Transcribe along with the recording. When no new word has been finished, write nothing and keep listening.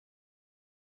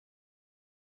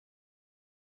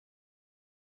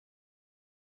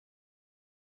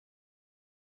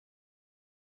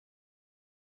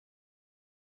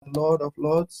Lord of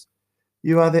Lords.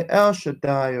 You are the El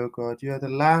Shaddai, O God. You are the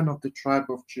Lion of the tribe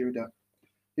of Judah.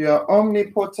 You are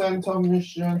omnipotent,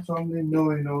 omniscient,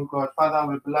 omni-knowing, O God. Father,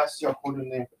 we bless your holy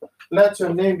name. Let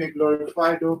your name be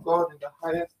glorified, O God, in the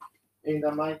highest, in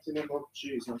the mighty name of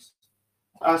Jesus.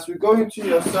 As we go into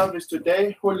your service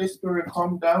today, Holy Spirit,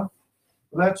 come down.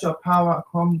 Let your power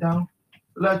come down.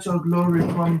 Let your glory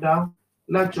come down.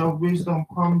 Let your wisdom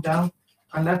come down.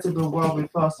 And let it be well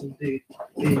with us indeed.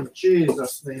 In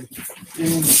Jesus' name.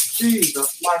 In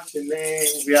Jesus' mighty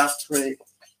name we have prayed.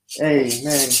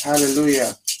 Amen.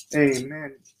 Hallelujah.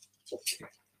 Amen.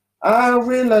 I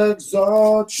will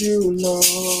exalt you, Lord,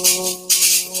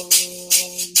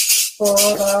 for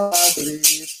thou hast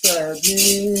lifted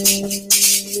me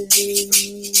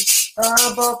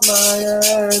above my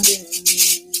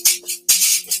enemies.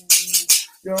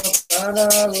 Your banner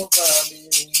over me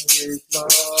is love.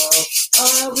 I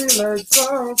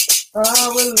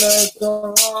will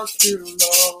exalt you,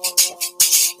 Lord,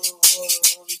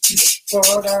 for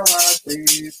thou hast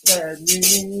lifted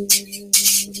me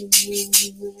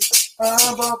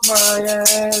above my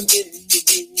enemies.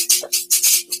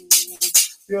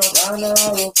 Your banner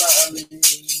over me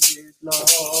is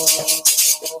love.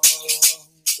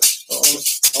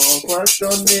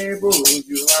 Unquestionable,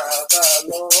 you are the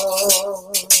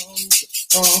Lord.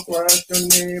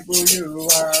 Unquestionable, you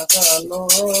are the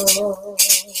Lord.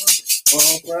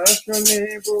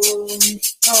 Unquestionable,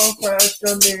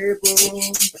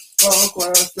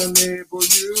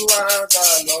 you are the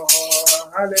Lord.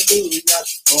 Hallelujah.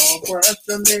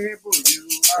 Unquestionable, you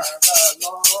are the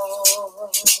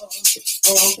Lord.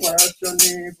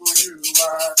 Unquestionable, you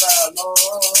are the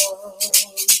Lord.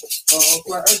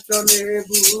 Unquestionable,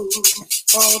 you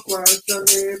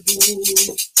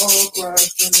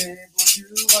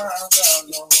are the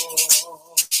Lord.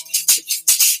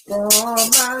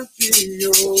 Come and see,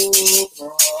 oh,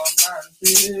 come and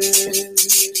see.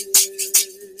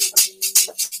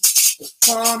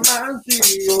 Come and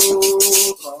see, oh,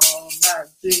 come and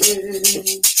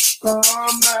see.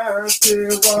 Come and see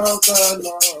what the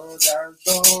Lord has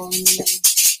done.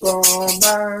 Come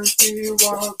and see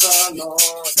what the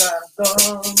Lord has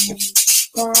done.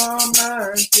 Come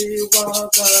and see what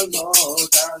the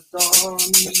Lord has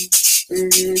done.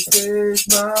 It is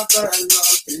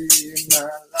marvelous in my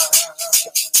life.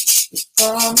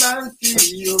 Come and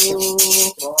see, oh,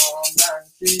 come and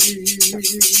see.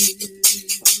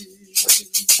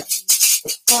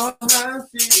 Come and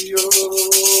see,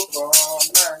 oh, come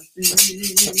and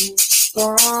see.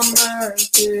 Come and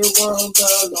see what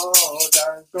the Lord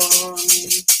has done.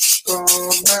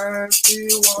 Come and see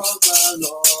what the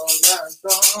Lord has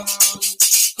done.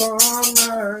 Come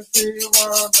and see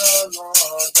what the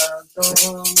Lord has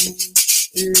done.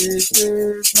 It is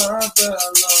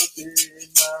marvelous in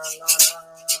my life.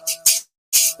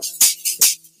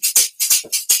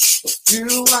 You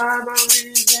are the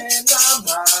reason I'm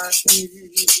happy.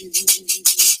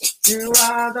 You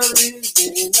are the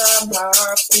reason I'm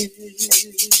happy.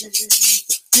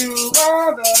 You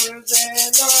are the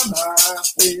reason I'm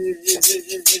happy.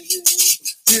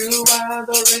 You are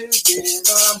the reason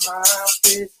I'm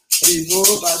happy.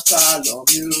 Jehovah Shalom,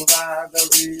 you are the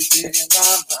reason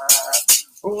I'm happy.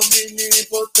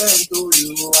 Omnipotent, you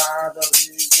are the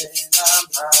reason I'm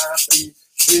happy.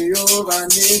 Jehovah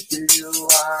Nissi, you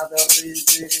are the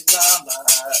reason I'm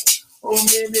happy.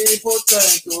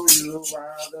 Omnipotent, you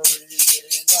are the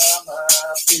reason I'm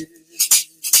happy.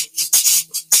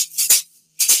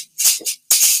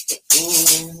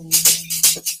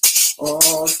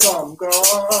 Awesome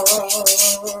God,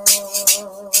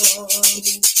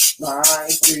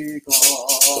 mighty God.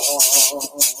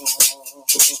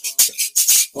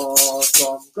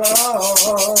 Awesome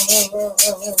God,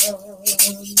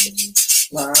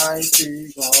 mighty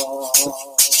God.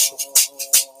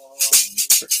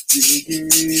 We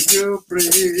give you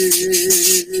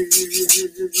praise.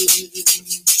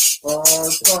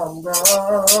 Awesome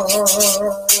God,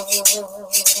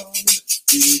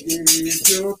 we give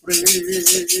you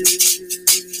praise.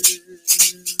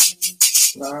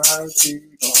 Mighty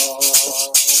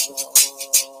God,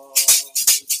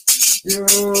 you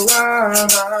are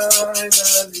high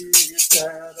and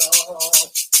lifted up.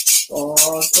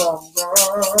 Awesome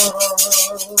God,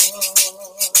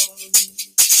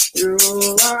 you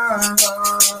are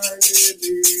highly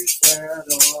lifted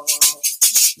up.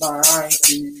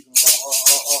 Mighty God,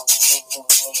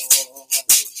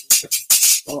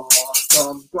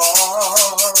 awesome God,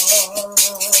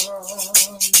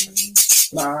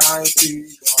 mighty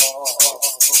God,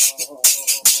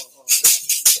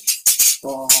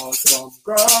 awesome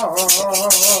God,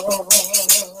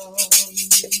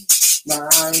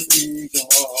 mighty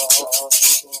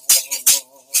God.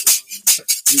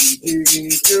 We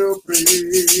give you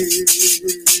praise.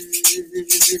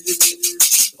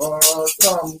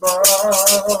 Awesome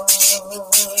God,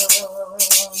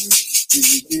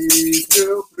 we give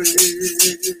you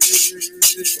praise.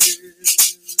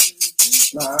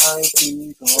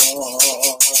 Mighty God,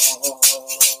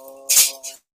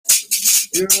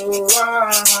 you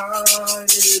are highly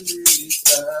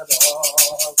lifted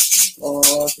up.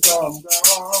 Awesome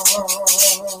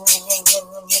God,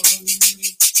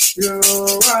 you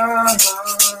are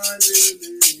highly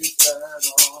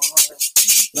lifted up.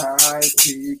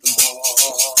 Mighty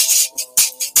God,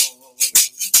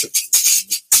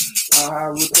 I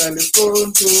will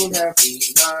telephone to heaven.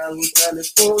 I will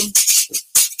telephone.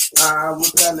 I will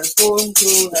telephone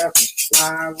to heaven.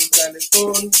 I will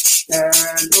telephone.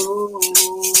 Hello,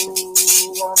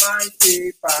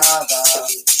 Almighty Father.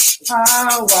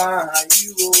 How are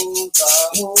you, the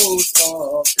host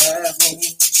of heaven?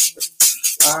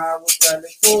 I will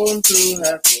telephone to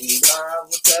heaven. I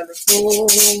will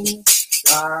telephone.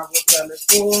 I will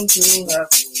telephone to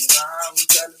heaven. I will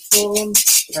telephone.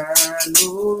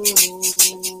 Hello,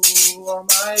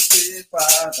 Almighty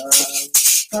Father.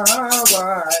 How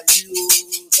are you,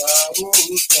 the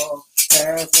host of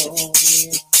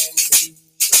heaven?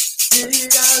 He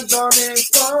has done it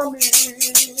for me.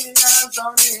 He has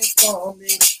done it for me.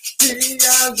 He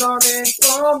has done it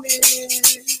for me.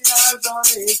 He has done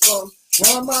it for me.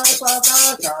 What my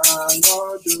father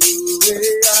cannot do,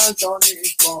 he has done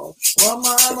it for. What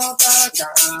my mother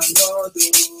cannot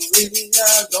do, he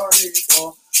has done it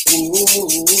for.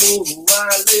 Oh,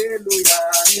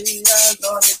 hallelujah, he has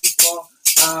done it for.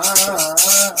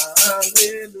 Hallelujah,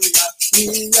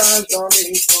 he has done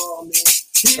it for me.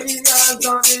 He has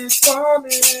done it for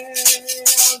me. He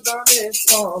has done it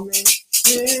for me.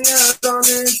 He has done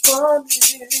it for me.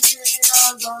 He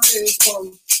has done it for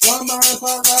me. What my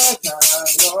father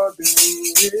cannot do,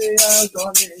 he has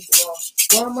done it for.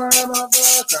 What my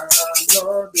mother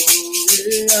cannot do,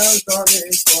 he has done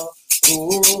it for.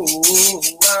 Oh,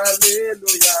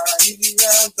 hallelujah, he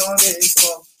has done it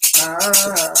for.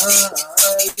 Hallelujah,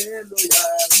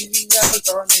 he has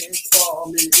done it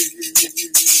for me.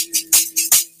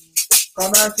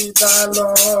 Come and see the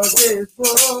Lord is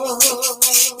good.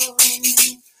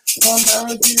 Come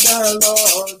and see the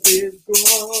Lord is good.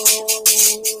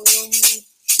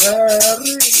 There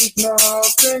is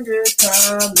nothing it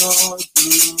cannot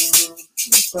do.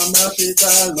 Come and see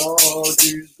the Lord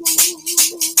is good.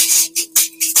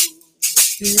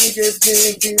 He gave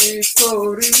me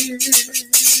victory.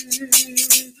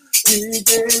 He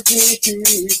gave me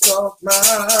peace of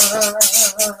mind.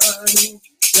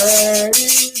 There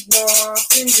is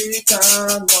nothing he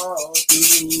cannot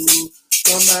do.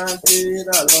 Come and see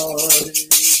the Lord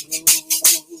is good.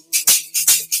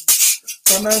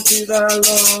 Come and see the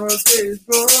Lord is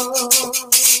good.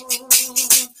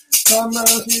 Come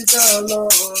and see the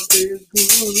Lord is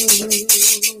good.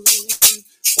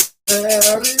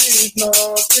 There is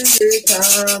nothing he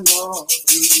cannot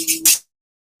do.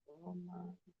 Come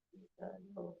and see the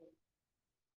Lord.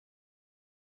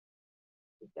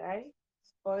 Did I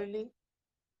spoil it?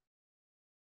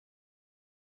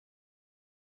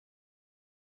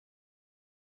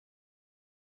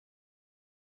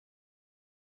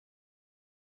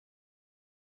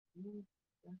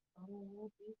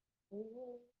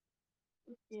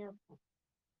 Be careful.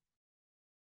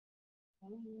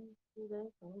 Come to the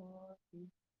Lord.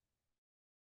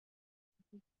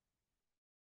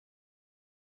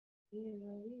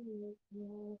 There is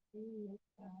nothing he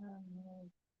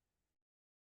cannot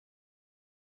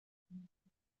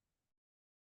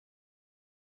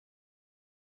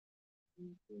do.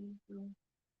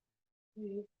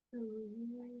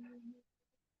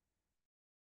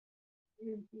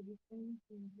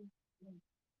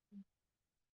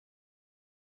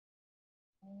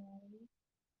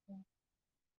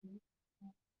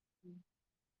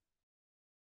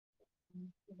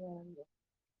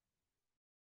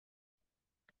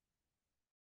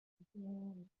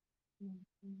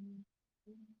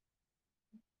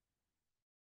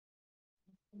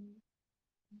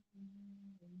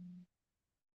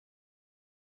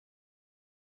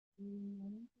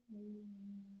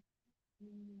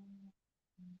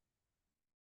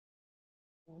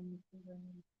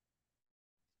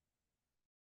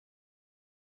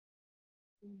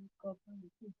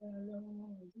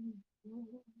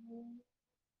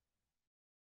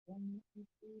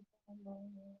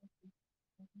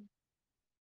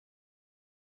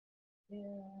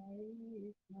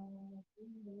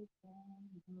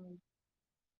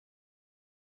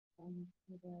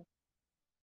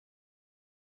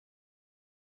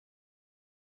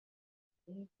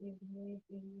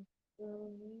 Victory.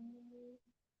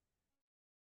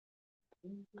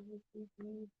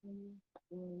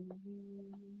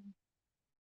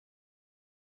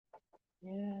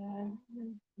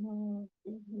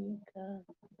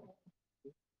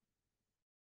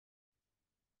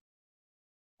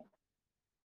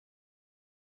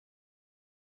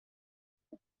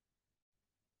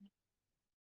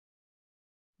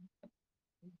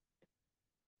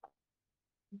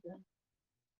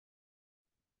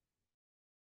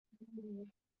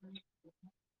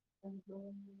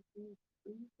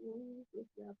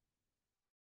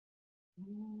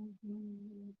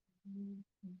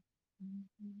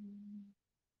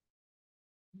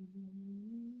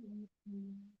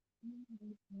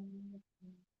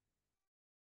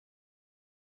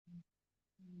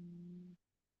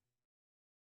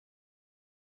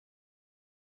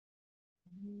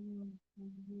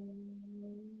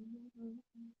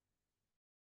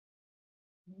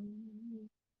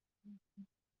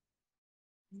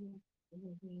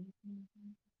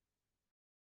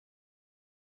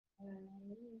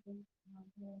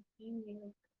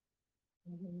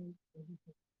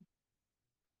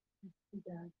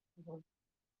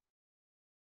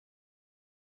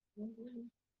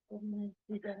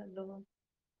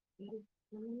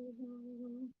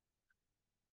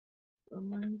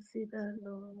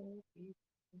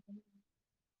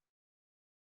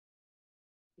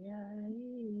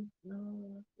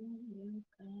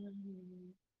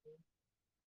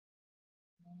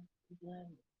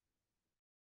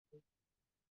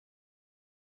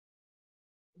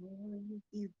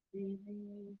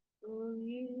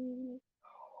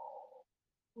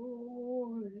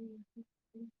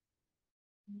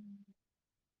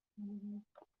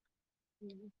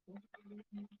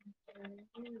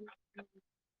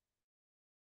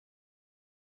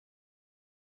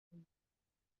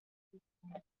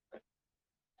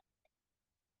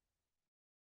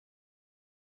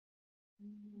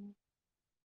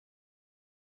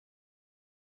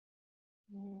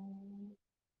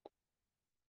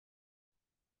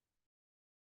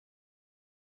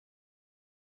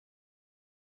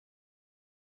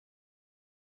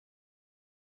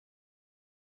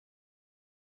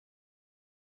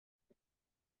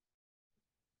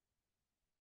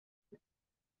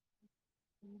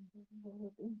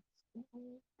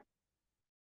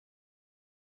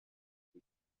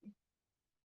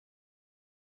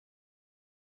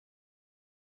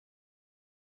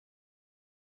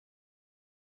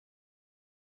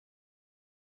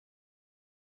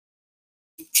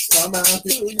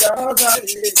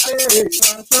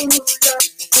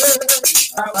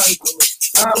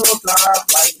 I will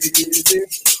clap like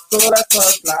this. So let's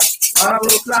all clap. I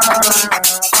will clap.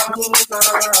 I will clap.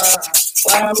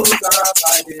 I will clap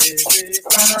like this.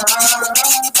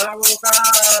 I will clap.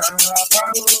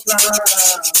 I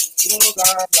will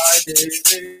clap like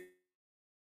this.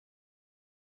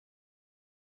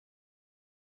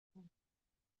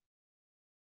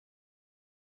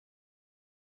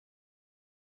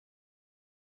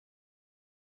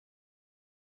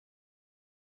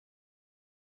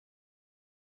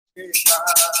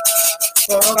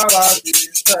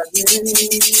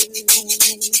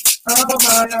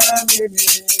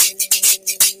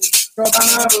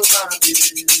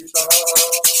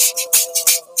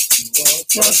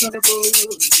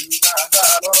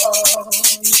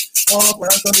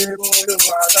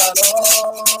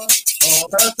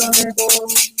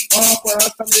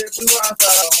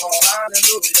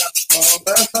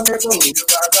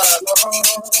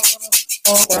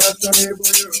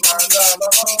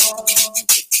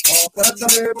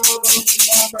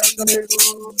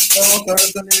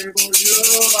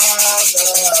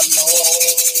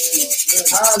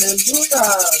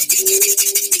 Hallelujah.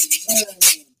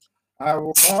 I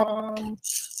will come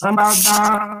and bow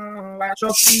down like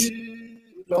your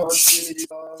feet, Lord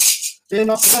Jesus. In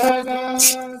your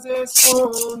presence is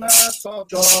fullness of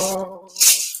joy.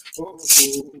 Oh.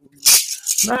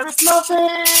 There is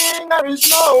nothing, there is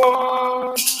no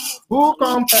one who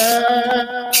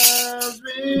compares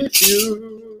with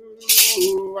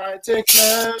you. I take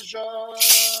pleasure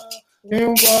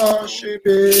in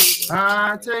worshiping.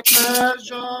 I take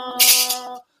pleasure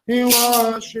in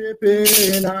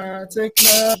worshiping. I take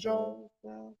pleasure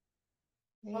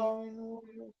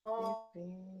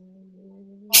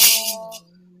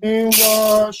in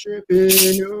worshiping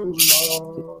you,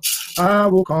 Lord. I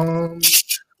will come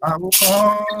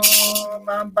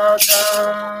and bow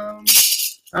down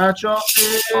at your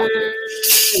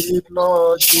feet,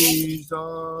 Lord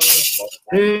Jesus.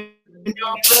 In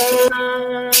your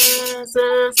presence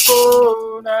is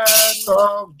fullness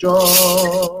of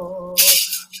joy.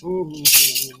 Ooh.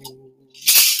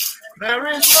 There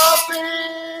is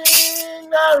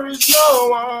nothing, there is no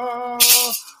one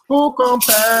who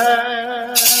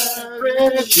compares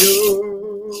with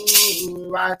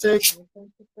you. I take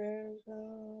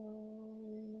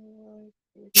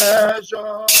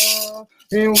pleasure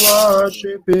in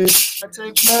worshiping. I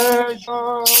take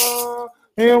pleasure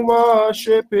in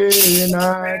worshiping.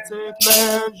 I take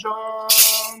pleasure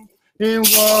in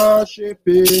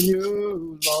worshiping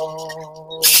you,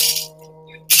 Lord.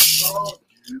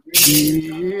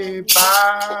 We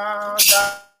bow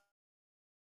down.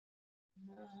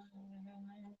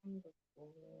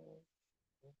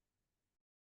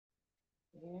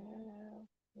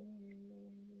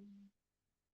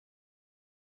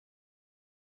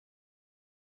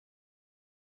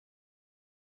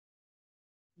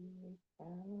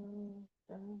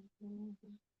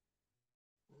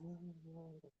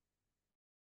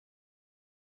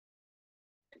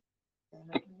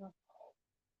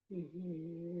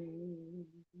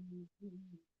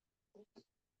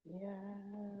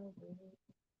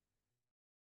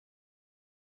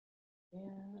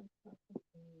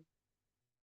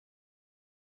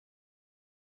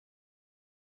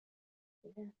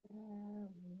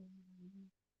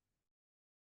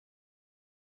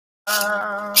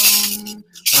 I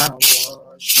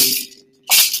worship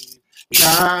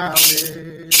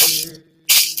Yahweh,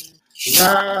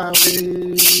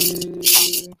 Yahweh,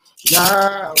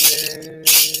 Yahweh,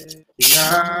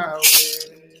 Yahweh.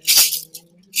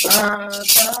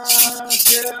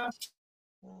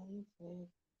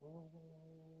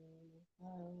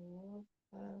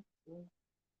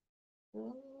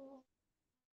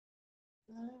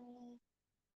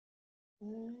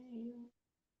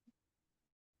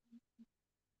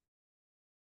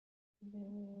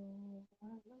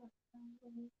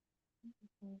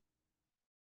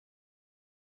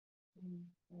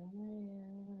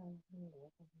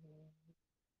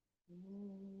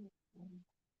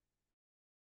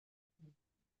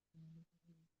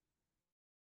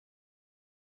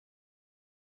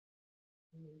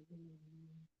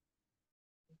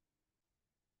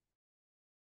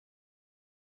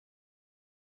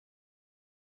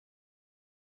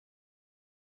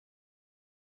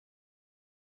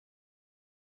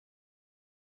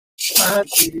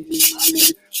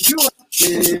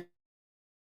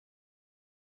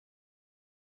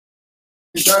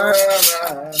 You are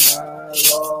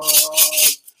Lord,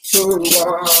 to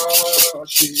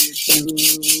worship you.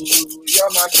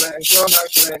 You're my strength, you're my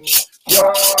strength,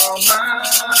 you're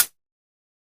my.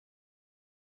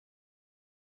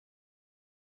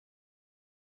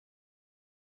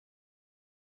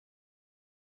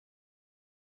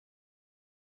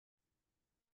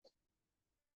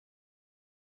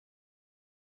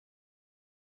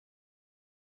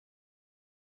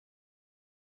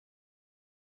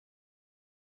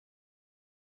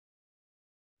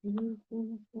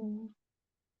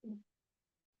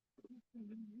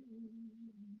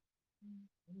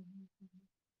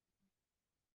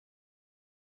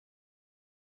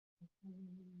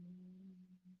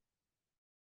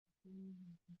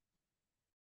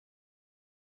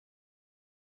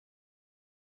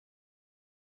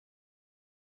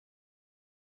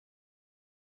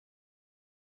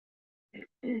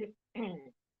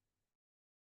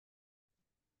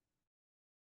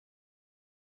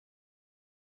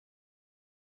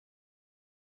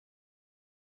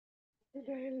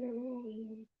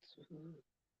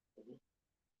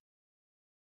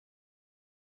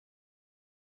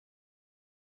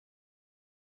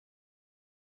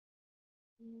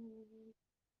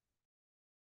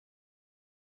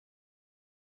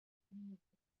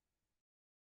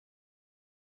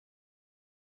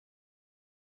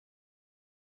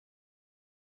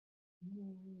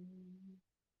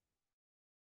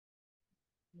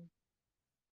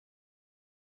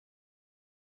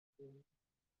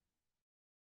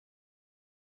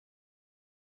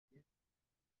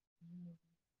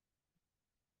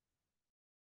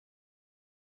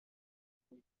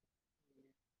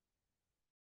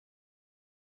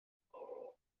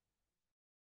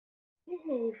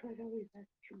 Oh, Father, we thank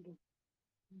you, Lord.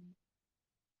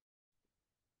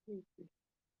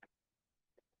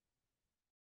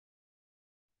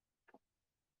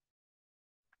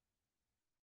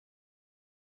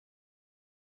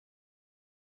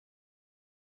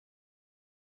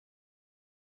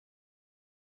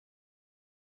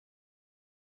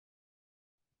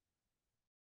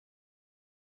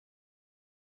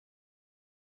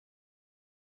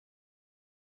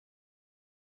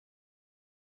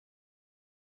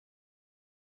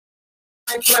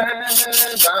 My friend,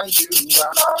 and you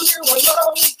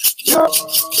alone, you're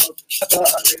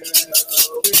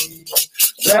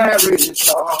there is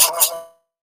love.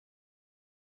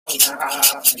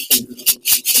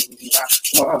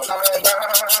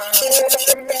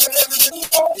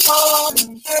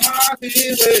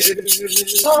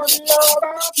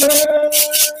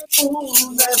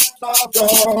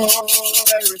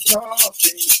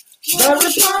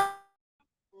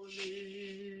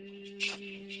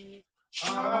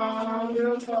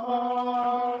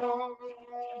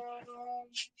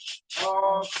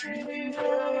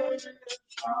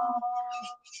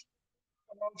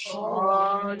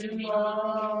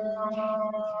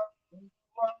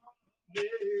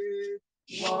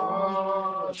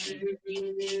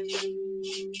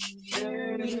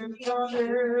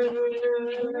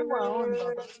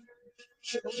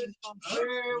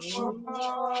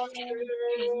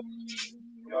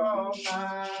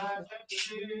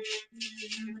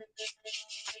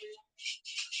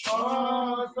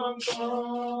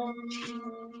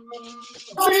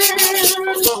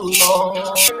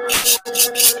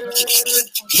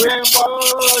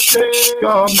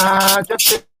 Your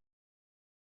majesty.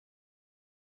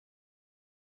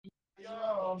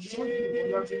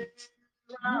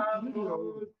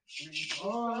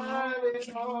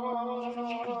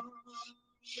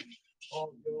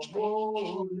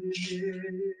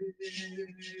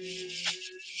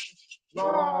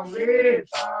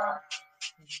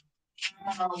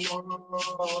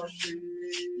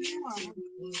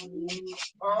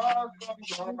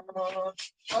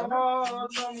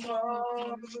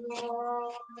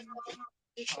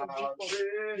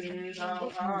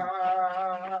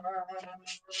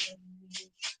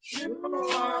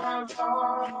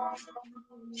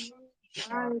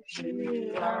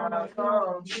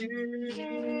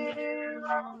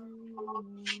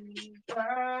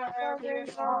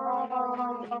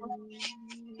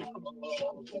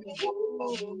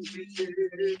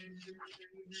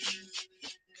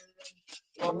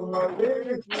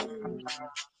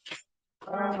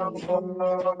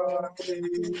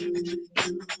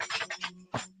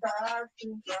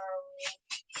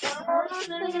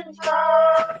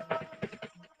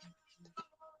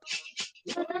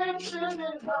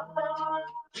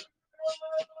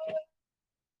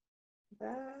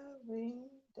 Bowing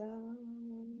down.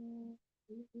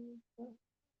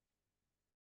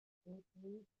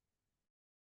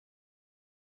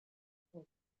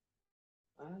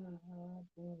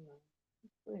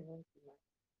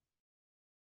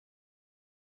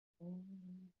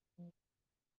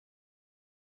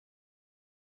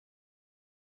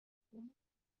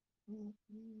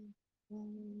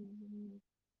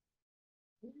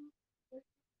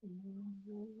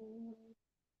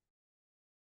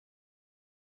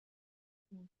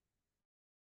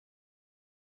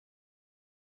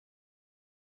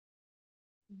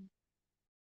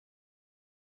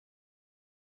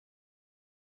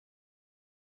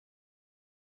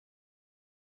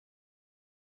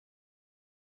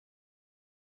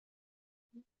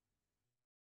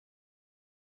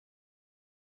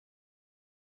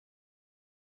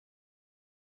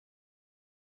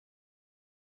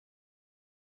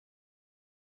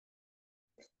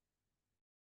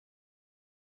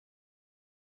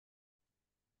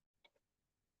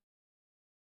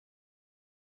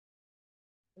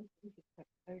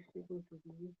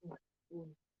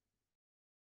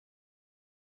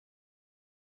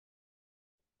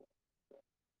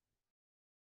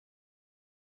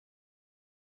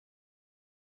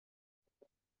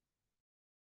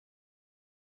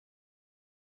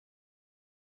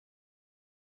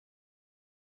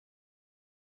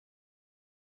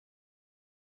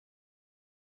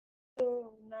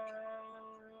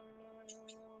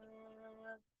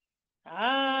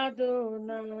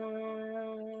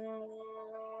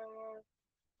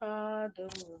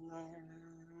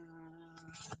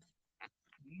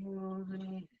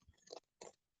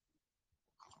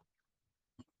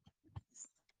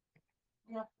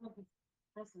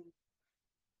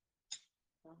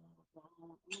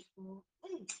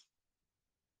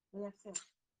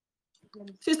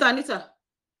 Sister Anita.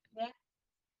 Yeah.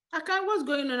 What's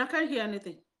going on? I can't hear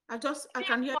anything. I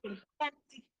can hear you.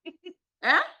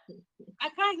 Eh? I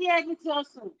can't hear anything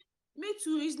also. Me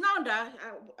too. It's now that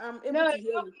I'm able No, to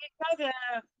hear you. because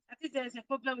I think there's a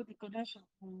problem with the connection.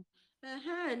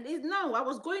 It's now. I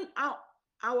was going out.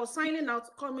 I was signing out,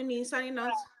 coming in, signing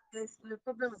out. There's a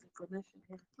problem with the connection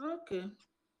here. Okay.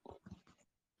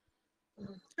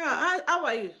 How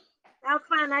are you? I'm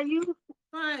fine. Are you?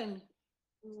 Fine.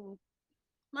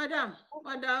 Madam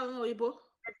Oibo.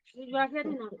 You are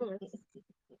hearing my voice.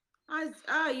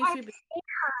 How are you feeling?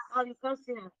 Oh, you can't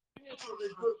see her. Continue to be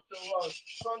good to us.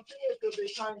 Continue to be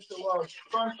kind to us.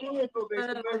 Continue to be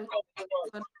Father, we gracious to us.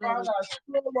 Father, Father,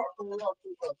 show up to us,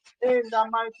 O God. In the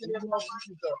mighty name of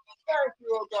Jesus. Thank you,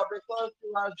 O God, because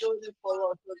you are doing it for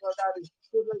us, O God, Daddy.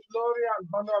 To the glory and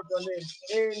honor of your name.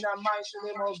 In the mighty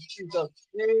name of Jesus.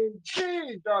 In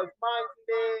Jesus' mighty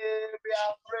name, we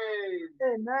are praying.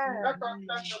 Amen. Let us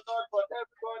thank the Lord for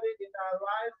everybody in our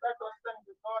lives. Let us thank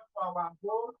the Lord for our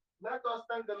home. Let us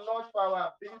thank the Lord for our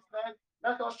business.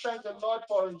 Let us thank the Lord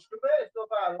for His grace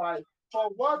over our life, for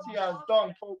what He has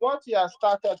done, for what He has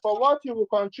started, for what He will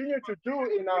continue to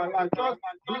do in our life. Just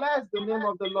bless the name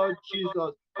of the Lord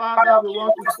Jesus. Father, we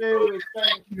want to say we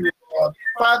thank you, God.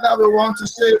 Father, we want to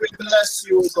say we bless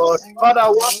you, God.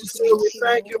 Father, we want to say we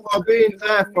thank you for being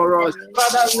there for us.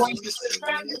 Father, we want to say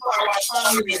thank you for our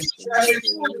family. There is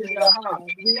food in the house.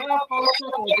 We have also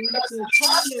for blessings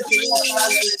coming to us.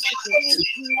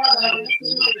 Father, we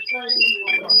say we thank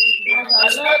you, God.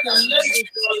 Father, let your name be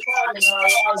glorified in our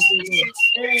lives, O God.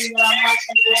 In the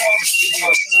mighty name of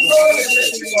Jesus. Glory be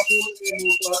to your holy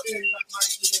name, O God. In the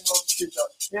mighty name of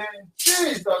Jesus. In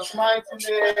Jesus' mighty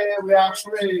name, we are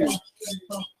praying.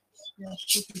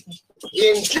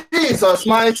 In Jesus'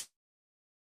 mighty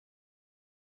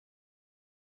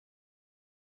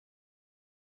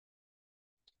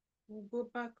We'll go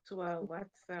back to our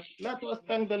WhatsApp. Let us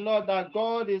thank the Lord that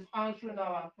God is answering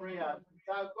our prayers,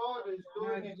 that God is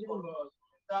doing it for us,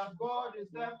 that God is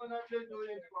definitely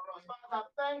doing it for us. Father,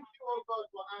 thank you, oh God,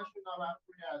 for answering our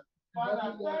prayers.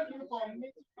 Father, thank you for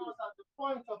meeting us at the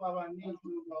point of our needs,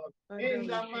 oh God. In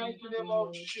the mighty name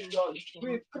of Jesus,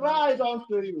 we cried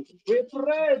unto you, we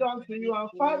prayed unto you, and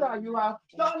Father, you have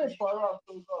done it for us,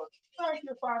 oh God. Thank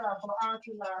you, Father, for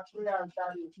answering our prayers,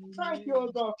 Daddy. Thank you,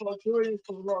 oh God, for doing it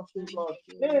for us, oh God.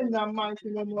 In the mighty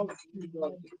name of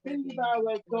Jesus. Be thou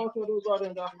exalted, O God,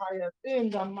 in the highest. In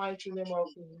the mighty name of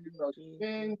Jesus.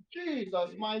 In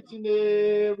Jesus' mighty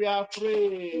name, we are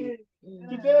free.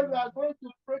 Today we are going to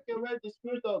break away the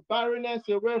spirit of barrenness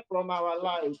away from our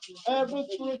lives. Every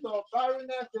spirit of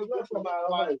barrenness away from our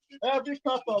lives. Every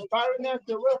cup of barrenness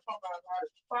away from our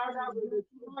lives. Father, we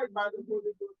destroy by the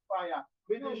Holy Ghost fire.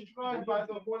 Be destroyed by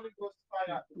the Holy Ghost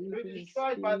fire. Be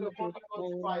destroyed by the Holy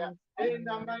Ghost fire. In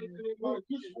the mighty name of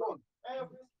Jesus. Every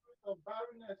spirit of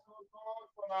barrenness, oh God,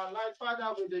 from our life,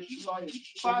 Father, we destroy it.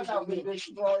 Father, we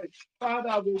destroy it.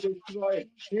 Father, we destroy it.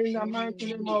 In the mighty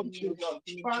name of Jesus.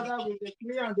 Father, we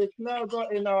declare and declare,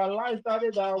 God, in our lives, that we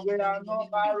are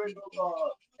not barren, oh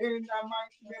God. In the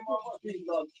mighty name of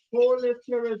Jesus. Holy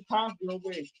Spirit, have your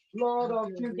way. Lord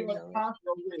of Jesus, have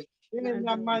your way. In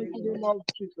the mighty name of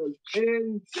Jesus.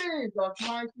 In Jesus'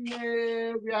 mighty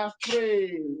name, we are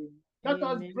praying. Let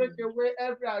us break away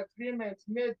every agreement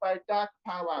made by dark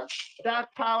powers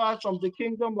from the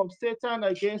kingdom of Satan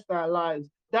against our lives,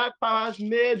 dark powers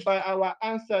made by our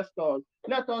ancestors.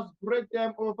 Let us break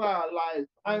them over our lives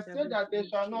and say that they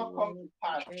shall not come to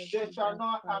pass, they shall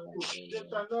not happen, they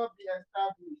shall not be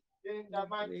established. In the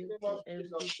mighty name of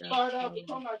Jesus. Father, we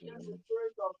come against the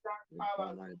spirit of dark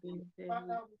powers.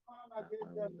 Father, we come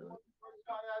against them.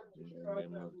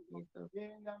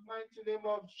 In the mighty name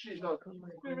of Jesus,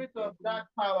 spirit of dark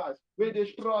powers, we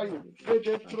destroy you, we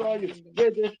destroy you, we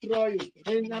destroy you.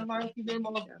 In the mighty name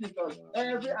of Jesus,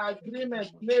 every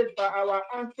agreement made by our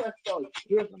ancestors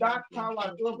with dark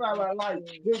powers over our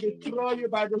lives, we destroy you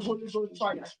by the Holy Ghost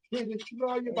fire. We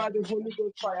destroy you by the Holy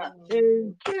Ghost fire.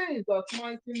 In Jesus'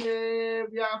 mighty name,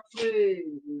 we are free.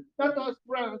 Let us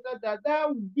pray and say that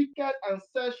wicked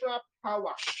ancestral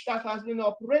power that has been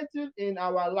operating in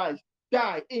our lives,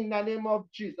 die in the name of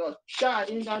Jesus. Die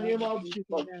in the name of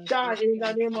Jesus. Die in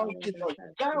the name of Jesus.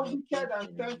 That wicked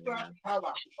ancestral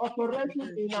power operating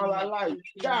in our lives,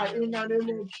 die in the name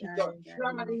of Jesus.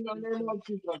 Die in the name of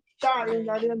Jesus. Die in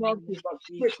the name of Jesus.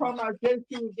 We come against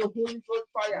you with the Holy Ghost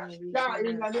fire. Die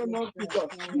in the name of Jesus.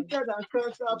 Wicked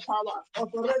ancestral power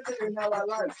operating in our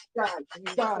lives, die,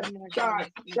 die, die,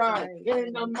 die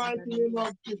in the mighty name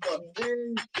of Jesus.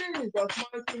 In Jesus'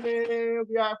 mighty name,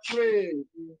 we are praying.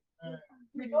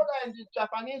 We know that in the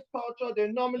Japanese culture,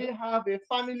 they normally have a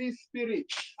family spirit,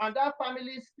 and that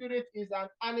family spirit is an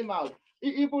animal,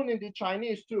 even in the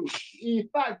Chinese too. In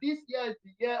fact, this year is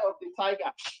the year of the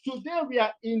tiger. Today we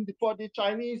are for the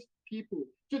Chinese people.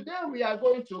 Today we are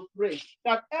going to pray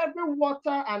that every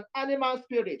water and animal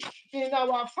spirit in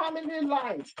our family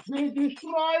line will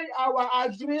destroy our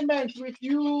agreement with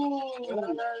you.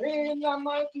 In the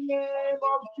mighty name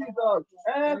of Jesus,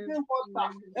 every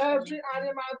water, every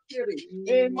animal spirit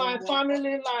in my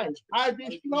family line, I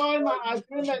destroy my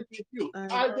agreement with you.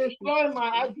 I destroy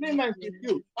my agreement with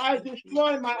you. I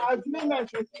destroy my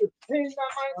agreement with you. In the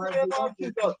mighty name of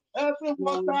Jesus, every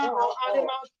water or animal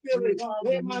spirit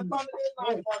in my family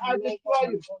line, I destroy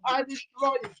you. I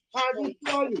destroy you. I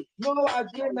destroy you. No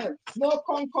agreement, no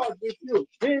concord with you.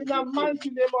 In the mighty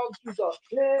name of Jesus.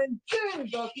 In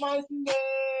Jesus' mighty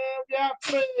name, we are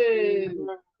praying.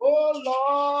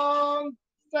 Oh Lord,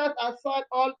 set aside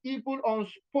all evil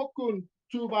unspoken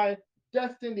to my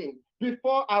destiny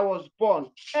before I was born.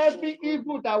 Every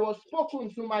evil that was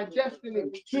spoken to my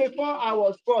destiny before I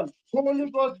was born, Holy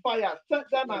Ghost fire, set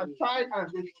them aside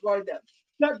and destroy them.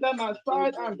 Set them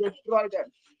aside and destroy them.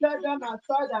 Set them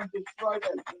aside and destroy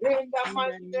them. In the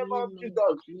mighty name of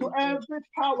Jesus, to every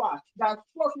power that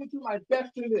spoke into my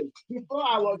destiny before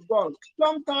I was born.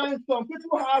 Sometimes some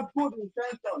people have good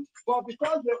intentions, but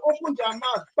because they open their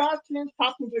mouth, bad things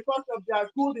happen because of their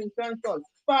good intentions.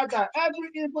 Father, every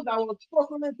evil that was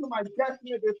spoken into my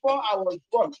destiny before I was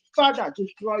born, Father,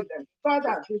 destroy them.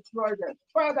 Father, destroy them.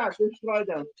 Father, destroy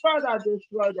them. Father,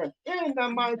 destroy them. In the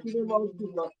mighty name of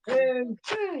Jesus. In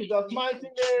Jesus' mighty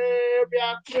name, we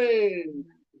are praying.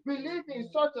 We live in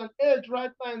such an age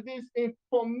right now, in this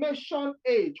information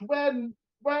age,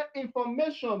 where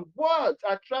information, words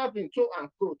are traveling to and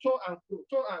fro, to and fro,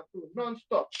 to and fro,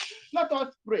 non-stop. Let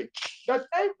us pray that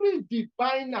every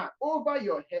diviner over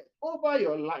your head, over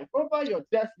your life, over your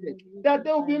destiny, that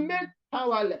they will be made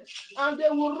powerless and they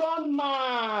will run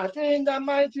mad in the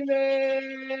mighty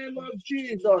name of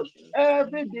Jesus.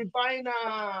 Every diviner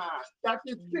that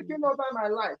is speaking over my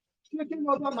life, speaking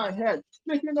over my head,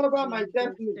 speaking over my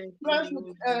destiny, trying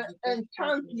to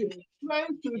enchant me,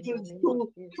 trying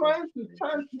to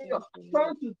tempt me up,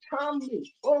 trying to charm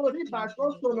me. Oh, Riba,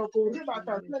 Gosonoko, Riba,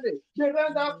 Kasele, be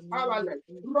rendered powerless,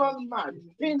 run mad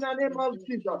in the name of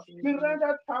Jesus. Be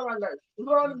rendered powerless,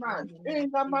 run mad in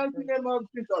the mighty name of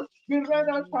Jesus. Be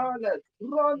rendered powerless,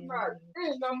 run mad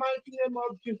in the mighty name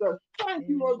of Jesus. Thank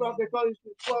you, O God, because it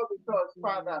is well with us,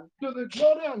 Father. To the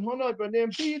glory and honor of your name,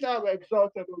 be thou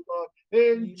exalted, O God.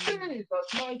 In Jesus'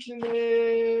 mighty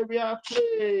name, we are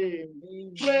praying.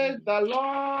 Praise the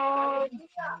Lord.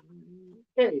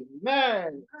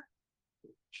 Amen.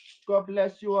 God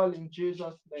bless you all in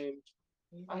Jesus' name.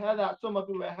 I heard that some of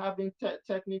you were having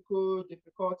technical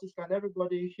difficulties. Can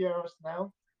everybody hear us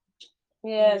now?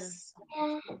 Yes.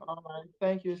 All right.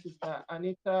 Thank you, Sister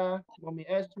Anita. Mommy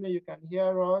Esme, you can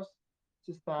hear us.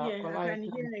 Sister Yeah, I can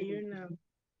hear you now.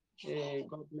 Hey,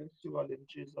 God bless you all in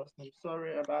Jesus' name.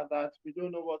 Sorry about that. We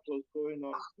don't know what was going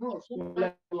on. God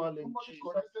bless you all in Jesus'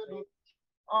 name.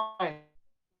 All right.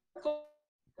 So,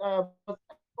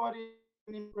 everybody,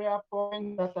 any prayer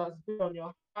point that has been on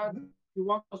your heart, you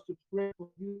want us to pray for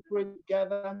you, pray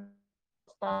together.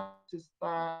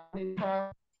 Sister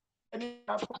Anita, any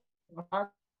prayer point on your heart,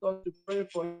 us to pray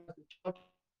for you as a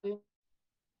church.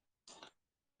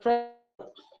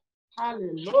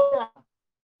 Hallelujah.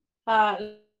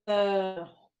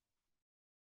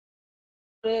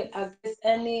 Pray against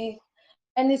any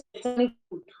satanic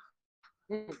food.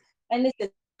 Any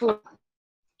satanic food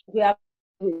we are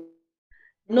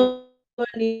no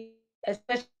only,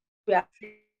 especially we are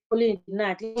only in the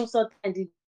night. Even sometimes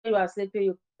you are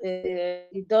sleeping,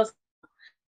 it does.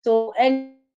 So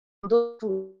any those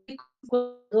food,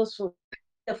 those food,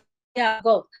 the fire of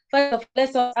God. First of all,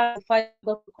 let us ask the fire of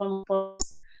God to come upon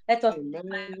us. Let us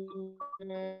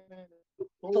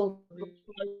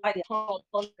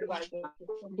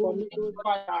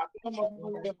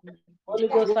Holy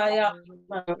Ghost fire,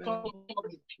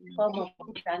 come upon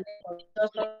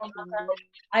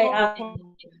I am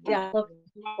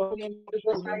Holy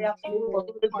Ghost fire,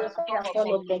 Holy Ghost fire,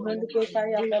 fall upon me, Holy Ghost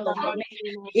fire, fall upon me.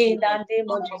 In the name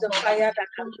of Jesus, fire that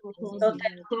can be started,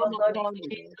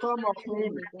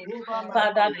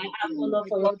 Father, I ask for Lord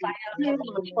for your fire, fall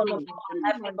upon my life,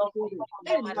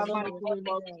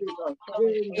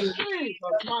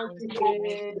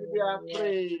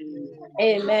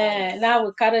 Amen. Now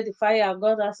we carry the fire fire,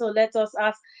 God. And so let us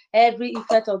ask every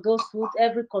effect of those food,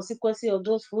 every consequence of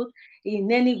those food,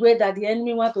 in any way that the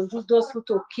enemy want to use those food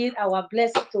to kill our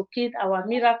blessing, to kill our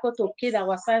miracle, to kill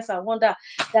our signs and wonder,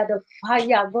 that the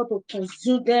fire God to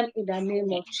consume them in the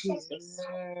name of Jesus.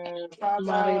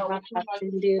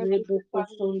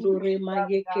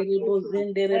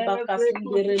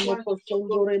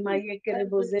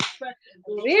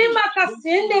 Rima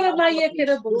kasendere maye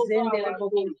kere bozendere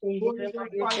bokundere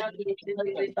maye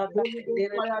kere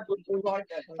bakasendere bokundere.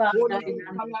 Father, in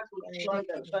the name of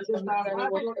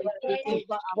Jesus,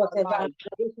 whatever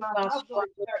pass through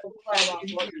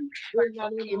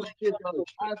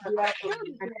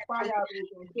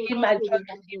in my God, in my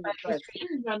history,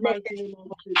 let them in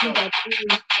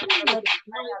that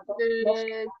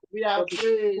We are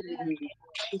praying.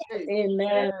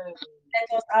 Amen.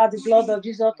 Let us add the blood of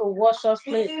Jesus to wash us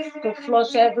clean, to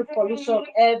flush every pollution,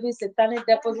 every satanic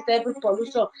deposit, every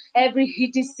pollution, every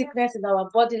hidden sickness in our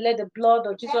body. Let the blood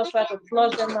of Jesus try to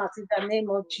flush them out in the name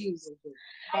of Jesus.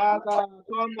 Father,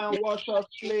 come and wash us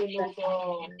clean, oh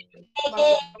God.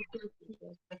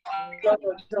 Blood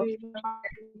of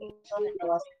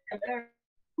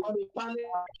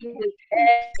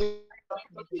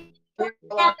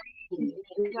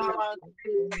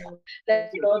let the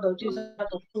blood of Jesus try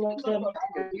to flush them out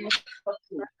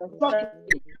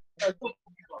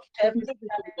every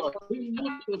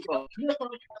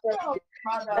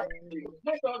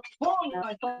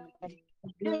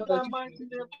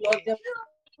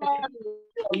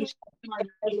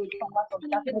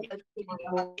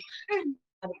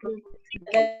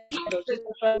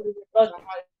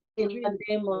in the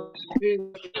name of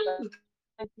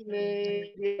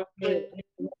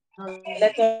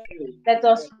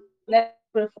let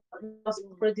us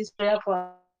pray this prayer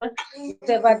for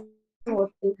whatever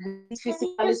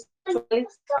physically, spiritually,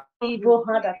 evil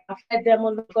hand that affect them,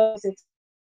 oh God,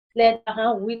 let the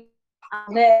hand with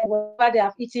whatever they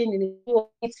have eaten in the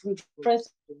eat with friends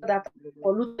that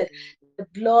polluted the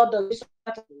blood of Jesus,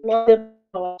 blood of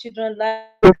our children life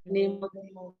in the name of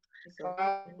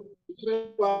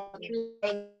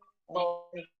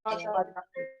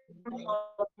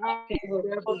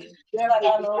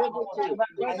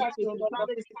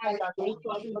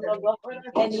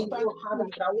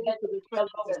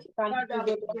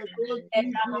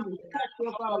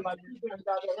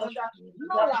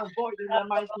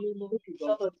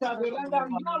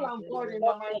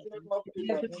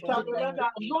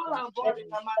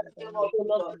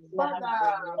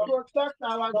protect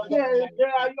our children. They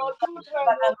are your children.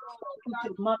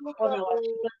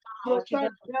 Protect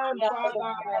them,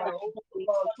 Father.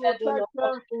 Protect them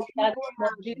from people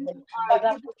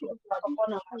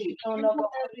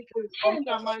in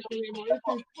the mighty name of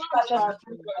Jesus.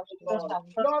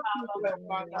 Lord,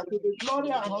 Father, to the glory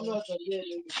and honor of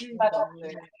Jesus'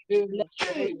 name. In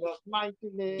Jesus' mighty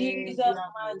name. Jesus'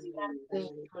 mighty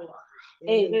name.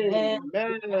 Amen.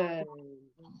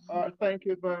 Thank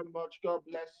you very much. God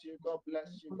bless you. God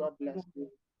bless you. God bless you.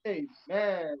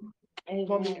 Amen.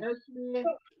 Mommy Esme,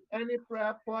 any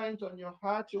prayer points on your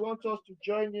heart you want us to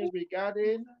join in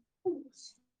regarding?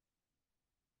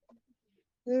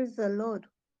 Praise the Lord.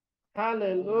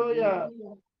 Hallelujah.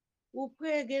 We'll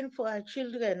pray again for our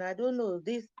children. I don't know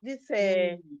this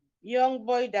young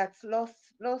boy that's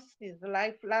lost his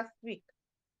life last week.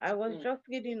 I was just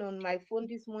reading on my phone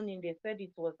this morning. They said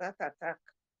it was heart attack.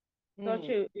 Such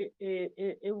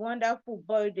a wonderful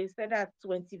boy. They said at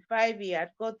 25 he had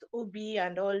got OB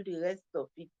and all the rest of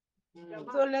it.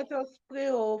 So let us pray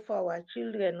for our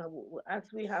children. As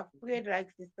we have prayed, like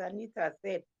Sister Anita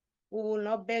said, we will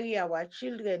not bury our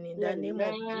children in the name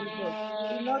of Jesus.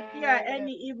 We will not hear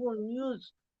any evil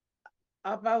news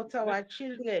about our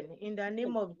children in the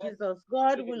name of Jesus.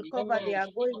 God will cover. They are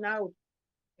going out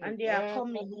and they are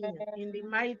coming in the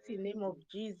mighty name of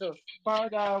Jesus.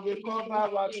 Father, we cover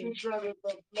our children with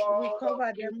the blood. We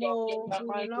cover them all. We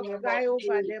will not cry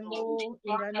over them all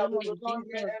in the name of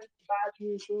Jesus. Bad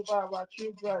news over our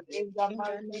children in the In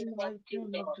mighty the name name of of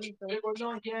Jesus. Jesus. We will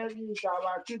not hear news that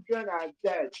our children are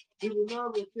dead. We will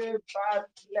not receive bad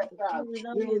letters. We will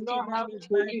not We will receive not have any bad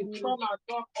police news. come and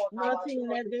knock on our Nothing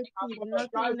doors negative, and nothing apologize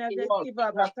to us negative that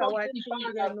about our something bad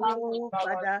has children. happened Oh, to our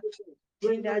Father, children.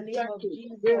 We in the name reject of it.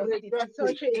 Jesus. We It is reject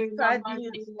such it a in the sad mighty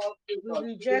news. name of We Jesus. We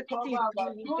reject cover it. our We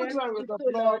reject children with it, the oh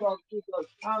Lord, blood of Jesus.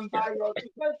 And by your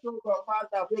grace, O God,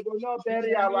 Father, we will not in bury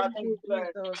the our name of children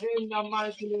Jesus. in the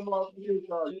mighty name of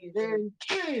Jesus. In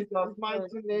Jesus'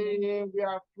 mighty name, we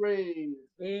are praying.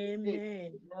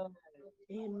 Amen.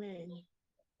 Amen.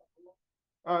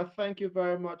 Thank you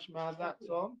very much, ma. That's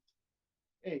all.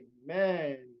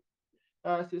 Amen.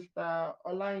 Sister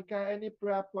Olanka, any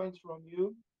prayer points from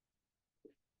you?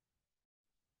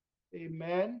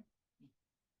 Amen.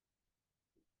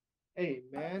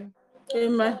 Amen.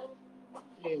 Amen.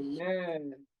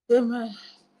 Amen. Amen.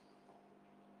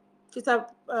 Sister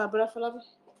Brother Falabi,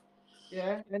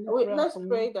 Yeah. Any prayer let's for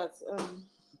pray you? that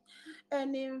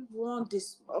anyone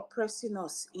oppressing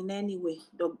us in any way,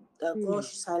 that God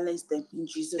should silence them in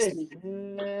Jesus' name.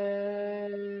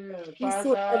 Amen.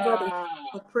 Whosoever that Father,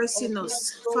 oppressing oppress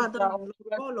us, those Father, that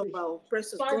oppress all of me. our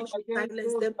oppressors, Fight God should against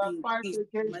silence those them that in fight Jesus'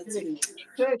 against mighty me. name.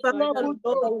 Take Father, trouble those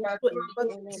Lord, that whoever trouble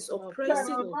that me. is All of our oppressing precious,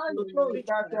 Terrorize O those Lord,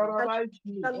 that Father. terrorize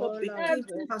me. Father, Lord, All our begin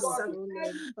to Everybody, precious, cancel, O Lord,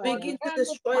 anybody, Father. begin to any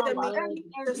destroy them power, in Lord, any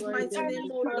Jesus' destroy entity, mighty them, name, any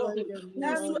oh Lord. destroy person, them, O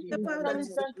any Lord, in the Whosoever that name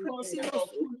is of intelligent Jesus. person oppressing or us,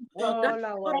 foolishness that All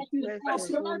our God that is oppressors, O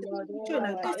oppressing Lord, oppressing all my children,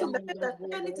 our this father in the or head enemies, that O mother.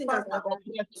 Lord, anything that's Father, Father, not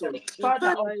that oppress them. Father,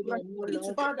 Father, destroy oppress them, O them. begin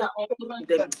to Lord. Father, destroy oppress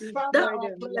them. them. Father, That Destroy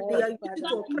them, oppress they Lord, them. are using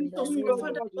to Father, Let me in oppress the us, see, oh name oh of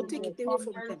Father, God, Lord, your take Jesus. it away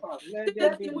from them. tormentor. Let them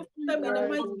Take Let be it away me from see, them in oh the destroyed, God,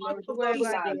 mighty O my Lord. name of Whoever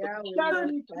Jesus. Father. they are, O Let Lord,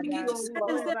 me see, Father. oh Silence God.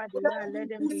 them Whoever they Let are, me let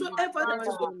them be see, my whosoever that destroyed, is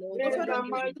Father. O Lord. In Let the them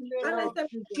be oppressing, mighty name destroyed. of silence them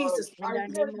in Jesus, Jesus' In I name.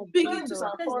 the pray name the of Begin to chains Jesus,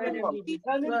 are silence let falling them them off. be in Jesus'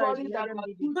 destroyed. Anybody Let that them has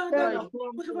be put Father, chain destroyed.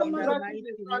 upon me, whoever In the man let it mighty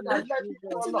be name Father, of that let it Jesus,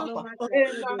 fall oppressing us off. no or matter In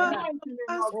who the they Father, are. mighty name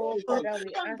ask of Oh, Jesus, God, Father, we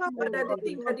that ask thank power you, that oh they that they God, be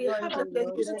think because that they the destroyed, have O that time they're is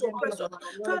Lord. using set Let to them be oppress fire us. for us.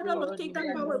 destroyed, O Father, Lord, Lord, take in that the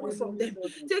In power away the name of from name them. of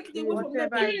Jesus. Jesus. Take it away from them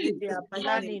Whatever in it is In they Jesus' are mighty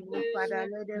Jesus' name. planning, oh, Father,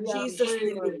 name let we them be are In Jesus'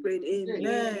 name we destroyed. praying. prayed.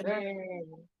 Amen. Amen. Amen.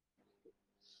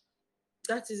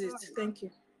 That is it. Thank you.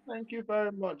 Thank you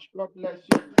very much. God bless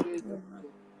you in Jesus' Amen.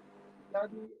 name.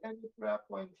 Daddy, any prayer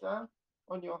points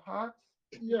on your heart?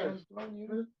 Yes, Join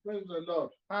you. praise the Lord.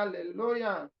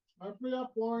 Hallelujah. My prayer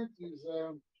point is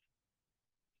to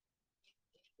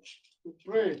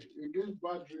pray against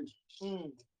bad dreams,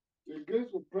 Mm.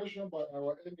 against oppression by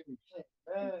our enemies.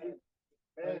 Amen.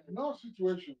 In our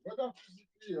situation, whether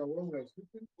physically or when we are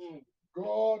sleeping, Mm.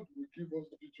 God will give us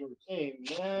victories.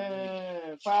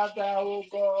 Amen. Father, oh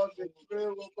God, we pray,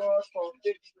 oh God, for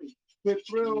victory. We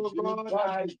pray, oh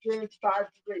God, against bad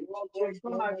dreams. We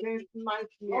come against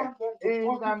nightmare.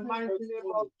 In the mighty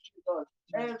name of Jesus.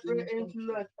 Every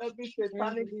influence, every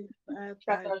satanic Every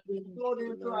that bad has been dreams, flowed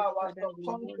oh into Lord, our Father, we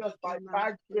wash subconscious by them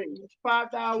bad out dreams.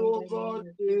 Father, in oh the God,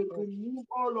 name of Jesus. remove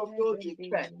all of Let those them be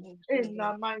effects. removed, O In Lord,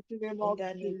 the mighty name in of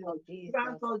the name of Jesus,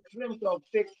 grant Jesus. us dreams of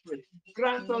victory.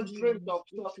 Grant In the us dreams name of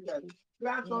of success. Jesus.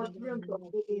 Grant us In the dreams of name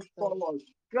of moving Jesus. forward.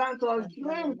 Grant us And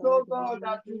Father, dreams, oh Lord, God,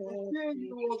 that we will Lord, see we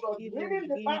you, oh God, give a winning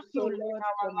the glimpse, oh battle in Lord,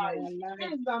 our from lives. our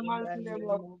lives In the in the mighty name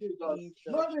of name of Jesus. Jesus.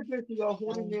 Glory be to your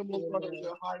holy Thank name, oh you, God, and Lord.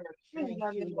 your highest. In Thank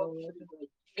the you, name of Lord. Jesus.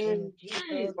 In In Jesus'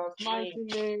 Jesus' name, mighty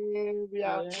name, we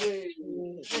are we are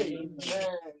praying. praying. Amen.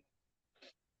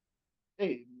 Amen.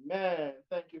 Amen.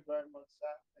 Thank you very much,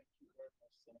 sir. Thank you very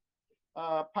much, sir.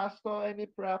 Pastor, any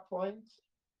prayer points?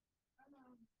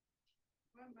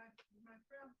 Well, my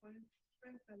prayer point,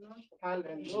 praise the Lord,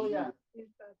 Hallelujah. is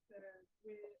that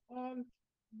we all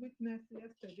witnessed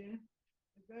yesterday a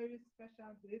very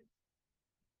special date,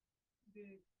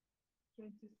 the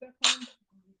 22nd of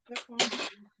the 2nd of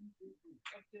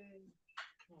the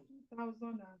 2000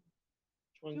 and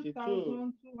 22.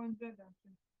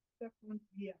 2222nd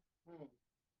year. Hmm.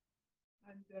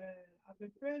 And I've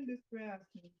been praying this prayer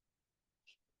since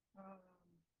um,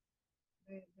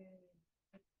 the, the,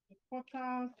 the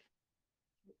portals,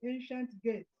 the ancient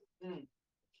gate Hmm.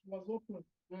 was open.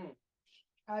 Hmm.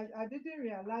 I didn't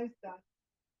realize that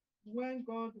when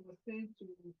God was saying to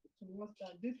us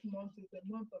that this month is the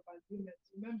month of agreement.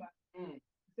 Remember, Hmm.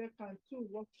 he said, can two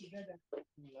work together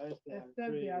Unless they except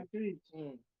they agree. agreed?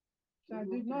 Hmm. So I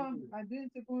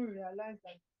didn't even realize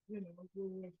that, we would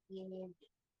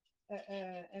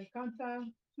encounter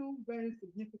two very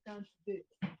significant dates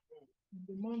in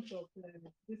the month of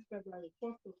this February.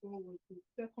 First of all was the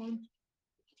 2nd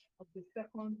of the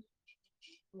 2nd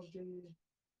of the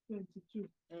 22.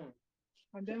 Hmm.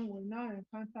 And then we'll now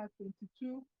encounter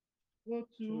 22, go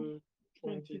to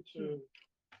 22.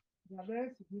 They are very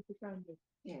significant days.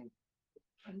 Hmm.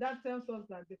 And that tells us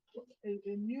that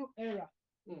a new era,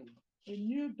 Hmm. a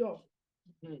new door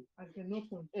Hmm. has been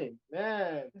opened.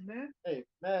 Amen. Amen.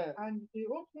 Amen. And it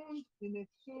opened in a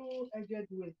two-edged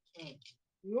way. Hmm.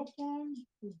 It opened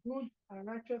to good and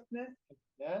righteousness.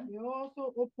 Yeah. It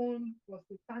also opened for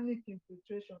satanic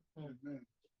infiltration Hmm.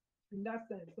 in that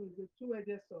sense. So it's a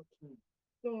two-edged sword. Hmm.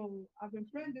 So I've been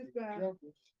praying this prayer.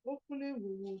 Hopefully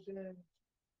we would,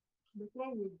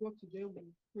 before we go today, we'll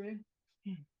pray.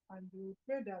 And we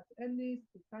pray that any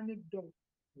satanic door,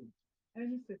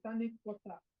 any satanic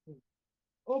portal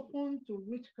open to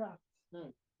witchcraft,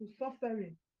 to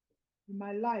suffering in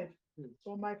my life,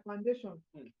 for my foundation,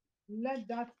 let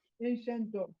that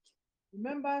ancient door.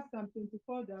 Remember Psalm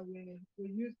 24 that we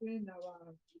used during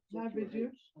our night vigil.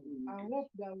 I hope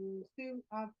that we will still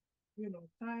have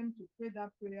time to pray that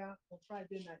prayer on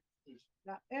Friday night.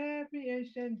 That every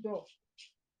ancient door,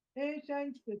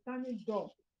 ancient satanic door,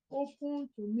 open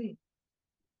to me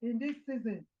in this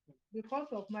season because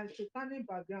of my satanic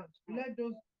background. Let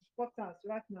those portals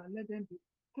right now, let them be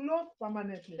closed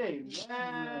permanently.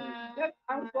 Let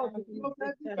out God to close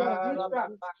every door,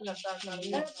 witchcraft,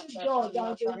 every door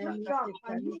that is a witchcraft I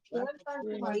need to enter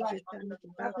into my life.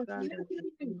 That is limiting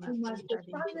me to my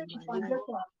satanic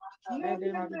foundation.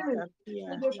 Limiting me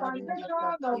to the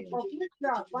foundation of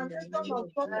witchcraft, foundation of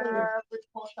sorcery.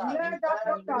 Let that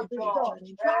portal be shut.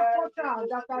 That portal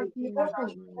that has been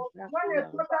opened. When a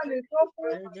portal is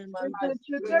open, it's the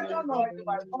infiltration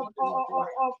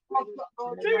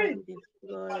of spirit.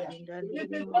 It's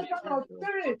the infiltration of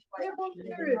spirit, evil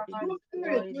spirit, good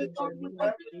spirit will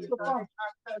continue to come.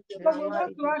 So we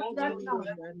want to ask right now,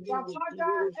 that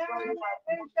Father, any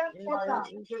ancient portal,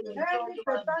 any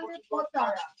satanic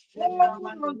portal,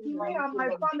 open unto me and my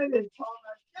family.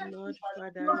 Lord,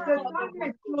 Father, To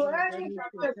satanic, to any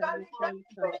satanic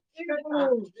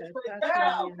evil,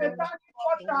 any satanic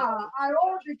portal. I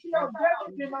hold the key of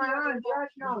David in my hand right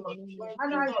now,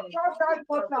 and I shut that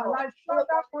portal. I shut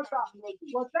that portal.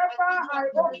 Whatever I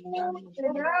open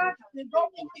in earth is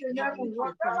open in heaven.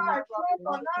 Whatever I close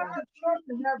on earth is closed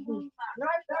in heaven.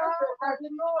 Right now, I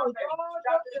close all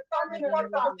those satanic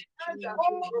portals.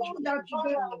 Oh, that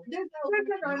this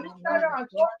prison and this terror has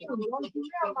opened unto me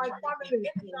and my family. I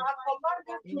command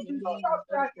it to be shut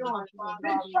right now.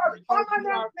 Be shut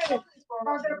permanently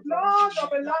by the blood of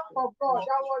the Lamb of God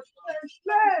that was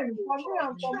slain for me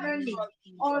and for many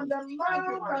on the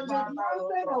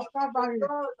mountain of Calvary.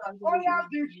 Oh yeah,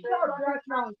 be shut right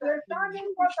now. Satanic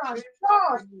portal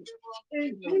shut in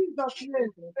Jesus'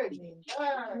 name.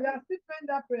 We are still praying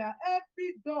that prayer. Every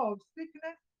door of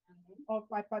sickness, of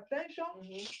hypertension,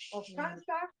 of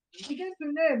cancer, begin to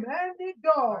name any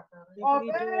door of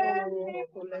any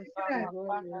sickness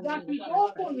that is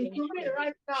open to me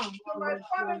right now, to my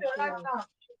family right now.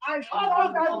 I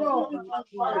shut that door.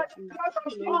 By the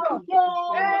blood of Jesus.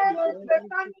 Every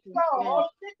satanic door of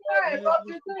sickness, of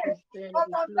disease, of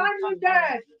untimely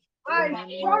death, I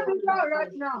shut it down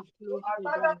right now.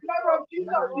 By the blood of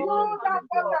Jesus, use that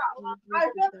portal. I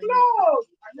say close.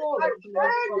 I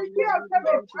take the key of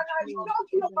heaven and I lock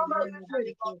you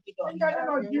permanently. In the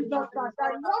name of Jesus Christ,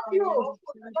 I lock you.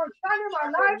 Concerning my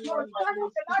life, concerning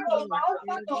the life of my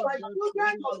husband, of my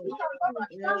children,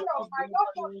 concerning of my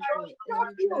loved ones, I lock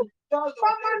you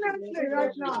permanently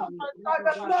right now. By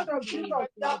the blood of Jesus,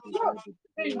 that close.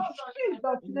 In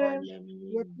Jesus' name,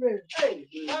 we pray.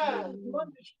 We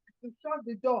want to shut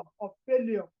the door of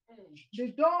failure,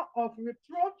 the door of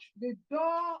reproach, the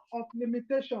door of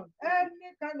limitation,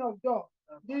 any kind of door,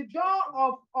 the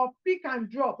door of pick and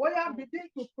drop. Oh yeah, begin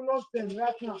to close them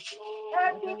right now.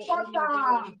 Every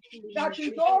portal that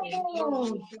is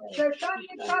open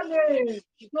satanically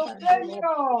to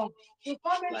failure, to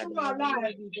come into my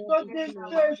life, to the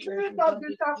spirit of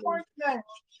disappointment,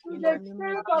 to the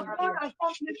spirit of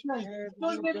non-accomplishment, to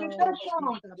limitation,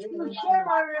 to shame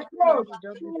and reproach,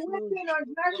 to weeping and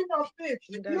gnashing of teeth.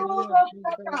 You those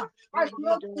portals, I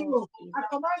close you. I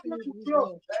command you to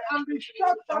close and be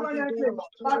shut permanently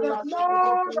by the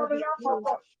blood of the Lamb of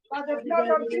God. By the blood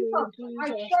of Jesus, I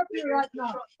shut you right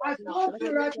now. I close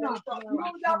you right now. You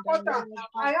that portal,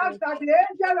 I ask that the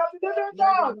angel of the living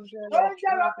God,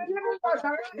 angel of the living God,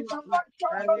 arise and God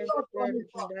shut those doors for me.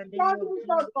 Shut those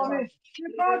doors for me.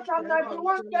 Because Psalm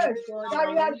 91 says that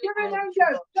he has given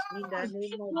angels charge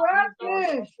to help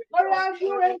me. Oh yeah,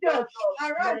 you angels,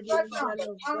 arise right now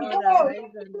and go to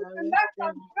the left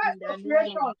and right of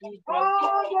creation.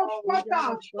 All those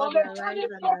portals, the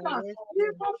satanic portals,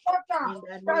 evil portals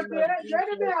that the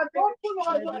enemy has opened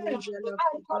on your head. I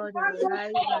command those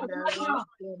portals right now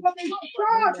to be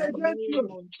shut against you.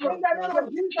 In the name of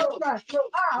Jesus Christ. Oh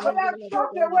yeah,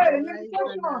 shut away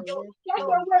limitation, shut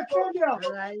away failure,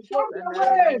 shut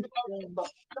away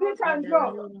sick and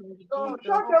job,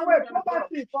 shut away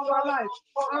poverty from my life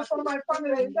and from my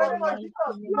family. In the name of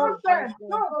Jesus, close them,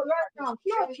 close right now,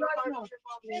 close right now.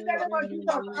 In the name of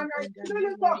Jesus, and I seal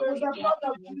it up with the blood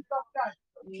of Jesus Christ.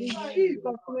 In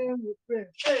Jesus' name we pray.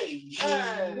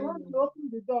 We want to open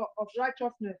the door of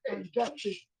righteousness and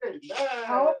justice. I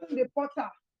open the portal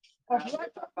of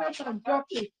righteousness and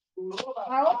justice.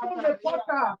 I open the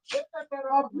portal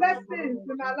of blessings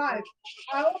in my life.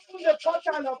 I open the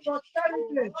portal of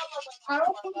prosperity. I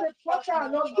open the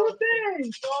portal of good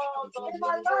things in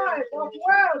my life, of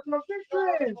wealth, of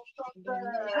victory. I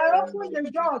open the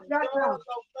doors right now.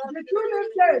 The two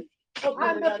gates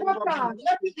And the portal,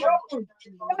 let it be open.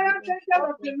 Giant angel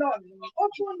of the Lord,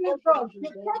 open this door, the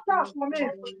portal for me.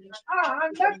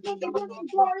 And let me begin to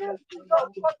go into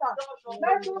those portal.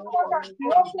 Let those portals be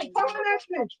open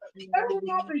permanently. Let it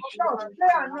not be shut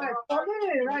day and night for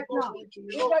me right now.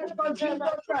 In the name of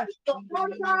Jesus Christ.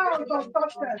 Portals of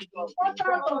success,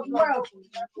 portals of wealth,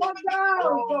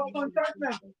 portals of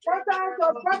contentment, portals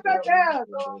of perfect health,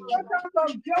 portals of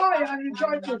joy and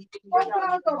rejoicing,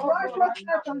 portals of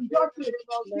righteousness and justice.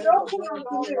 Be open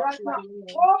unto me right now.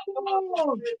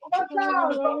 Open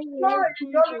portals of joy to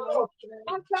the Holy Ghost,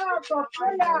 portals of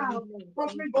prayer,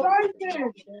 of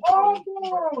rejoicing.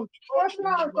 Open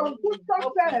portals of good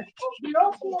success. Be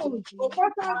open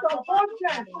portals of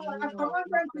boldness. I command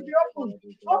them to be open.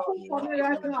 Open for me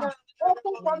right now.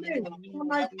 Open for me, for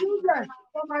my children,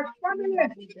 for my family,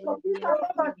 for people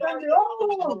of my family.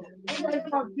 Open in the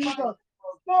name of Jesus.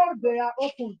 So they are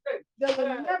open. They will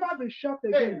never be shut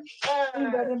again.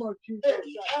 In the name of Jesus.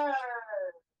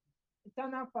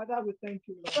 Eternal Father, we thank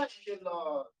you, Lord. Thank you,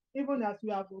 Lord. Even as we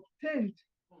have obtained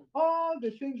all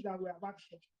the things that we have asked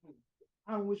for,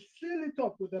 and we seal it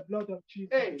up with the blood of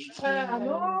Jesus. And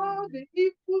all the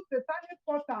evil satanic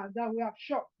portals that we have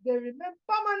shut, they remain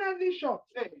permanently shut.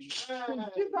 When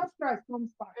Jesus Christ comes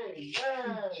back. In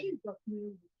Jesus'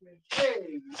 name we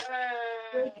pray.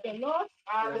 Praise the Lord.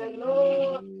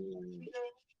 Hallelujah.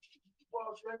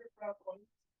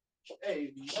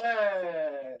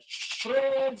 Amen.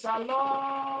 Praise the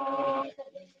Lord.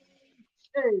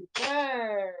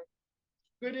 Amen.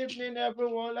 Good evening,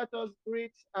 everyone. Let us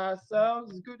greet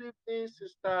ourselves. Good evening,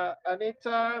 Sister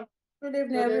Anita. Good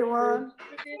evening, everyone.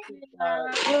 Good evening,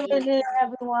 Good evening,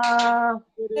 everyone.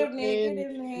 Good Good evening. Good evening,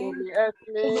 evening. Mommy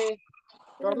Esme.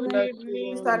 God Good bless evening,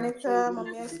 you. Sister Anita,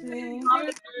 Mommy Esme.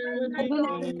 Good Good evening.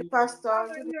 evening, Pastor.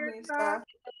 Good evening, sir.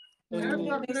 Good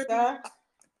evening, sir.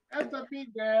 That's a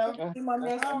big girl. Good evening, Mommy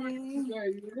How are Esme. you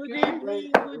today? Good Okay?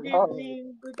 evening, good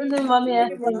evening, good Good evening, evening. Mommy.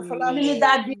 Good evening, Good evening, Falabi.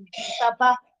 Daddy.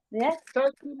 Papa. Yeah?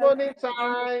 Testimony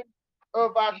time,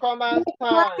 overcomers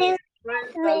time.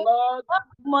 Praise the Lord.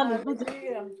 Good morning. Good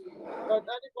Hallelujah. Does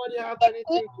anybody have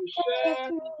anything to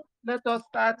share? Let us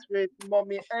start with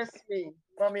Mommy Esme.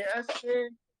 Mommy Esme,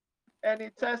 any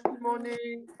testimony,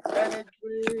 any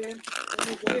dream,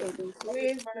 any word of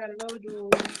Praise the encouragement? Lord. Oh.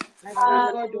 I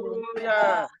thank God. Oh.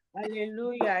 Hallelujah.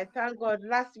 Hallelujah. I thank God.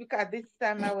 Last week at this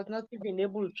time, I was not even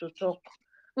able to talk.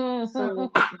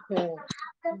 So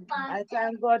I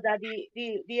thank God that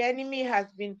the enemy has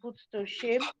been put to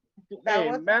shame. That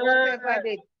whatever Amen.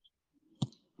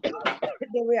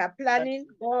 they were planning,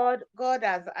 God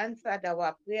has answered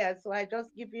our prayers. So I just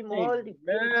give him all the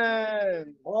praise,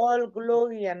 Amen. all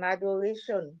glory and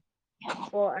adoration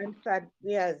for answered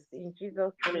prayers in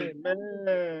Jesus' name.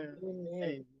 Amen.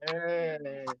 Amen.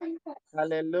 Amen.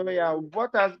 Hallelujah.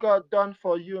 What has God done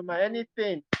for you, ma?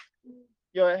 Anything?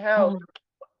 Your health,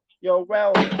 your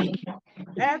wealth.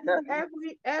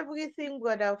 Everything,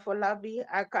 Brother Folabi.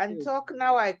 I can talk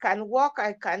now, I can walk,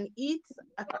 I can eat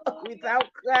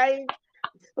without crying.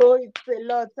 So it's a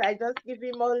lot. I just give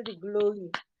him all the glory.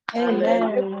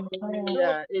 Amen.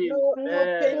 Hallelujah. No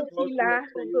Amen. More painkiller.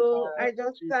 grace to you, So ma. I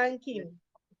just Jesus' thank name.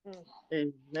 him.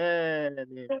 Amen.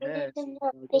 Amen.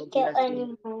 God bless you.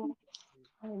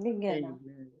 Amen.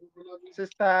 Amen.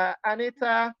 Sister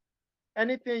Anita,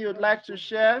 anything you'd like to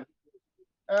share?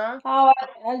 Oh,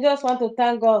 I just want to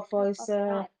thank God for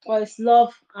his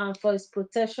love and for his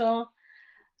protection.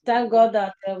 Thank God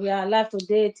that we are alive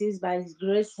today. It is by his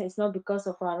grace. It's not because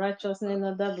of our righteousness,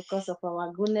 not because of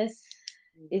our goodness.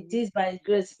 It is by his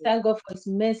grace. Thank God for his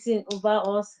mercy over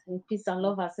us in Peace and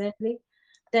Love Assembly.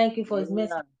 Thank you for his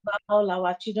mercy over all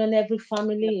our children, every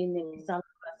family in the Peace and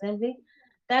Love Assembly.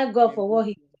 Thank God for what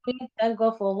he's doing. Thank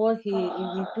God for what he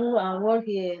will do and what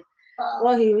he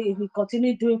will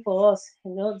continue doing for us.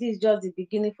 You know, this is just the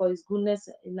beginning for his goodness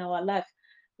in our life.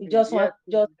 We just want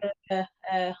to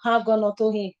hang on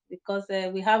to him because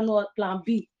we have no plan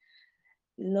B.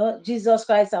 You know, Jesus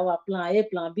Christ our plan A,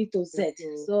 plan B to Z.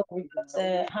 So we just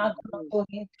hang on to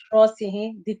him, trust in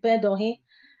him, depend on him,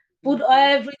 put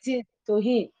everything to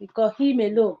him because him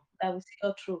alone that will see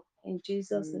us through. In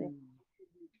Jesus' name.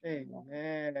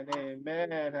 Amen.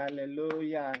 Amen.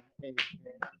 Hallelujah. Amen.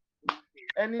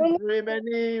 Any dream,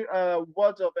 any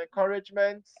words of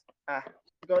encouragement?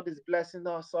 God is blessing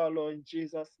us all in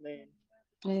Jesus' name.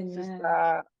 Amen.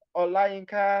 Sister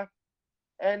Olayinka,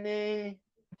 any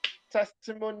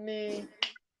testimony,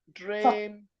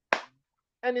 dream,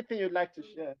 anything you'd like to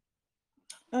share?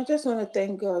 I just want to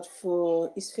thank God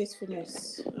for his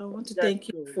faithfulness. I want to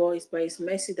thank him for by his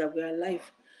mercy that we are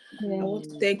alive. I want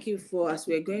to thank you for as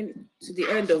we're going to the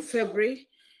end of February,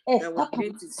 that we're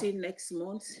going to see next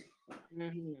month.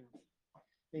 Mhm.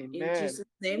 In Amen. Jesus'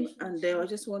 name. And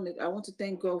I want to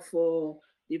thank God for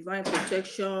divine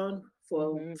protection,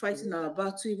 for Mhm. fighting our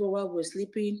battle even while we're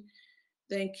sleeping.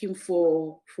 Thank Him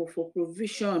for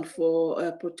provision,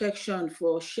 for protection,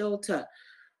 for shelter,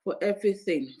 for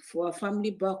everything, for our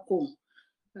family back home.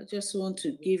 I just want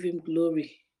to give Him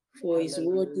glory, for His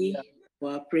worthy Hallelujah.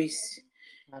 for our praise.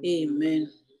 Hallelujah.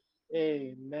 Amen.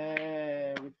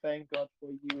 Amen. We thank God for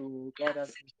you. God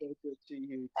has been so good to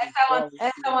you. It is Esther well with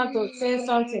Esther you. want to say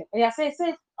something. Yeah, say.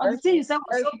 Oh, the thing you said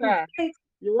was so good. Esther,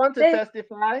 you want to Say,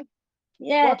 testify?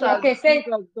 yeah, What has okay, say,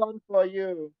 Jesus done for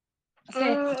you?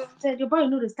 say, the boy, you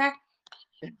know the start.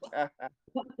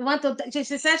 You want to, she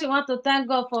said she want to thank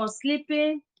God for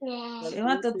sleeping. For She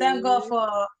want to thank God sleeping.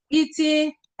 for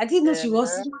eating. I didn't know Uh-huh. she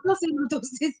was not saying no to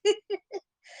sleep.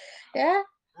 Yeah.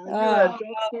 Are you a Oh,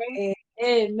 doctor?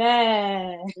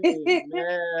 amen.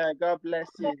 Amen. God bless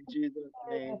you in Jesus'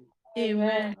 name. Amen.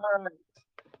 Amen. All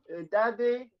right.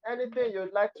 Daddy, anything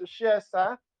you'd like to share,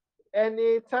 sir?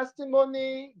 Any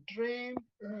testimony, dream,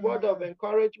 word of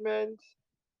encouragement?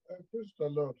 Praise the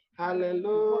Lord.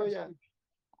 Hallelujah.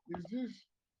 Is this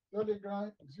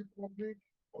Telegram? Is it public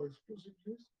or exclusive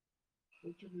list?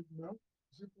 What you need now?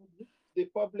 Is it public? The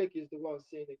public is the one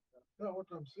saying it now. That's what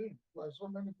I'm saying. Why so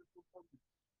many people public?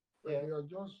 But Yeah. they are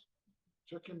just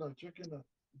checking out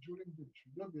during the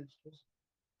should not be exclusive.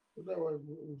 Otherwise,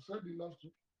 we said it last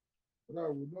week, but I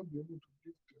will not be able to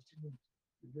give testimony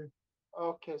again.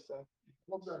 Okay, sir.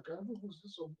 Probably I can even see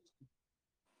some mistake.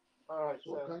 All right,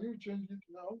 So sir. can you change it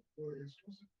now for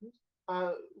exclusive list?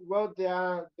 Well, they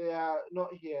are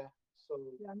not here, so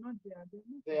They are not there.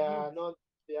 they are not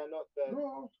there.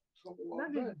 No, so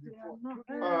That there is, they are before. not.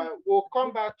 All right, we'll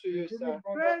come back to you, Including sir.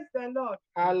 brother, Praise the Lord.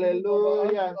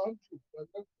 Hallelujah. Andrew.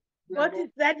 What is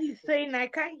that he's saying? I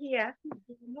can't hear.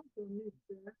 They are not on it,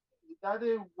 sir.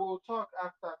 Daddy, we'll talk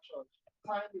after church.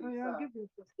 Time Oh, is yeah, give you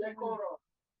testimony. decorum.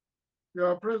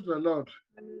 Yeah, praise the Lord.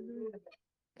 Hallelujah.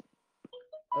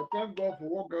 I thank God for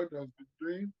what God has been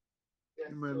doing Yes,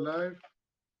 in my sir. life,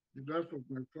 the life of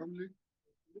my family.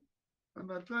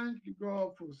 And I thank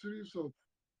God for a series of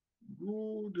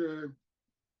good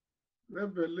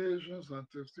revelations and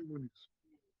testimonies.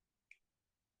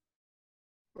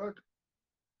 But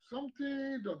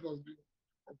something that has been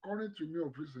occurring to me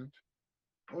of recent,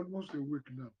 almost a week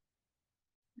now,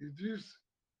 is this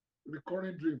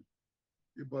recurring dream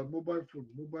about mobile phone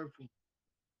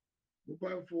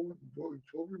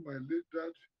involving my late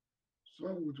dad,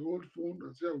 son with old phone,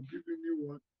 and say I will give him new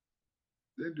one.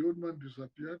 Then the old man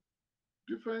disappeared.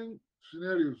 Different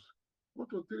scenarios. 1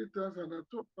 or 3 times, and I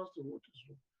thought, Pastor, what is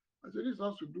wrong? I said, this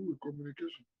has to do with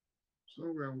communication.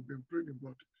 Somewhere we've been praying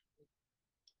about it.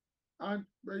 And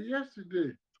but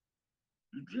yesterday,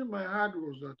 the dream I had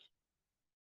was that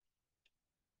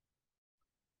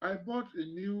I bought a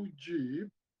new Jeep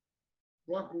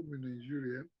back home in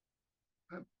Nigeria,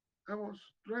 and I was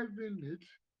driving it,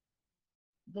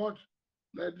 but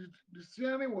like the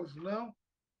steering was now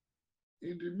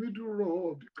in the middle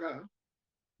row of the car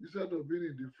instead of being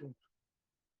in the front.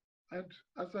 And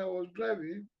as I was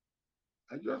driving,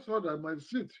 I just saw that my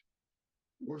seat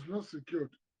was not secured,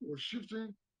 was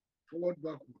shifting forward,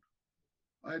 backward.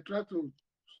 I tried to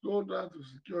slow down to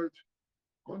secure it,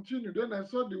 continue. Then I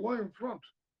saw the one in front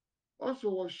also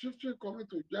was shifting, coming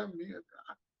to jam me.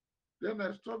 Then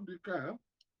I stopped the car.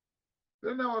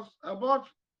 Then I was about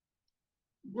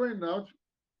going out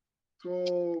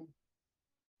to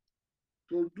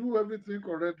do everything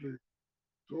correctly,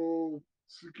 to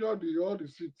secure all the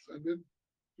seats and then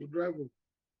to drive up.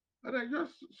 And I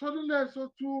just suddenly I saw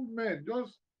two men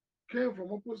just came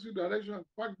from opposite direction,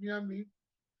 parked near me,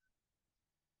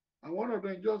 and one of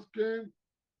them just came.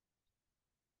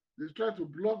 They tried to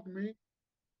block me.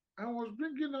 I was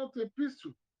bringing out a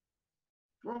pistol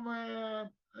from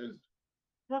his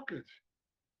pocket,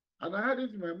 and I had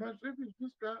it in my mind. If it's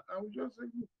this car, I will just say,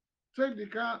 take the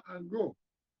car and go.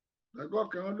 That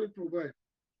God can only provide.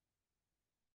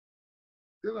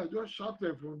 Then I just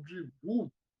shouted from dream, boom.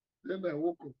 Then I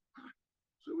woke up.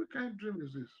 So what kind of dream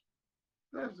is this?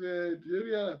 That's the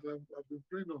area that I've been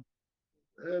praying on.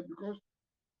 Because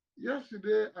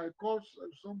yesterday I called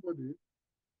somebody,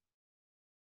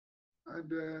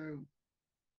 and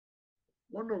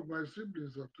one of my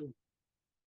siblings at home.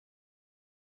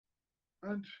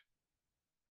 And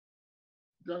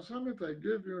the assignment I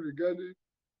gave him regarding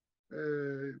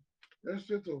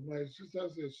estate of my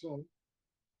sister's son,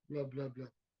 blah, blah, blah.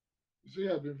 You see,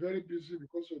 I've been very busy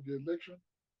because of the election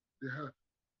they had.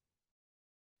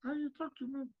 And he talked to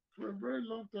me for a very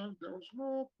long time. There was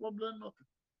no problem, nothing.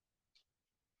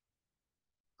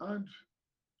 And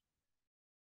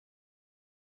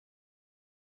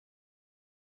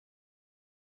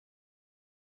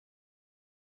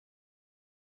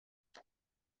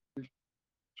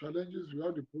challenges. We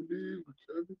have the police with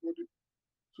everybody,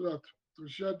 so that to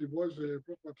share the boys'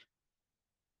 property.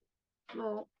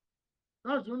 So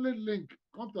that's the only link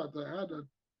contact I had, and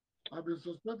I've been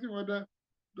suspecting whether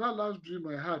that last dream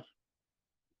I had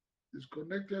is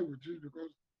connected with it, because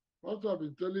also have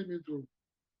been telling me to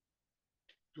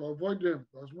avoid them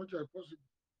as much as possible.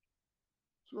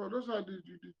 So those are the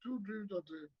two dreams that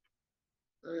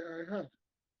I had,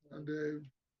 and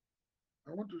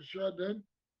I want to share them.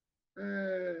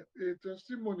 A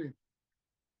testimony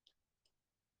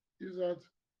is that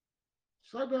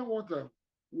Southern Water,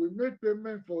 we made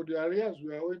payment for the arrears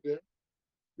we are owing them,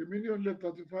 the minimum only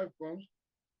 35 pounds,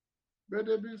 but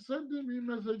they've been sending me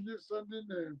messages,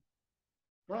 sending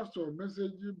pastor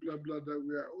messages, blah blah, that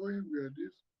we are owing, we are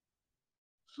this.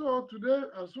 So today,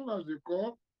 as soon as they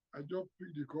call, I just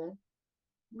picked the call.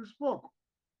 We spoke,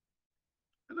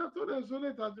 and I told them it's only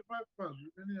 35 pounds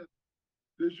remaining.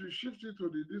 They should shift it to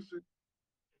the district,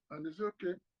 and they said,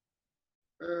 okay,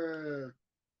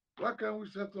 why can't we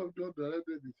set up just direct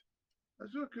debit? I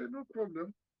said, okay, no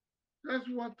problem. As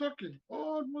we were talking,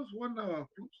 almost 1 hour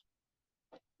close.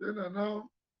 Then I now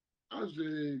asked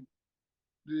the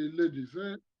lady,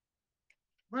 said,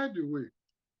 by the way,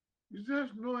 is there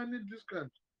no any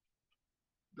discount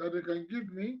that they can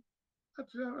give me? I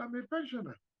said, I'm a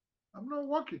pensioner. I'm not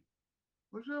working.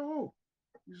 I said, oh,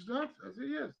 is that? I said,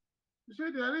 yes. He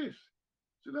said, there is.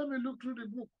 So let me look through the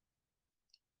book.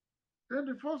 Then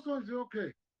the first one said,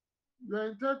 okay, you are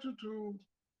entitled to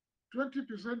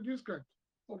 20% discount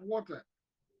of water.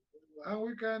 And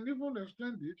we can even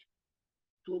extend it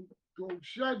to, to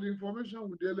share the information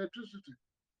with the electricity,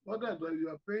 other that you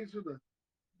are paying, so that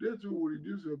they too will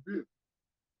reduce your bill.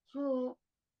 So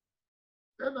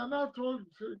then I now told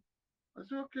him, I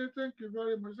said, okay, thank you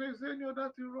very much. Say, is there any other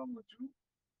thing wrong with you?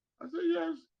 I said,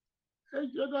 yes. Hey,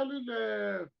 generally,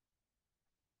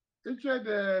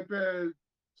 the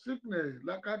sickness,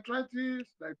 like arthritis,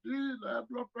 like this, like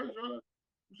blood pressure.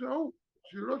 He said, oh,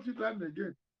 she wrote it down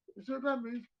again. He said, that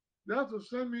means they have to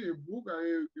send me a book,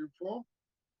 a form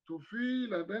to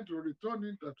fill, and then to return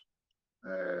it,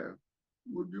 that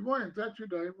would be more entitled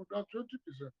than even that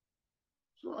 20%.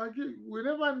 So we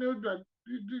never knew that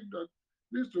that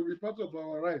this to be part of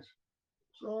our rights.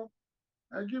 So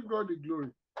I give God the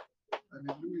glory.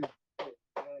 Hallelujah.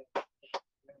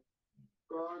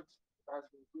 God has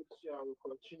been good to you and will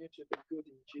continue to be good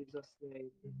in Jesus'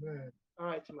 name. Amen. All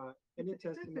right, ma. Any This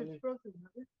is testimony? frozen.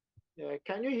 Yeah.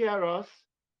 Can you hear us?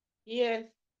 Yes,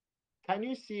 Can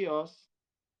you see us?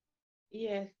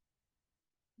 yes,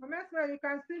 Mama Esther, you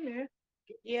can see me.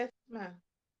 yes, ma.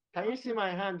 Can you see my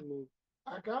hand move?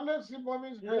 I can let see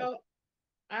mommy's head. No,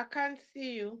 I can't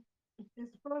see you,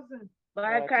 It's frozen. but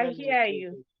All I right, can let me hear take you.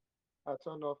 it. I'll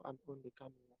turn off and on the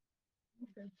camera.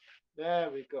 Okay. There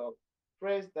we go.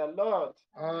 Praise the Lord.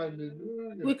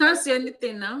 Hallelujah. We can't see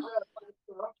anything now.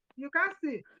 You can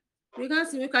see. We can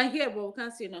see, we can hear, but we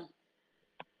can't see now.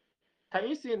 Can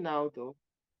you see now, though?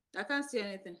 I can't see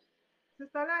anything.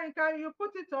 Sister Laika, you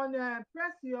put it on,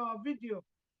 press your video.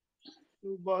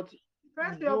 But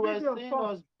Press you your were video seeing first.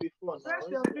 us before now. Press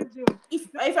your Isn't it? video.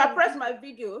 If This I one press is- my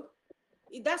video,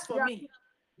 that's for Yeah. me.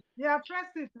 Yeah,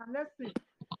 press it and let's see.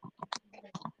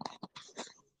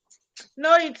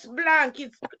 No, it's blank.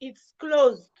 It's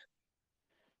closed.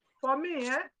 For me,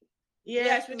 Yes,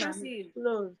 Yes, we can ma'am. see It's you.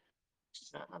 closed.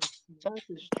 That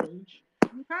is strange.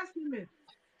 you can't see me.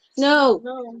 No.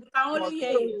 No, We can only it's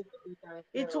hear you. closed.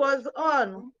 It was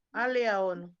on earlier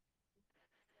on.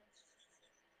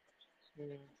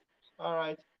 All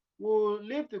right. We'll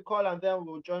leave the call and then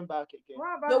we'll join back again.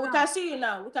 What No, about we now? can see you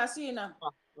now. We can see you now.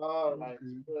 All right.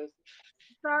 Okay.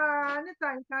 Sister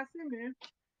Anita, you can see me.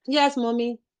 Yes,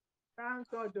 mommy. Thank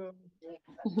God. God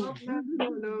bless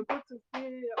you. Good to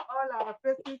see all our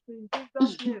faces in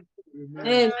Jesus' name.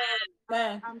 Amen.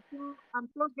 Amen. I'm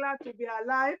so glad to be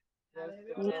alive.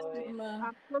 Amen.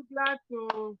 I'm so glad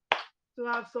to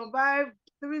have survived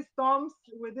 3 storms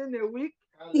within a week.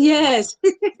 Yes.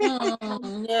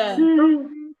 Yeah.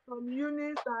 Some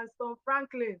Eunice and some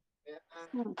Franklin.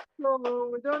 So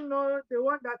we don't know the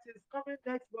one that is coming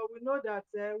next, but we know that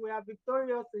we are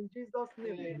victorious in Jesus'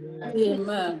 name.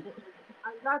 Amen.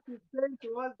 And that is saying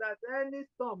to us that any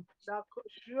storm that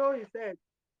show his head,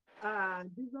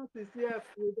 Jesus is here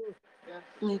with us.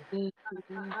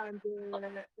 And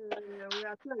we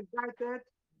are so excited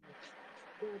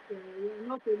that we are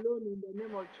not alone in the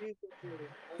name of Jesus.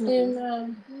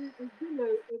 Amen. It's been a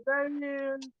very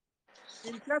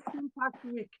interesting past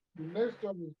week. The next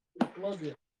one is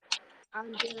Claudia.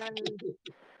 And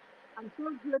I'm so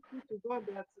grateful to God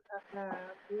that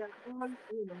we are all,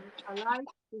 alive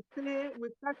to see. We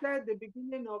started the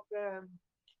beginning of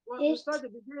we saw the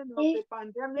beginning of the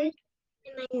pandemic.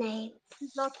 In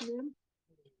Jesus' name.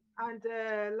 And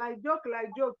like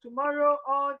joke, tomorrow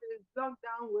all the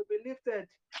lockdown will be lifted.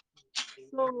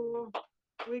 So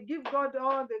we give God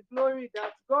all the glory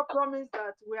that God promised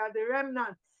that we are the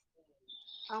remnants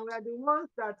and we are the ones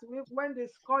that when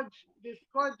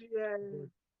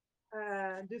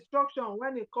destruction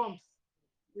when it comes,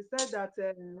 he said that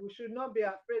we should not be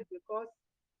afraid because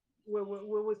we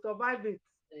will survive it.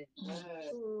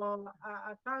 So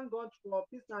I thank God for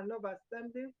peace and love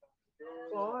assembly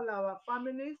for all our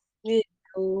families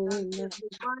and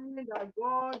testifying that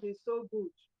God is so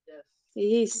good.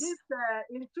 Yes. This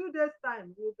in 2 days'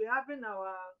 time, we'll be having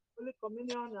our Holy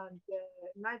Communion and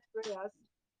night prayers.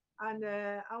 And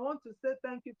I want to say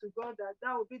thank you to God that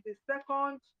that will be the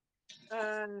second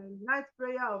night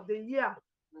prayer of the year,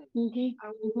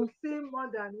 and we will see more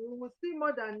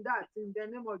than that in the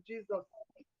name of Jesus.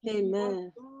 Because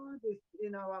Amen. God is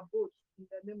in our boat in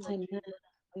the name of Amen. Jesus.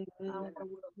 Amen. And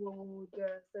we will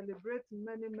celebrate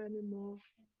many, many more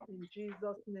in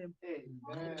Jesus' name.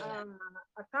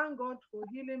 I thank God for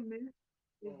healing me.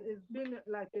 It's been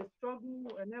like a struggle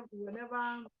whenever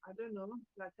I don't know,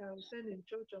 like I was saying in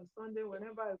church on Sunday,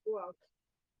 whenever I go out,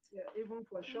 yeah, even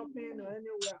for shopping or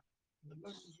anywhere,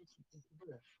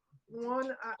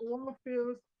 one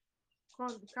feels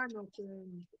kind of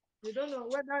you don't know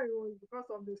whether it was because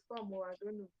of the storm or I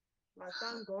don't know. But I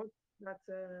thank God that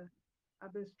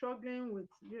I've been struggling with,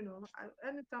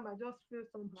 anytime I just feel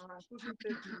somehow, I couldn't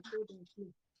take my food and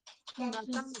sleep. And I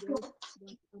thank God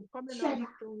that I'm coming out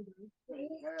stronger.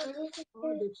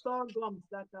 All the sore gums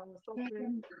that I was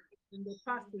suffering in the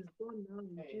past is gone now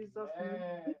in Jesus'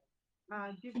 name.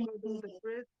 I give God all the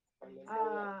praise.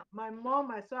 My mom,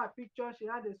 I saw a picture, she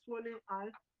had a swollen eye.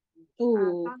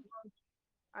 Oh. Thank God,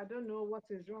 I don't know what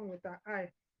is wrong with her eye.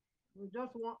 With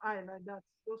just one eye like that,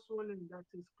 so swollen that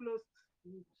is closed,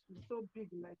 it's so big,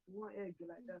 like one egg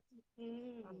like that.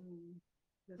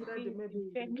 They said that maybe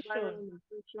it's a viral Infection.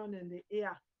 infection in the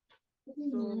ear.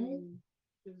 So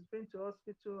she's been to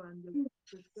hospital and they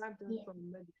prescribed her some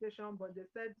medication, but they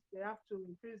said they have to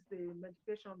increase the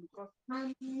medication because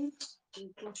the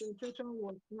concentration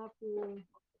was not so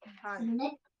high.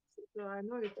 So I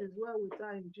know it is well with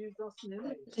her in Jesus'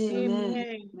 name. Amen.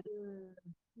 Amen.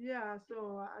 Yeah, so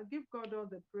I give God all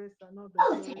the praise and all the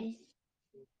glory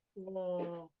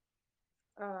for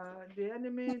the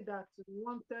enemy that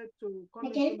wanted to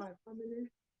come into my family.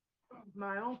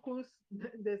 My uncles,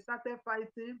 they started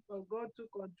fighting, but God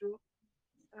took control.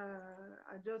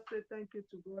 I just say thank you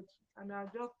to God. And I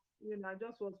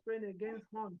just was praying against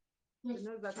horn.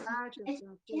 Zechariah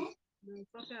chapter 4, they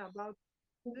were talking about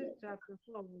this chapter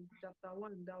 4, chapter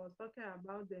 1, that was talking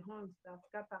about the horns that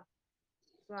scatter.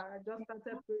 So I just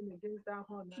started praying against that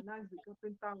horn and asked the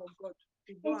carpenter of God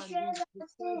to go and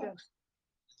destroy them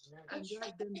and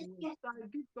drive them away. So I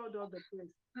give God all the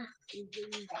praise. Is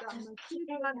that my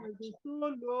spirit man has been so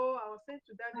low. I was saying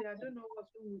to Daddy, I don't know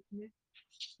what's wrong with me.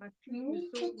 My spirit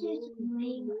is so low, it's so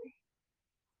low.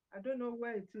 I don't know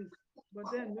where it is.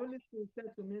 But then the Holy Spirit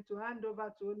said to me to hand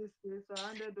over to Holy Spirit, so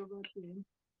I handed over to him.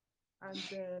 And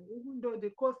even though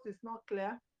the coast is not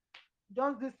clear,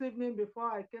 just this evening before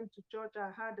I came to church,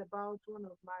 I heard about one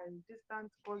of my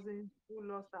distant cousins who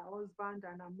lost her husband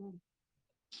and her mom.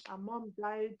 Her mom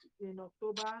died in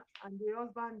October and the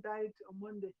husband died on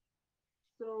Monday.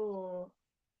 So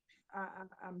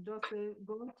I'm just saying,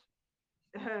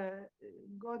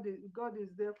 God, God is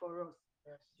there for us.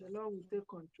 The Lord will take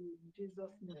control in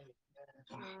Jesus' name.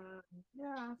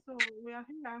 Yeah, so we are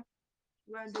here.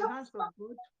 We are in the hands of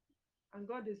God, and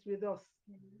God is with us.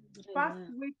 The past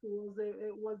Amen. week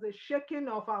was a shaking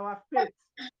of our faith.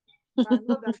 I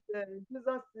know that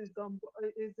Jesus is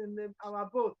in our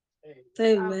boat. And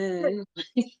Amen.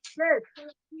 faith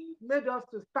made us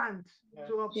to stand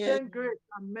to Yeah. obtain grace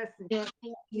and mercy.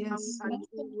 And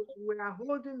we are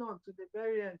holding on to the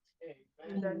very end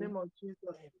in the name of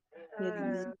Jesus.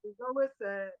 Amen. There's always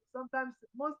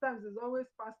most times it's always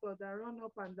pastor that run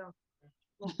up and down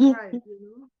for cry.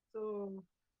 So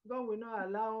God will not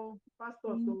allow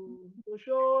pastors to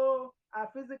show our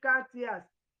physical tears,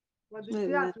 but the tears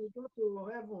Amen. will go to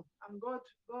heaven and God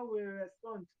will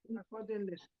respond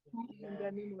accordingly in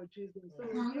the name of Jesus. So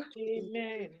we give God the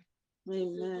Amen. praise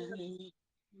Amen.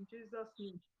 in Jesus'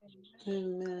 name.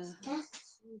 Amen.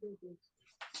 Amen.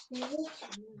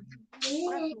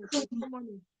 That's my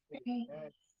testimony.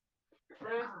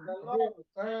 Praise the Lord.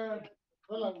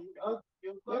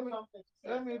 Well,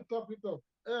 let me top it up.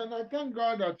 And I thank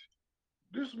God that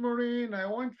this morning I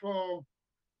went for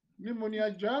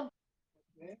pneumonia jab,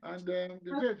 and they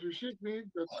said to shake me,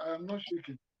 but I am not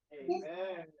shaking.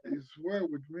 It's well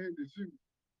with me.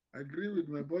 I agree with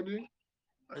my body.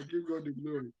 I give God the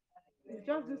glory. It's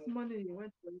just this morning you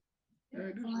went for it.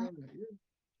 This morning, yeah.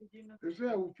 They say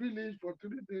I will feel it for 3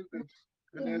 days,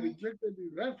 and I rejected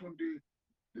it right from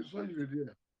the surgery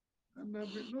there. And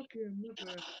I've been okay. I'm not.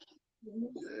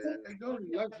 I don't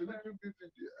relax a little bit.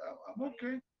 I'm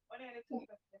okay.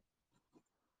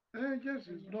 Yes,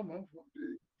 it's normal from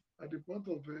the at the point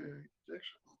of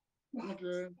injection. But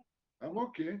I'm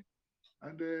okay,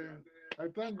 and I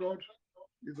thank God.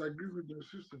 He's agreed with my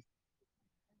sister.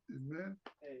 Amen.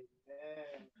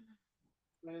 Amen.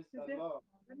 Praise Is the there Lord.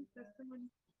 any testimony?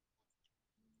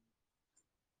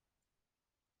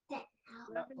 Yeah,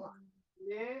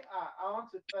 yeah, I want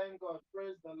to thank God.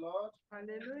 Praise the Lord.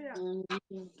 Hallelujah.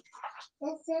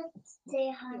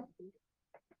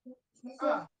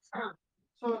 Ah,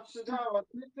 so today I was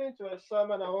listening to a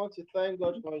sermon. I want to thank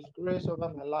God for His grace over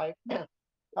my life. I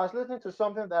was listening to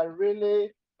something that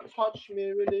really touched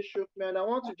me, really shook me, and I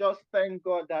want to just thank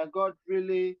God that God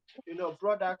really,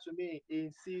 brought that to me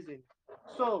in season.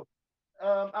 So,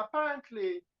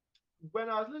 apparently, when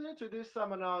I was listening to this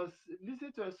sermon, I was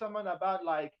listening to a sermon about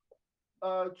like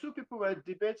two people were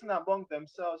debating among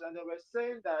themselves, and they were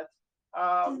saying that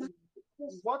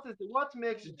what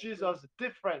makes Jesus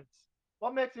different?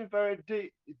 What makes him very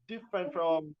different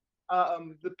from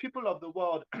the people of the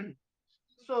world?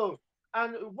 So,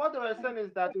 and what they were saying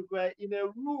is that we were in a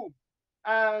room,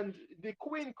 and the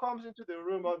queen comes into the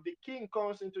room, or the king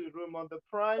comes into the room, or the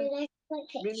prime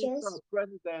minister, or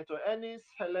president, or any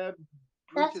celebrity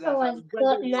that has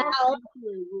when they walk into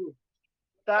a room,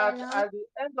 that at the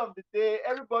end of the day,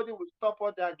 everybody will stop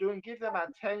what they're doing, give them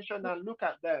attention, and look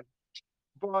at them.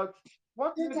 But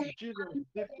what makes Jesus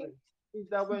different is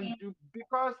that when you,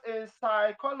 because in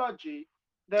psychology,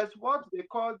 there's what they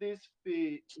call this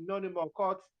phenomenon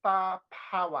called star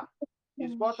power.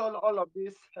 Is what all of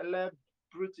these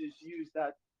celebrities use.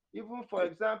 That even, for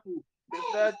example, they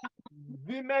said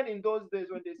women in those days,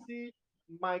 when they see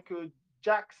Michael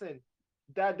Jackson,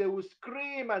 that they will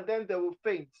scream and then they will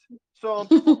faint. Some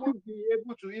people won't be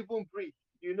able to even breathe,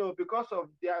 because of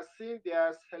they are seeing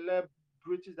their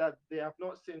celebrities that they have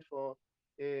not seen for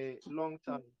a long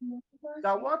time.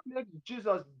 That what makes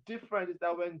Jesus different is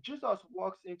that when Jesus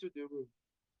walks into the room,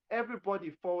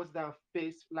 everybody falls down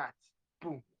face flat,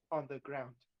 boom, on the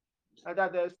ground. And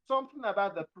that there's something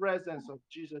about the presence of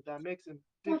Jesus that makes him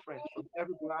different from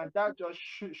everybody. And that just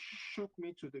shook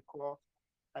me to the core.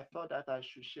 I thought that I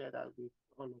should share that with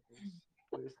all of us.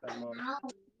 Praise the Lord.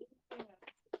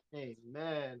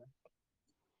 Amen.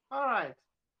 All right.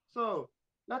 So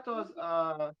let us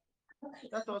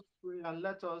pray and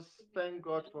let us thank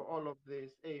God for all of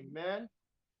this. Amen.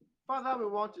 Father, we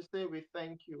want to say we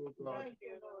thank you, O God.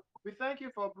 We thank you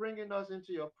for bringing us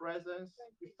into your presence.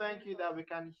 We thank you that we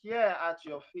can hear at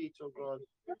your feet, O God.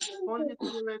 Holy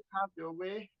Spirit, have your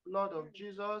way. Blood of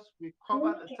Jesus, we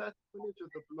cover the testimony to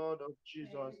the blood of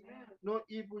Jesus. No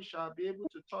evil shall be able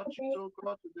to touch it, O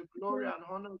God, to the glory and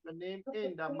honor of the name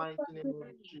in the mighty name of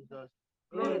Jesus.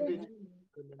 Glory be to you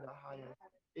in the highest.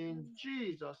 In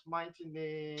Jesus' mighty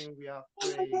name, we are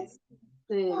praying.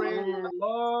 Praise the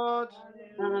Lord.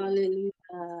 Hallelujah.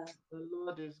 The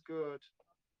Lord is good.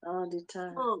 All the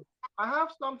time. So, I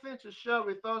have something to share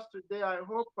with us today. I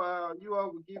hope you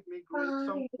all will give me grace,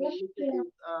 something a little bit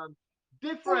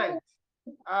different.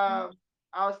 I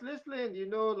was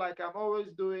listening, like I'm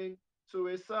always doing, to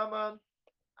a sermon,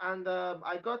 and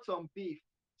I got some beef,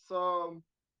 some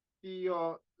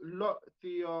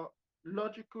theological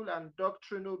and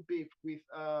doctrinal beef with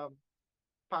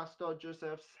Pastor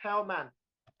Joseph Hellman.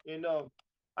 You know,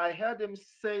 I heard him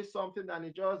say something and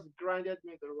it just grinded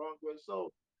me the wrong way.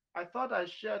 So I thought I'd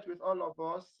share it with all of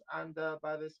us, and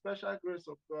by the special grace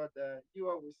of God, you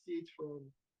all will see it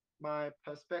from my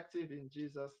perspective in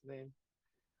Jesus' name.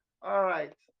 All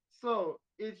right. So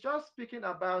it's just speaking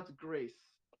about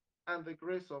grace and the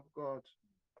grace of God.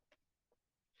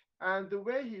 And the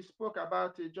way he spoke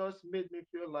about it just made me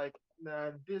feel like,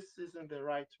 nah, this isn't the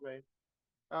right way.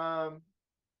 Um,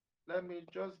 Let me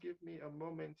just give me a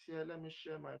moment here. Let me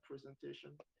share my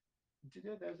presentation.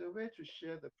 There's a way to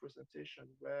share the presentation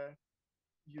where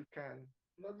you can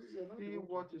see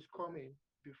what is coming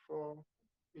before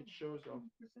it shows up.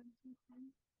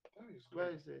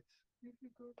 Where is it? If you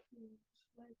go to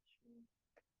slideshow,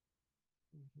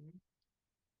 Mhm.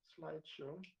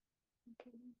 Slideshow,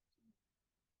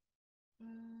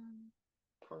 um,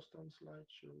 custom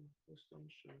slideshow, custom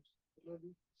shows,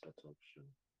 setup show.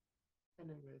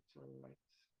 Anyway, it's all right.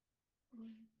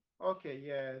 Okay,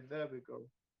 yeah, there we go.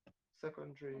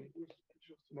 Secondary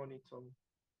monitor,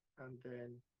 and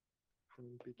then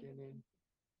from beginning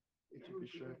It will be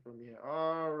showing from here.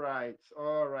 All right.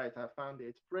 All right. I found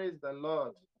it. Praise the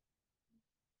Lord.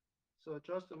 So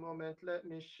just a moment. Let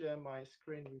me share my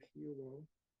screen with you all.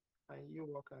 And you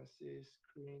all can see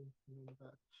screen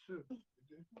number 2.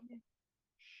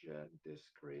 Share this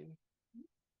screen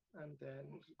and then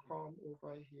come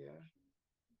over here.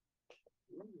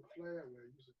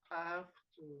 I have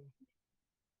to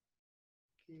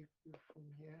give you from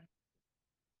here.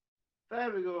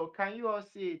 There we go. Can you all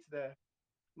see it there?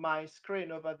 My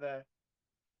screen over there.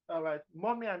 All right.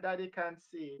 Mommy and daddy can't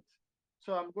see it.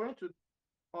 So I'm going to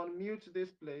unmute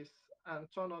this place and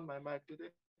turn on my mic.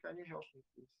 Can you help me,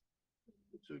 please?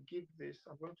 To give this,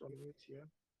 I'm going to unmute here.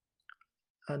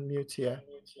 Unmute here.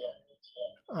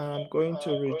 I'm going to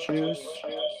reduce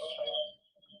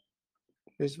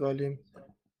this volume.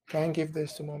 Can you give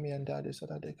this to mommy and daddy so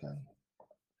that they can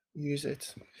use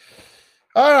it?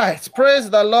 All right. Praise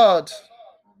the Lord.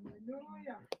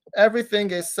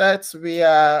 Everything is set. We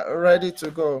are ready to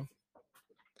go.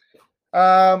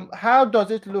 How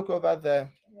does it look over there?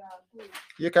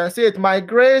 You can see it. My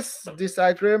grace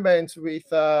disagreement with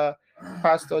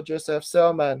Pastor Joseph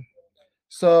Selman.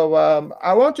 So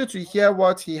I want you to hear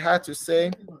what he had to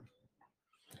say.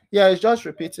 Yeah, it's just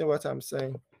repeating what I'm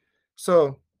saying.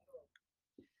 So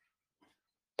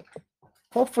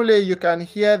hopefully you can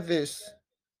hear this.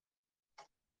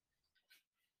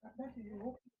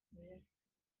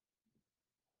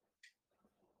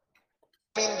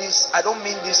 I don't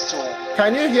mean this to.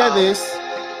 Can you hear this?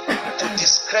 To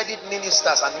discredit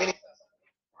ministers and ministers.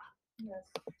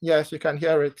 Yes, you can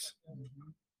hear it.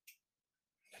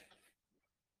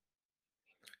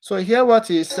 So hear what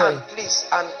he's saying. And please,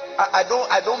 and I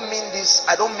don't mean this.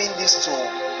 I don't mean this to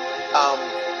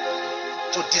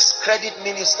discredit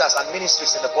ministers and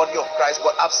ministries in the body of Christ.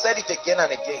 But I've said it again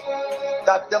and again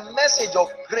that the message of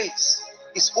grace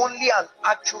is only an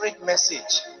accurate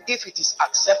message if it is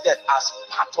accepted as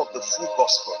part of the full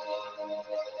gospel.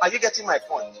 Are you getting my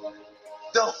point?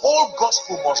 The whole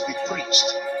gospel must be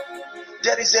preached.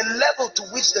 There is a level to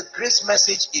which the grace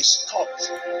message is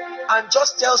taught and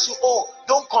just tells you, oh,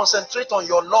 don't concentrate on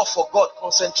your love for God,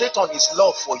 concentrate on his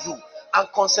love for you,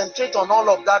 and concentrate on all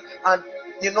of that, and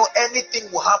you know, anything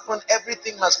will happen,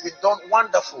 everything has been done,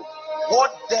 wonderful.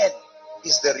 What then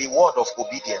is the reward of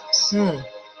obedience?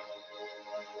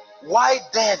 Why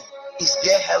then is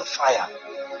there hellfire?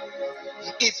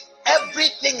 If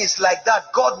everything is like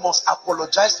that, God must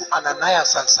apologize to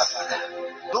Ananias and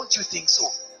Sapphira. Don't you think so?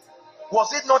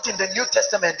 Was it not in the New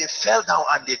Testament they fell down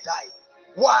and they died?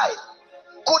 Why?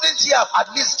 Couldn't he have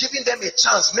at least given them a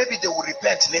chance? Maybe they will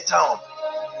repent later on.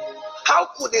 How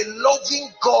could a loving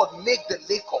God make the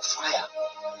lake of fire?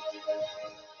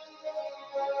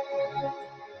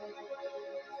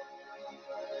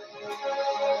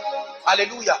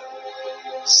 Hallelujah.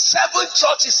 7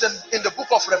 churches in the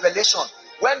book of Revelation,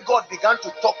 when God began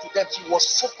to talk to them, he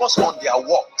was focused on their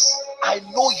works. I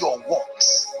know your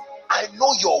works. I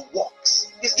know your works.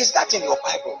 Is that in your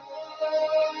Bible?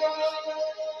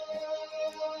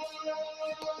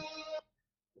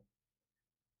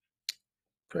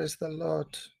 Praise the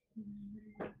Lord.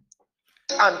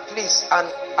 And please, and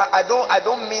I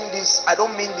don't mean this. I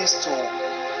don't mean this to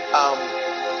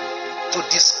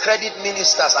discredit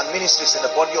ministers and ministries in the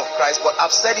body of Christ, but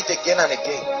I've said it again and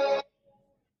again.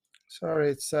 Sorry,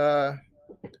 it's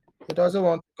it doesn't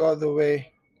want to go the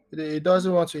way. It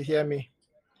doesn't want to hear me.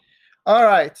 All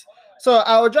right. So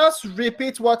I'll just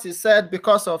repeat what he said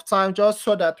because of time, just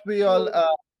so that we all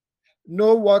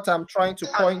know what I'm trying to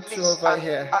point to over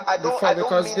here.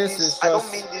 Because this is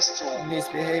just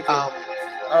misbehaving.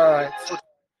 All right.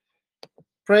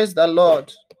 Praise the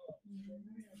Lord.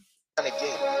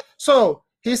 So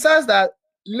he says that,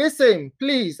 listen,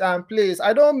 please, and please,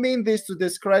 I don't mean this to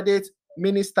discredit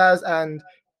ministers and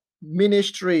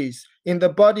ministries in the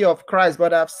body of Christ,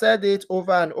 but I've said it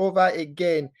over and over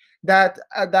again that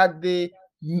the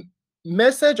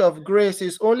message of grace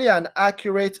is only an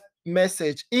accurate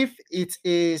message if it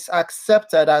is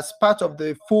accepted as part of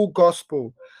the full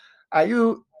gospel. Are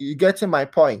you getting my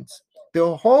point?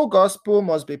 The whole gospel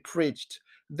must be preached.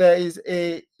 There is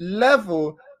a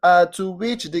level to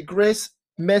which the grace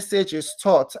message is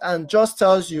taught and just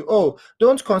tells you, oh,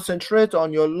 don't concentrate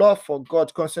on your love for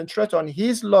God, concentrate on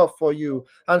his love for you,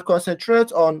 and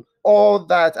concentrate on all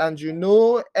that, and you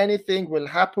know anything will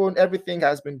happen, everything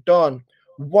has been done.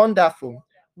 Wonderful.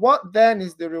 What then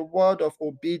is the reward of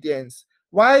obedience?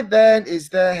 Why then is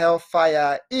there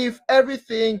hellfire if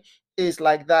everything is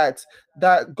like that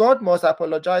God must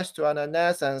apologize to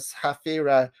Ananias and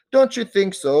Sapphira? Don't you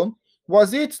think so?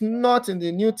 Was it not in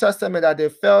the New Testament that they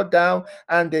fell down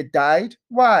and they died?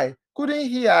 Why? Couldn't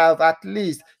he have at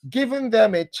least given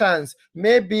them a chance?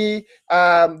 Maybe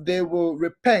they will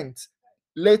repent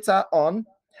later on.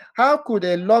 How could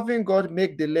a loving God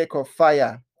make the lake of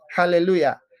fire?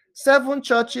 Hallelujah. 7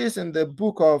 churches in the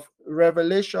book of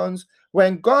Revelations,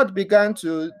 when God began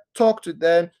to talk to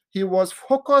them, he was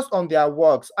focused on their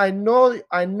works. I know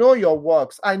your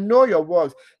works. I know your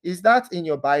works. Is that in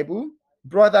your Bible?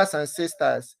 Brothers and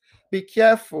sisters, be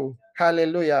careful.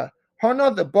 Hallelujah.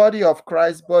 Honor the body of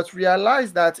Christ, but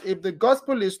realize that if the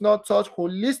gospel is not taught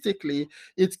holistically,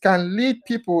 it can lead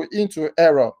people into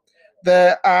error.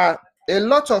 There are a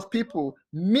lot of people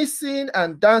missing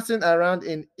and dancing around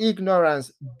in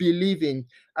ignorance, believing.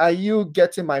 Are you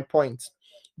getting my point?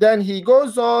 Then he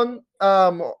goes on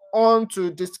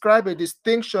to describe a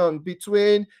distinction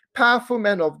between powerful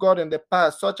men of God in the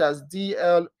past, such as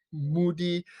D.L.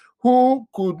 Moody, who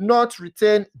could not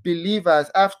retain believers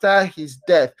after his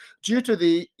death due to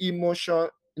the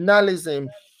emotionalism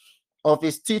of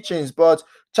his teachings, but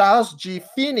Charles G.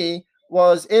 Finney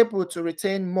was able to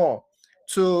retain more,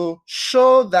 to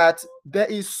show that there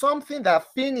is something that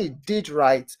Finney did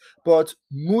right, but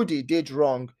Moody did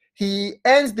wrong. He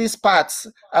ends this part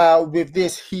with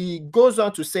this. He goes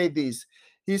on to say this.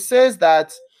 He says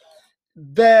that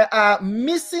there are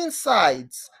missing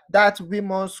sides that we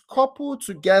must couple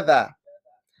together.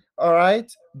 All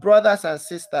right, brothers and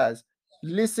sisters,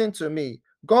 listen to me.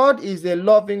 God is a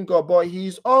loving God, but he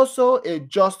is also a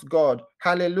just God.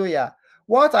 Hallelujah.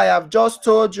 What I have just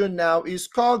told you now is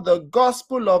called the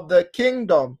gospel of the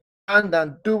kingdom.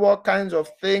 And do all kinds of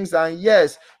things. And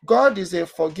yes, God is a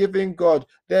forgiving God.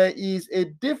 There is a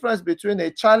difference between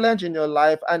a challenge in your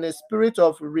life and a spirit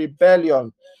of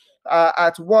rebellion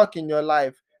at work in your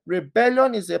life.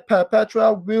 Rebellion is a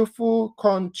perpetual, willful,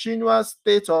 continuous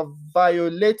state of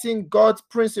violating God's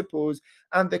principles,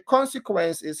 and the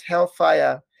consequence is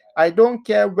hellfire. I don't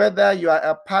care whether you are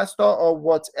a pastor or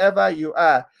whatever you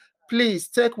are. Please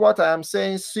take what I am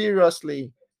saying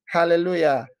seriously.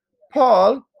 Hallelujah.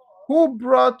 Paul, who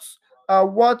brought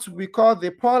what we call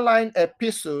the Pauline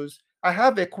epistles, I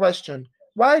have a question.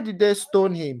 Why did they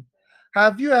stone him?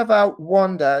 Have you ever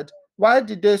wondered why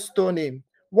did they stone him?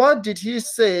 What did he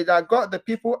say that got the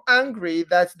people angry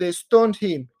that they stoned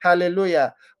him?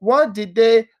 Hallelujah. Why did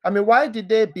they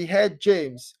behead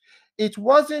James? It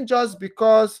wasn't just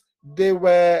because they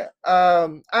were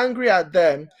angry at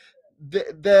them.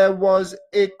 There was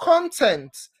a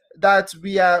content that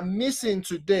we are missing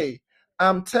today.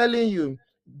 I'm telling you,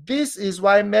 this is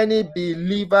why many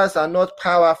believers are not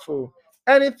powerful.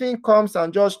 Anything comes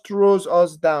and just throws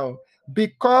us down,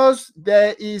 because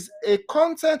there is a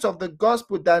content of the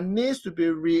gospel that needs to be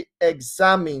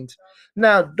re-examined.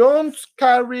 Now, don't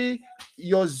carry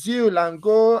your zeal and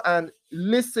go and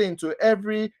listen to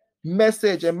every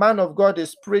message a man of God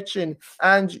is preaching,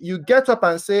 and you get up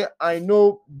and say, I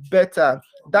know better.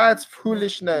 That's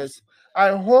foolishness.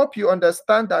 I hope you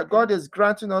understand that God is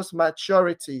granting us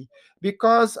maturity,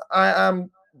 because I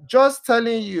am just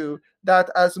telling you that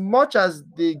as much as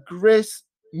the grace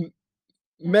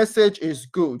message is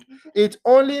good, it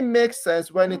only makes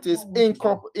sense when it is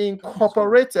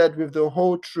incorporated with the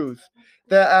whole truth.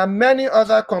 There are many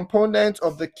other components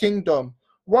of the kingdom.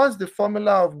 What's the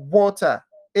formula of water?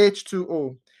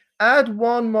 H2O. Add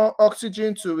one more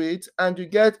oxygen to it and you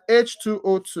get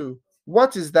H2O2.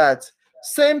 What is that?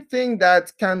 Same thing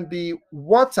that can be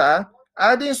water,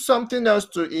 adding something else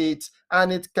to it,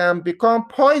 and it can become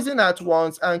poison at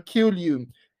once and kill you.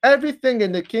 Everything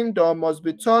in the kingdom must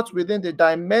be taught within the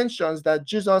dimensions that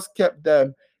Jesus kept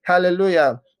them.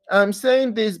 Hallelujah. I'm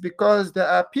saying this because there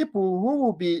are people who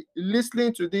will be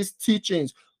listening to these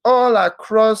teachings all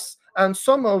across, and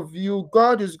some of you,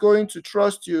 God is going to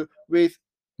trust you with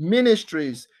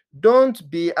ministries. Don't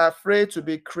be afraid to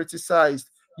be criticized.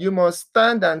 You must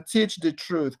stand and teach the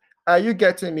truth. Are you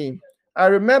getting me? I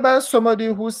remember somebody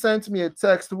who sent me a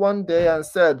text one day and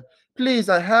said, please,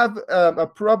 I have a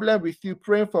problem with you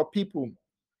praying for people.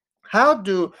 How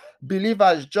do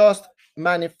believers just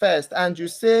manifest and you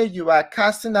say you are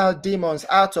casting out demons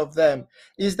out of them?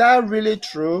 Is that really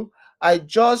true? I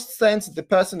just sent the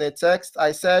person a text.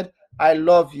 I said, I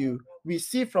love you. We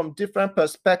see from different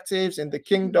perspectives in the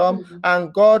kingdom,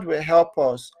 and God will help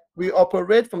us. We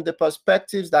operate from the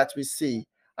perspectives that we see.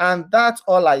 And that's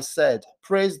all I said.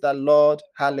 Praise the Lord.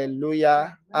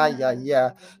 Hallelujah.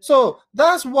 Yeah. So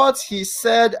that's what he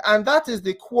said, and that is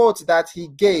the quote that he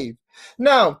gave.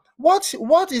 Now,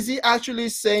 what is he actually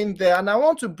saying there? And I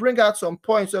want to bring out some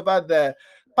points over there.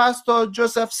 Pastor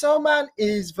Joseph Selman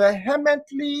is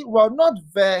vehemently, well, not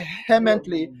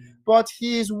vehementally, but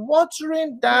he is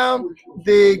watering down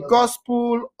the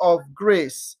gospel of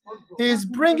grace. He's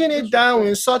bringing it down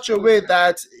in such a way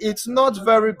that it's not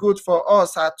very good for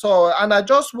us at all. And I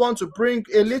just want to bring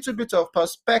a little bit of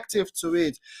perspective to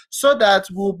it so that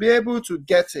we'll be able to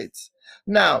get it.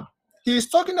 Now, he's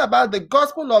talking about the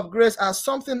gospel of grace as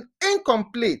something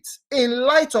incomplete in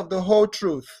light of the whole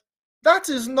truth. That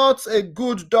is not a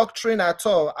good doctrine at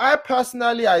all. I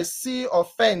see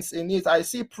offense in it. I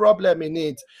see problem in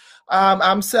it.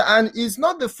 And it's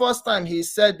not the first time he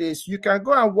said this. You can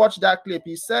go and watch that clip.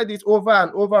 He said it over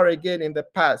and over again in the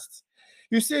past.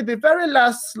 You see, the very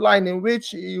last line in which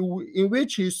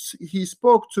he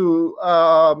spoke to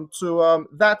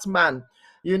that man,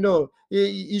 you know,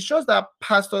 he shows that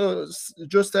Pastor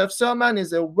Joseph Selman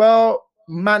is a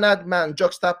well-mannered man,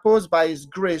 juxtaposed by his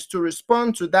grace to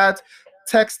respond to that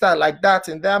texter like that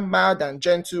in that mild and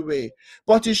gentle way.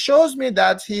 But it shows me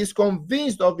that he is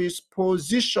convinced of his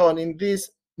position in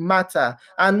this matter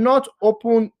and not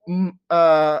open-minded.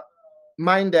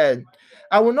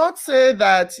 I will not say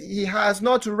that he has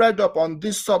not read up on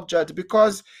this subject,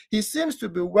 because he seems to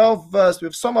be well versed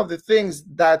with some of the things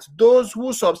that those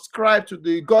who subscribe to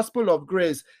the gospel of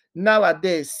grace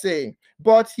nowadays say.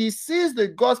 But he sees the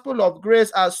gospel of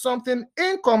grace as something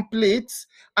incomplete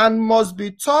and must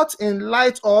be taught in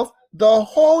light of the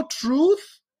whole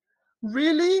truth.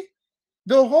 Really?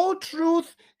 The whole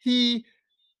truth he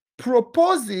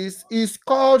proposes is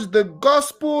called the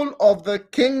gospel of the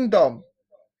kingdom.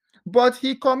 But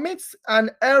he commits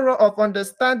an error of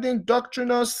understanding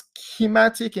doctrinal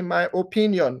schematic, in my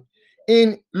opinion.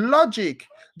 In logic,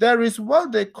 there is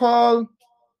what they call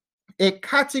a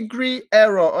category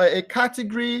error or a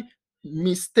category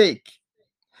mistake.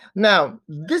 Now,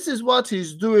 this is what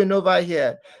he's doing over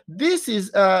here. This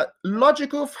is a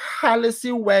logical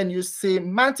fallacy when you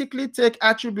semantically take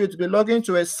attributes belonging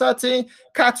to a certain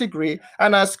category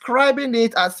and ascribing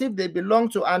it as if they belong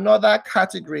to another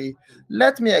category.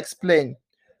 Let me explain.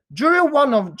 During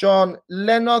one of John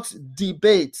Lennox's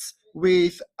debates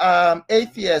with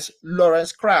atheist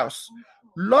Lawrence Krauss,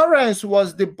 Lawrence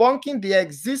was debunking the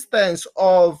existence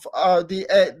of the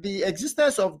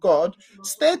existence of God,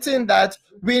 stating that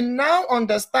we now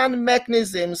understand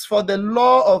mechanisms for the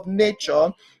law of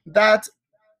nature that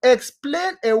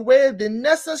explain away the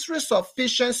necessary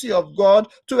sufficiency of God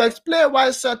to explain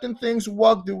why certain things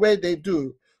work the way they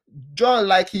do. John,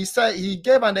 like he said, he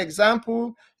gave an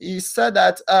example. He said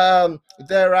that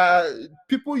there are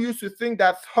people used to think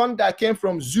that thunder came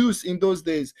from Zeus in those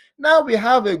days. Now we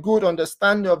have a good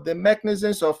understanding of the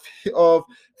mechanisms of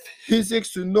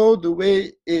physics to know the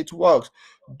way it works.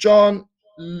 John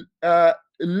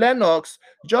Lennox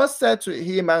just said to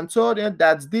him and told him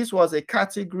that this was a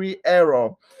category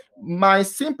error. My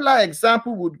simpler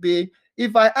example would be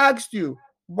if I asked you,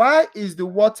 why is the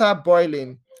water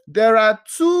boiling? There are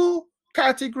two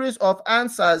categories of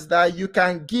answers that you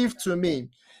can give to me.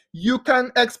 You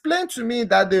can explain to me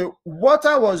that the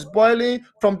water was boiling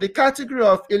from the category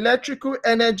of electrical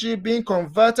energy being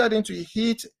converted into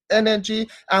heat energy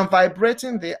and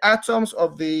vibrating the atoms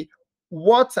of the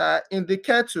water in the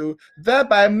kettle,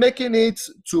 thereby making it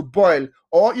to boil.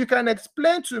 Or you can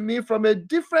explain to me from a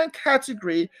different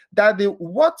category that the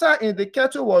water in the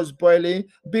kettle was boiling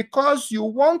because you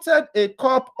wanted a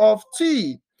cup of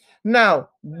tea. Now,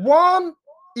 one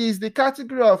is the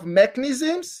category of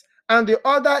mechanisms, and the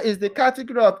other is the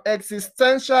category of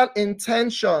existential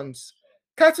intentions.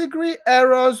 Category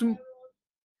errors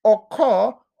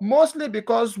occur mostly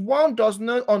because one does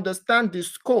not understand the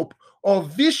scope or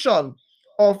vision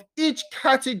of each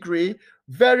category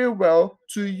very well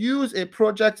to use a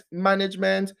project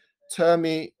management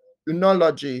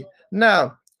terminology.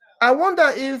 Now, I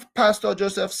wonder if Pastor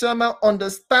Joseph Selman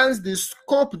understands the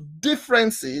scope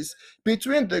differences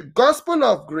between the gospel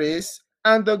of grace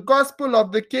and the gospel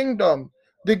of the kingdom.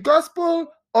 The gospel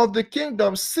of the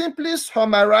kingdom simply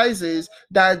summarizes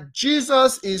that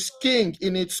Jesus is king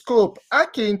in its scope,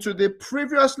 akin to the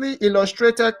previously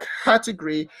illustrated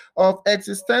category of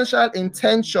existential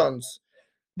intentions.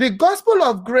 The gospel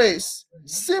of grace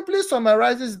simply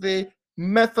summarizes the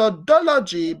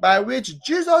methodology by which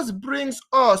Jesus brings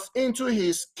us into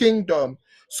his kingdom.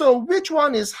 So which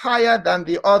one is higher than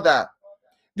the other?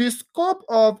 The scope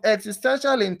of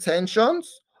existential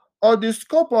intentions or the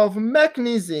scope of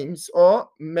mechanisms or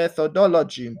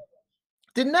methodology?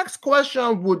 The next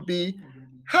question would be,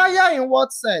 higher in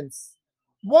what sense?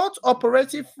 What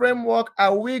operative framework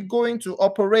are we going to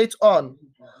operate on?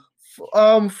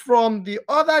 From the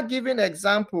other given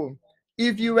example,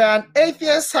 if you were an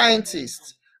atheist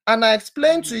scientist and I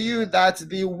explained to you that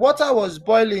the water was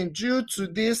boiling due to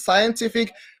these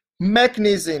scientific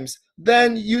mechanisms,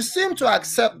 then you seem to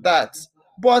accept that.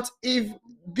 But if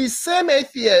the same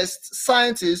atheist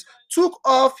scientist took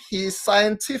off his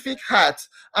scientific hat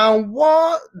and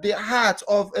wore the hat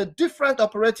of a different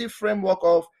operative framework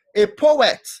of a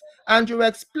poet, and you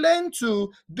explain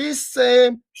to this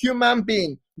same human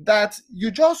being that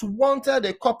you just wanted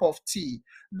a cup of tea,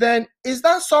 then is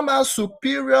that somehow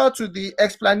superior to the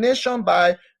explanation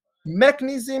by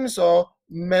mechanisms or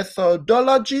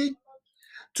methodology?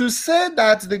 To say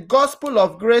that the gospel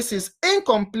of grace is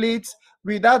incomplete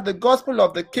without the gospel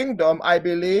of the kingdom, I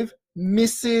believe,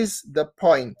 misses the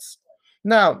point.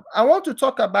 Now, I want to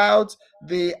talk about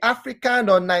the African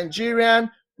or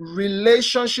Nigerian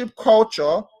relationship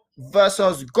culture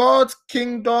versus God's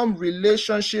kingdom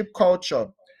relationship culture.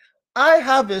 I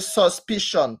have a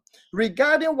suspicion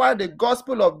regarding why the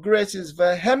gospel of grace is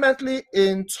vehemently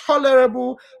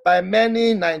intolerable by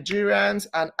many Nigerians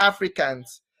and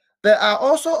Africans. There are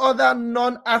also other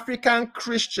non-African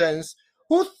Christians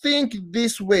who think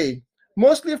this way,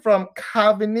 mostly from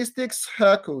Calvinistic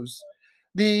circles.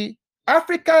 The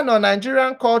African or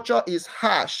Nigerian culture is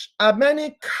harsh, and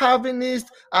many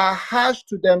Calvinists are harsh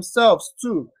to themselves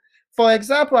too. For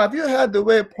example, have you heard the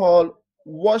way Paul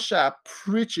Washer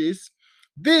preaches?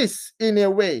 This, in a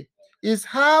way, is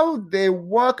how they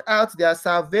work out their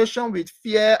salvation with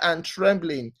fear and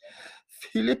trembling.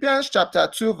 Philippians chapter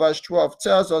 2 verse 12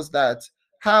 tells us that,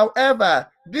 however,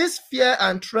 this fear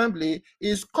and trembling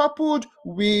is coupled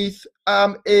with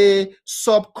a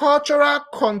subcultural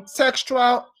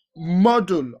contextual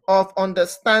model of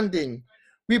understanding.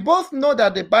 We both know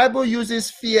that the Bible uses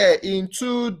fear in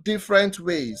two different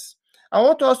ways. I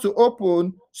want us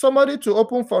to somebody to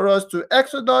open for us to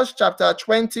Exodus chapter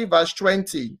 20 verse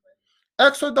 20.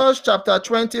 Exodus chapter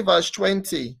 20 verse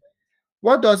 20.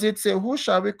 What does it say? Who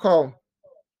shall we call?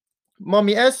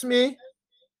 Mommy Esme,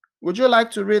 would you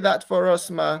like to read that for us,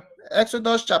 ma?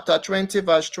 Exodus chapter 20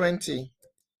 verse 20.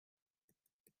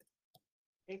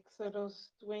 Exodus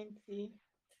 20.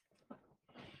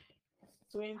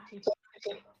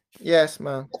 Yes,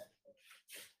 ma'am.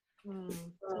 20,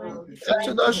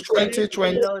 Exodus 20,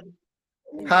 20. Lord.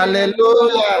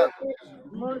 Hallelujah.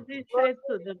 Moses said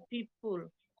to the people,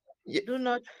 do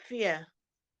not fear,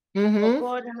 for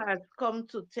God has come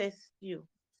to test you,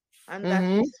 and that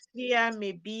his fear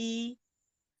may be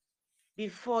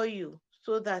before you,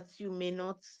 so that you may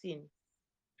not sin.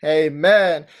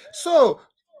 Amen. So,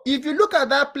 if you look at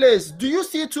that place, do you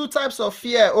see two types of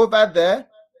fear over there?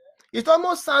 It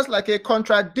almost sounds like a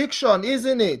contradiction,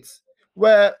 isn't it?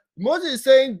 Where Moses is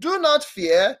saying, do not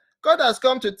fear. God has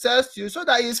come to test you so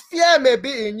that his fear may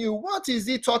be in you. What is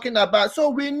he talking about? So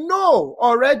we know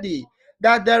already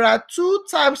that there are two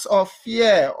types of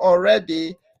fear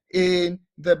already in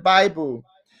the Bible.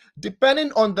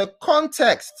 Depending on the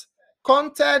context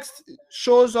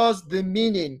shows us the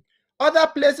meaning. Other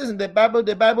places in the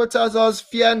Bible tells us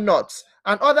fear not.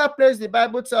 And other places the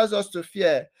Bible tells us to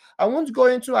fear. I won't go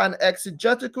into an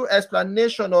exegetical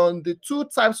explanation on the two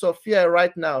types of fear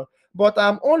right now, but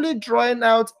I'm only drawing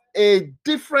out a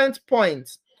different point,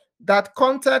 that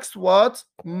context what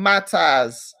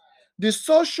matters. The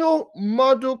social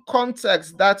model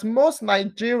context that most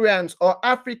Nigerians or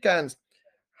Africans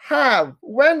have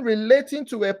when relating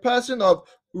to a person of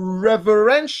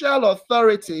reverential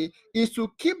authority is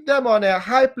to keep them on a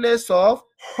high place of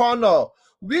honor,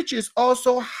 which is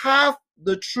also half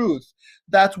the truth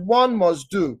that one must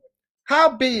do.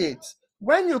 Howbeit,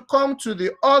 when you come to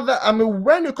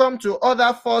when you come to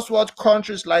other first world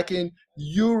countries like in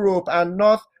Europe and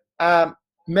North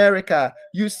America,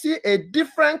 you see a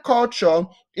different culture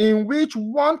in which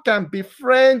one can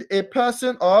befriend a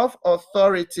person of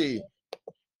authority.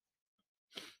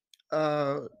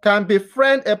 Can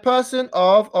befriend a person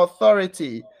of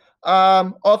authority.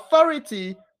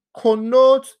 Authority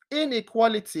connotes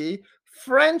inequality.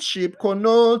 Friendship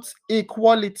connotes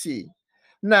equality.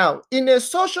 Now, in a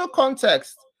social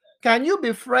context, can you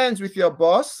be friends with your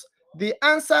boss? The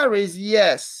answer is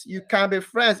yes, you can be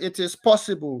friends. It is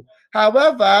possible.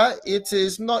 However,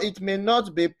 it may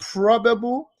not be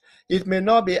probable. It may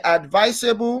not be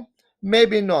advisable.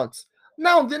 Maybe not.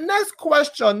 Now, the next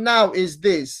question now is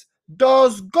this.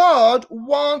 Does God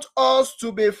want us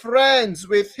to be friends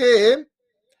with him?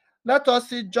 Let us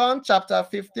see John chapter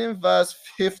 15 verse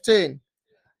 15.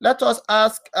 Let us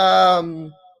ask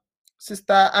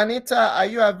Sister Anita, are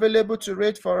you available to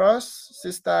read for us?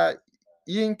 Sister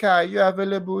Yinka, are you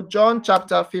available? John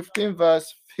chapter 15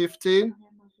 verse 15.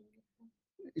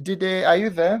 Are you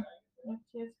there?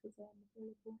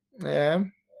 Yeah.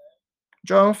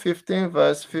 John 15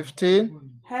 verse 15.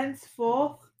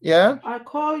 Henceforth, Yeah. I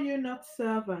call you not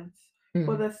servants,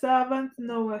 For the servant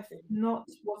knoweth not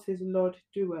what his Lord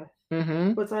doeth.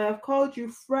 But I have called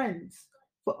you friends,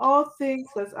 for all things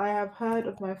that I have heard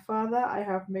of my Father I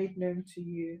have made known to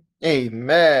you.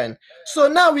 Amen. So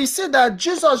now we see that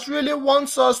Jesus really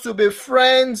wants us to be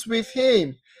friends with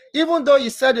him. Even though he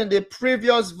said in the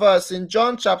previous verse in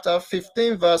John chapter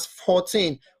 15 verse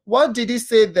 14, what did he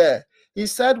say there? He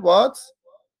said what?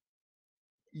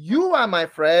 You are my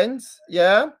friends,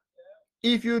 yeah,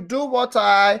 if you do what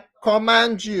I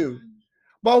command you.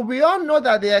 But we all know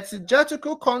that the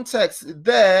exegetical context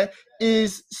there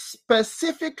is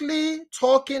specifically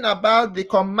talking about the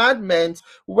commandment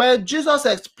where Jesus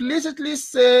explicitly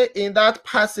say in that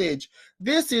passage,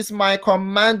 this is my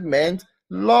commandment,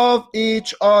 love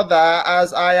each other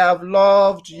as I have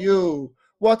loved you.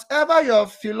 Whatever your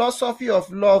philosophy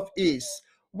of love is,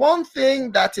 one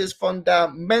thing that is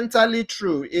fundamentally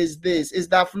true is this, is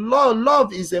that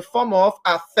love is a form of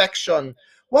affection.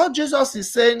 What Jesus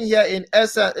is saying here in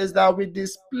essence is that we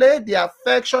display the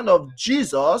affection of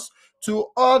Jesus to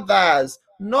others,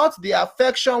 not the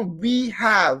affection we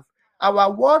have.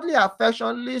 Our worldly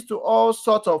affection leads to all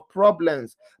sorts of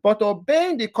problems, but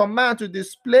obeying the command to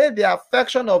display the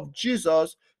affection of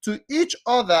Jesus to each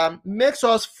other makes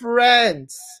us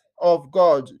friends of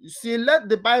God. You see, let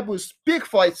the Bible speak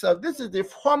for itself. This is the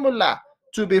formula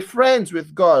to be friends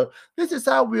with God. This is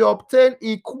how we obtain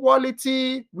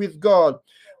equality with God.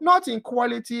 Not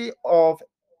equality of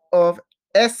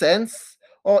essence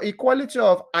or equality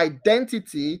of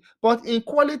identity, but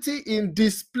equality in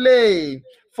display.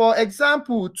 For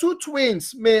example, two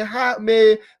twins may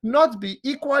not be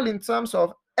equal in terms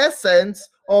of essence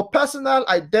or personal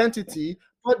identity,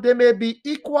 but they may be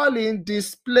equal in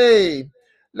display.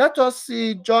 Let us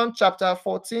see John chapter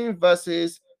 14,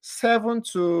 verses 7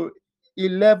 to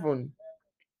 11.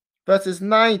 Verses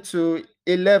 9 to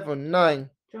 11. 9.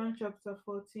 John chapter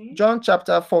 14. John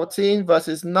chapter 14,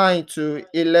 verses 9 to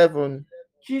 11.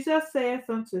 Jesus saith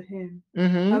unto him,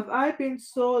 Have I been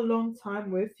so long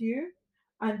time with you,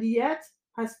 and yet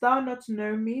hast thou not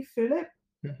known me, Philip?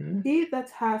 He that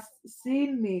hath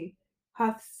seen me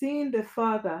hath seen the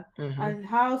Father, and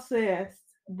how sayest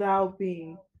thou,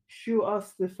 being, Shew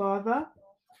us the Father?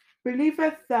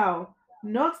 Believest thou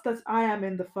not that I am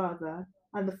in the Father,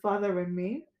 and the Father in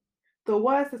me? The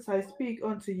words that I speak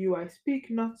unto you, I speak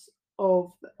not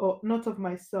of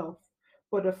myself,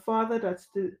 but the Father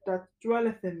that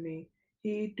dwelleth in me,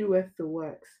 he doeth the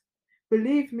works.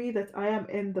 Believe me that I am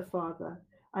in the Father,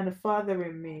 and the Father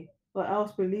in me, or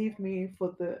else believe me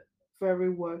for the very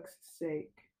works'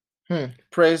 sake.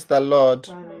 Praise the Lord.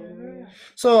 Hallelujah.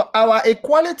 So our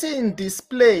equality in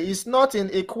display is not in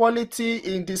equality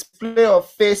in display of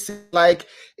faces, like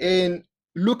in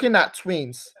looking at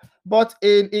twins, but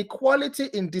in equality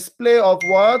in display of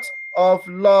what? Of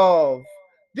love.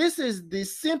 This is the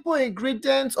simple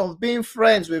ingredient of being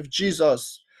friends with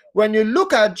Jesus. When you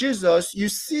look at Jesus, you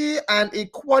see an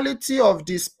equality of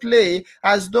display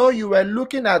as though you were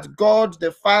looking at God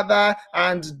the Father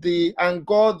and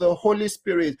God the Holy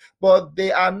Spirit, but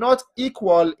they are not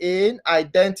equal in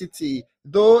identity,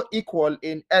 though equal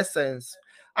in essence.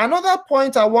 Another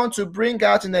point I want to bring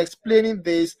out in explaining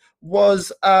this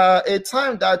was a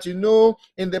time that, in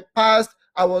the past,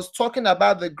 I was talking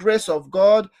about the grace of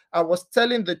God. I was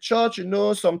telling the church,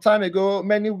 some time ago,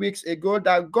 many weeks ago,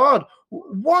 that God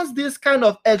wants this kind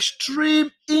of extreme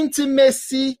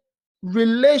intimacy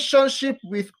relationship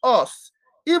with us,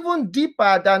 even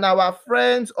deeper than our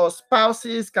friends or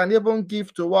spouses can even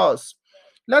give to us.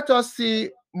 Let us see,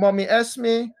 Mommy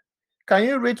Esme, can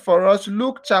you read for us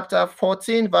Luke chapter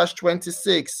 14, verse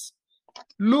 26?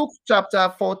 Luke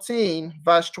chapter 14,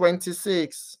 verse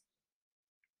 26.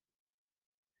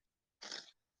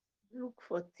 Luke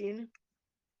 14.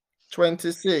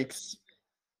 26.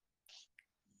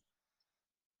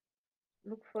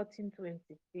 Luke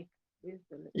 14:26.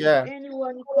 Yeah. If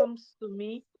anyone comes to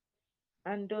me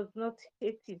and does not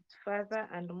hate his father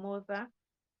and mother,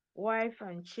 wife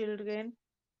and children,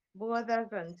 brothers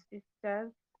and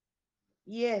sisters,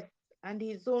 yes, and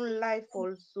his own life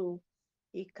also,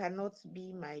 he cannot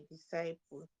be my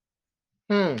disciple.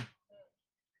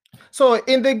 So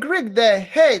in the Greek, the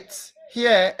hate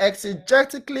here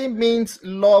exegetically means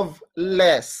love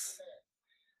less.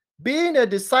 Being a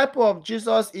disciple of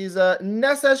Jesus is a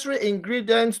necessary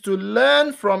ingredient to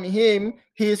learn from him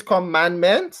his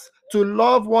commandments, to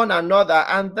love one another,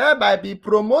 and thereby be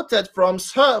promoted from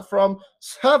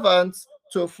servants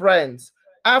to friends,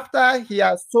 after he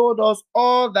has told us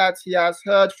all that he has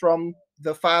heard from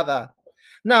the Father.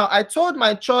 Now, I told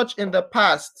my church in the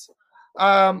past,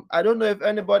 I don't know if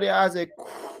anybody has a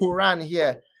Quran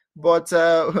here, But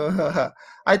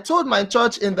I told my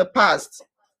church in the past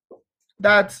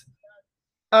that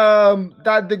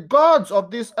that the gods of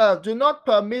this earth do not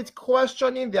permit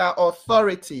questioning their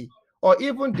authority or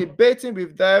even debating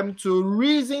with them to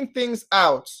reason things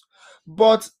out.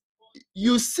 But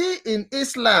you see in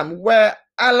Islam where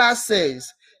Allah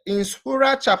says in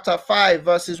Surah chapter 5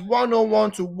 verses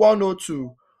 101 to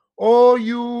 102, "O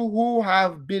you who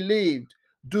have believed,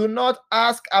 do not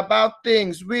ask about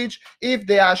things which, if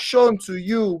they are shown to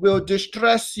you, will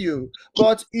distress you.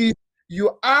 But if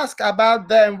you ask about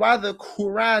them while the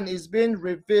Quran is being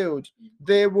revealed,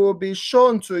 they will be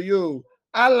shown to you.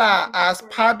 Allah has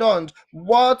pardoned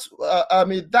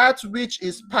that which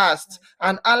is past,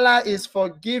 and Allah is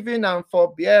forgiving and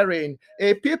forbearing.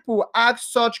 A people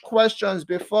asked such questions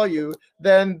before you,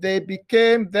 then they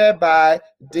became thereby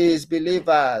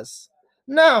disbelievers."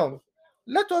 Now,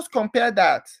 let us compare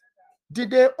that. Did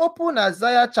they open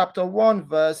Isaiah chapter 1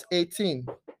 verse 18?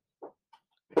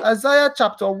 Isaiah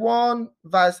chapter 1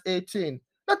 verse 18.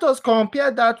 Let us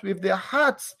compare that with the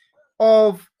heart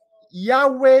of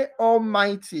Yahweh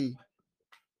Almighty.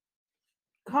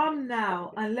 Come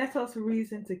now and let us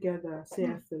reason together,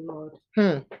 saith the Lord.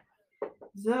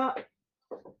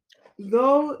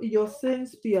 Though your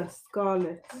sins be as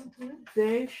scarlet,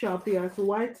 they shall be as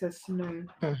white as snow.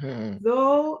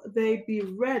 Though they be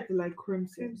red like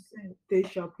crimson, they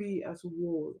shall be as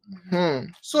wool.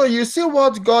 So you see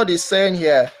what God is saying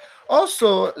here.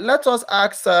 Also, let us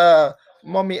ask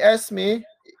Mommy Esme,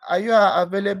 are you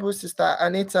available, Sister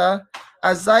Anita?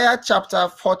 Isaiah chapter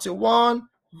 41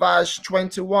 verse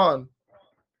 21.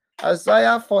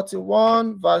 Isaiah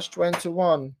 41 verse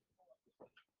 21.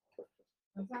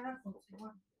 Isaiah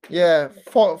 41. Yeah,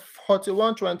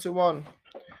 41 21.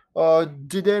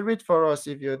 Did they read for us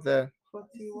if you're there?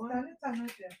 41.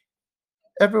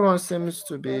 Everyone seems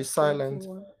to be silent.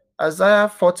 Isaiah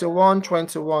 41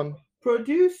 21.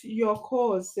 Produce your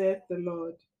cause, saith the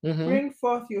Lord. Bring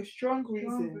forth your strong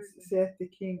reasons, saith the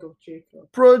King of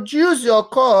Jacob. Produce your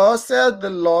cause, saith the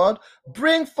Lord.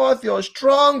 Bring forth your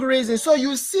strong reasons. So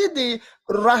you see the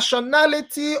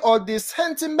rationality or the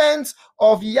sentiments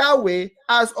of Yahweh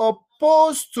as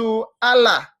opposed to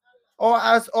Allah, or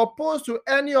as opposed to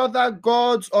any other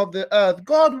gods of the earth.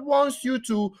 God wants you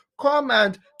to come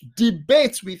and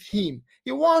debate with him.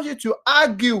 He wants you to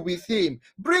argue with him.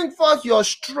 Bring forth your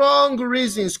strong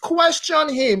reasons. Question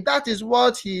him. That is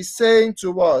what he's saying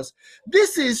to us.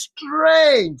 This is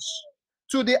strange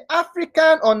to the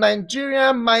African or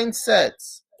Nigerian mindset.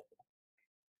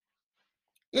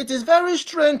 It is very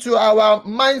strange to our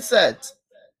mindset.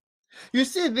 You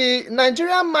see, the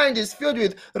Nigerian mind is filled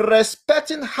with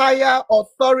respecting higher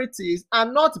authorities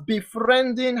and not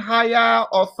befriending higher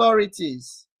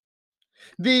authorities.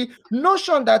 The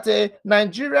notion that a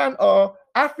Nigerian or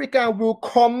African will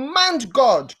command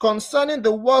God concerning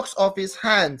the works of his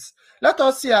hands. Let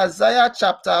us see Isaiah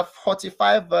chapter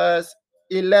 45 verse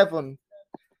 11.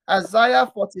 Isaiah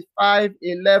 45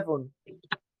 11.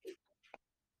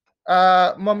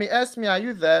 Mommy Esme, are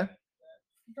you there?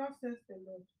 Thus says the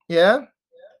Lord, Yeah?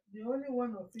 the only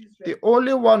one of Israel, The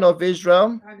only one of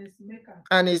Israel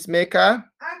and his maker.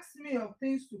 Ask me of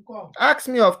things to come. Ask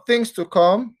me of things to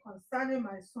come Concerning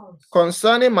my sons.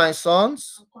 Concerning my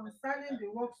sons. And concerning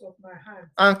the works of my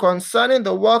hands. And concerning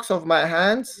the works of my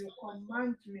hands. You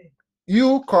command me.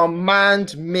 You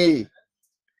command me.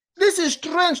 This is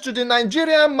strange to the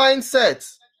Nigerian mindset,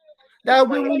 that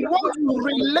we will want to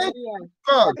relate to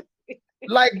God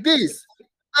like this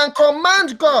and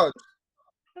command God.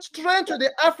 Strange to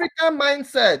the African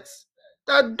mindset,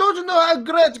 that don't you know how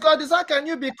great God is? How can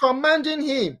you be commanding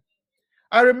him?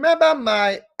 I remember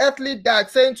my earthly dad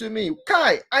saying to me,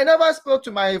 "Kai, I never spoke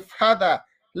to my father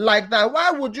like that.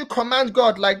 Why would you command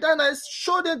God like that?" And I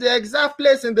showed him the exact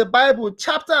place in the Bible,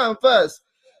 chapter and verse.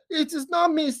 It is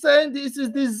not me saying this, is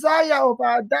desire of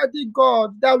our daddy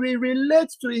God that we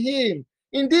relate to him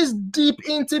in this deep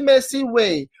intimacy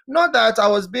way. Not that I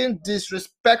was being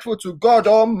disrespectful to God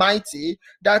Almighty,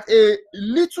 that a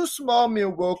little small meal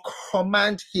will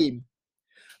command him.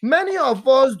 Many of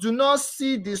us do not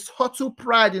see this subtle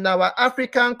pride in our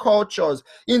African cultures,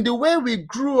 in the way we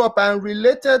grew up and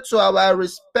related to our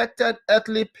respected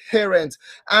earthly parents.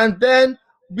 And then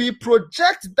we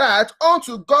project that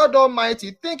onto God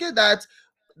Almighty, thinking that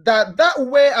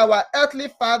way our earthly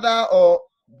father or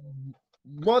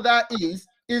mother is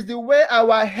the way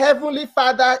our heavenly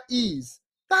Father is.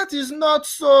 That is not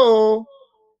so.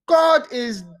 God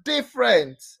is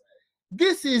different.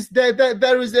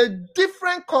 There is a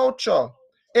different culture,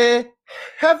 a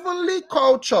heavenly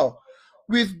culture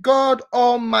with God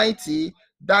Almighty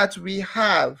that we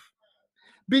have.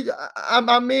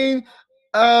 I mean,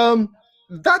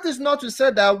 that is not to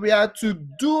say that we are to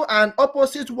do an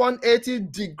opposite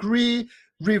 180-degree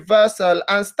reversal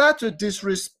and start to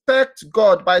disrespect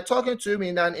God by talking to him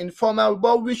in an informal,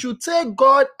 but we should take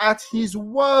God at his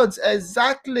words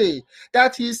exactly,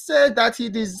 that he said that he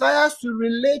desires to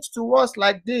relate to us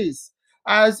like this,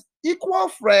 as equal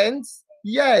friends,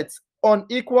 yet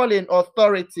unequal in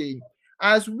authority,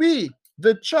 as we,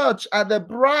 the church, are the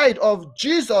bride of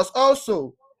Jesus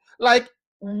also. Like,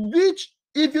 which,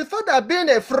 if you thought that being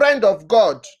a friend of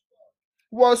God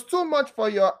was too much for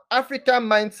your African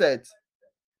mindset,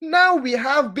 now we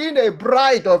have been a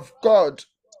bride of God.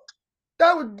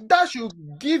 That should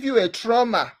give you a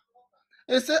trauma.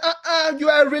 You say, you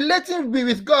are relating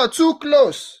with God too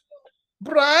close.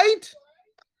 Bride?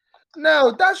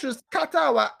 Now, that should scatter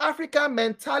our African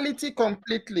mentality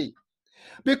completely.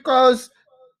 Because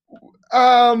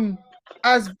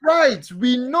as brides,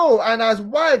 we know, and as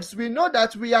wives, we know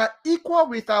that we are equal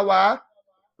with our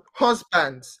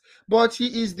husbands, but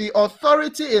he is the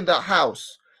authority in the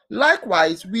house.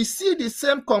 Likewise, we see the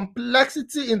same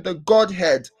complexity in the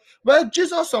Godhead, where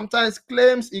Jesus sometimes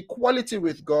claims equality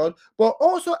with God, but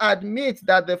also admits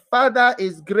that the Father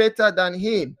is greater than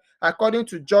him, according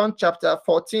to John chapter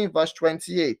 14, verse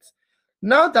 28.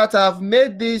 Now that I've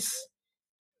made this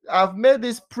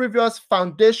previous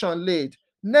foundation laid,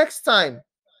 next time,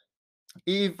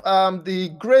 if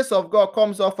the grace of God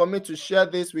comes up for me to share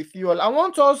this with you all, I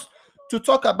want us to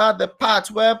talk about the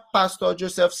part where Pastor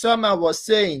Joseph Selman was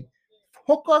saying,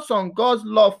 focus on God's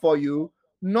love for you,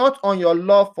 not on your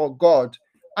love for God.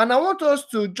 And I want us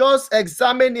to just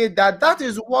examine it, that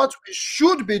is what we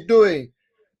should be doing.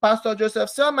 Pastor Joseph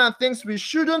Selman thinks we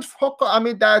shouldn't focus,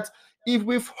 that if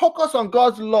we focus on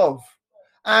God's love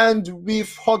and we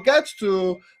forget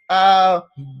to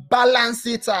balance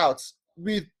it out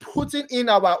with putting in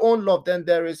our own love, then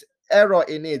there is error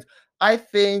in it. I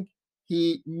think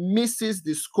he misses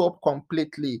the scope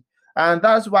completely. And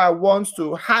that's why I want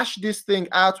to hash this thing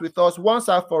out with us once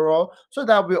and for all, so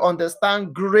that we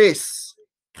understand grace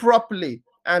properly,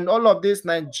 and all of this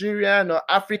Nigerian or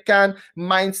African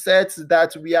mindsets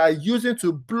that we are using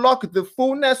to block the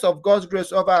fullness of God's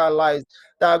grace over our lives,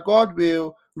 that God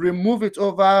will remove it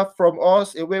over from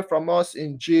us, away from us,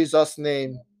 in Jesus'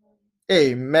 name.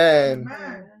 Amen.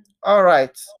 Amen. All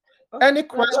right. Any But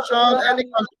question, any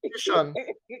contribution?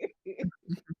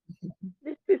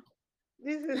 this is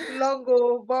this is long,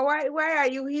 but why are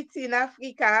you hitting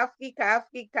Africa, Africa,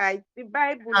 Africa? It's the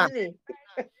Bible, Ah, isn't it?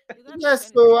 You don't teach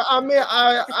yes, anything. so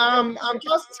I'm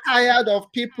just tired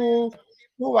of people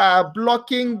who are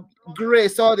blocking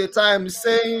grace all the time,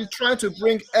 saying, trying to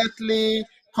bring earthly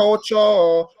culture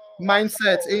or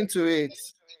mindset into it.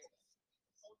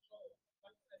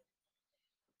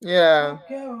 Yeah.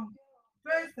 Okay.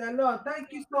 Praise the Lord.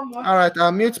 Thank you so much. All right,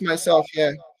 I'll mute myself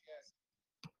here.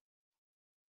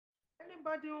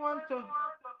 Anybody want to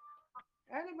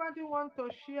anybody want to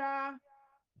share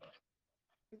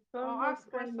It's or almost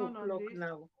ask 9 question on o'clock this?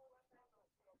 now.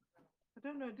 I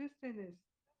don't know. This thing is.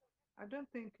 I don't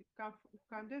think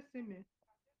can they see me?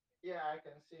 Yeah, I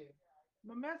can see.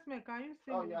 Mama Esme, can you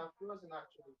see Oh, me? you are frozen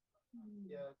actually. Hmm.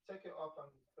 Yeah, take it off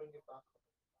and bring it back.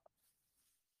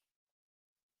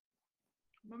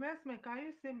 Mama Esme, can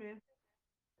you see me?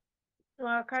 No,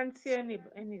 I can't see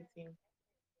anything.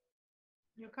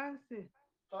 You can't see.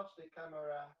 Touch the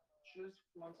camera, choose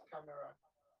front camera.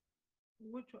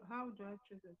 How do I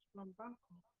choose it? From back?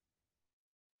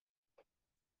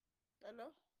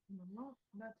 Hello? No,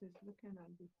 that is looking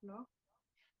at the floor.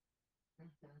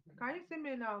 Can you see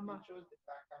me now, ma? Choose the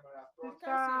back camera. We Sister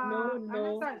can't see you, No, mommy.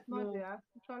 no, Anita is not no. there.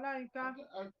 Sister Laika.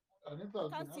 Anita We has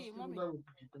been can't see you, asking mommy. whether we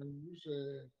can use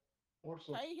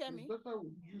WhatsApp. Can you hear It's me? better we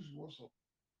use WhatsApp.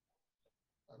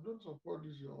 I don't support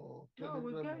this your No,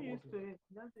 we Telegram get or used to whatever. it.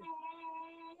 That's it.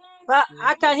 But So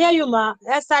I can hear you, ma.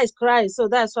 Esther is crying, so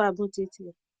that's why I put it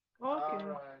here. Okay.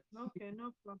 Alright. Okay,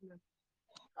 no problem.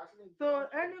 Actually, So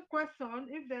any question,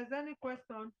 if there's any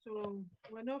question to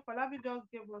we know Falabi just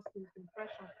gave us his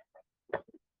impression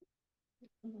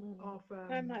of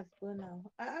Time has gone now.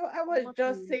 I was what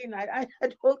just we saying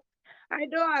I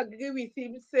don't agree with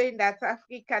him saying that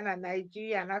African and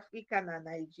Nigerian, African and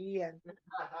Nigerian.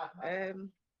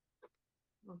 Um,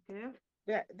 okay.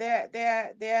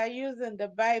 they are using the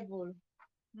Bible,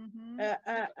 Mm-hmm.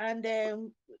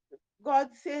 and God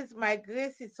says, "My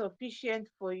grace is sufficient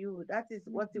for you." That is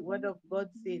what the Word of God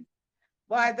says.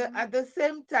 But at the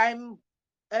same time,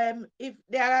 if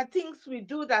there are things we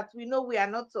do that we know we are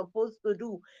not supposed to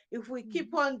do, if we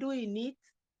keep on doing it,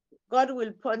 God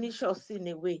will punish us in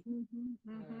a way.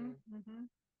 Mm-hmm. Mm-hmm. Mm-hmm.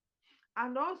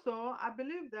 And also, I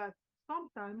believe that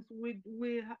sometimes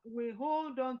we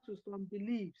hold on to some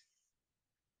beliefs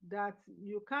that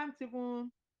you can't even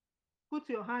put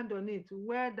your hand on it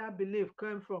where that belief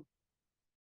came from.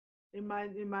 It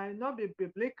might not be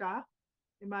biblical.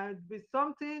 It might be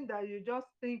something that you just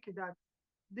think that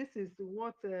this is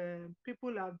what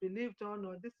people have believed on,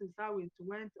 or this is how it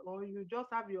went, or you just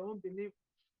have your own belief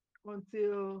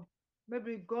until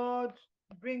maybe God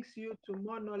brings you to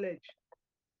more knowledge,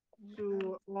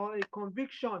 to or a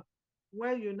conviction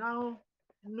where you now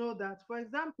know that. For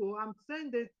example, I'm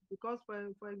saying this because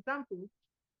for example,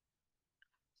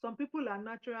 some people are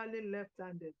naturally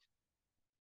left-handed,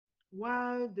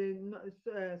 while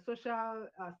the social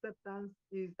acceptance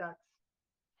is that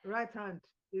right hand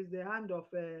is the hand of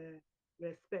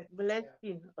respect.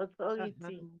 Blessing, Uh-huh.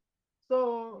 authority.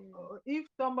 So if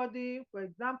somebody, for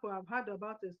example, I've heard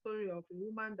about a story of a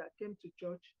woman that came to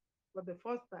church for the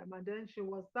first time, and then she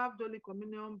was served Holy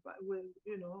Communion with,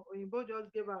 Oyinbo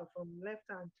just gave her from left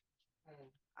hand.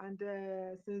 And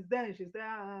since then, she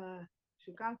said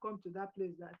she can't come to that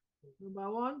place. That number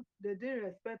one, they didn't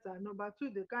respect her. Number two,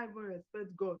 they can't even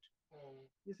respect God.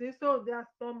 You see, so there are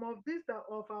some of these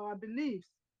of our beliefs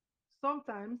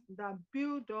sometimes that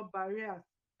build up barriers,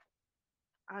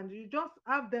 and you just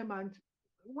have them. And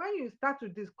when you start to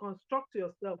deconstruct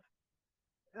yourself,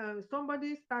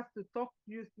 somebody starts to talk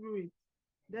you through it,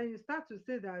 then you start to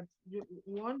say that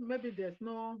one, maybe there's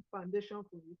no foundation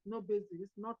for it, no basis,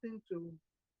 nothing to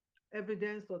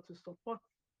evidence or to support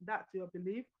that your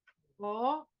belief,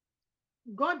 or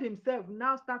God Himself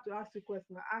now start to ask you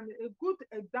questions. And a good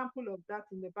example of that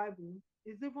in the Bible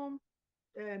is even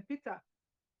Peter,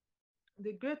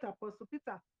 the great apostle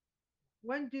Peter,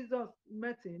 when Jesus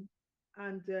met him,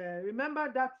 and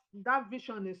remember that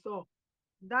vision he saw,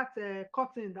 that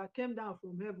curtain that came down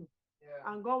from heaven,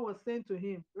 and God was saying to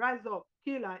him, "Rise up,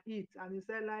 kill and eat." And he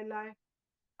said, "Lie, lie,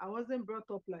 I wasn't brought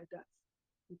up like that,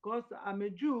 because I'm a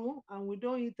Jew and we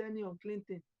don't eat any unclean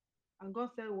thing." And God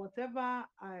said, "Whatever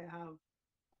I have,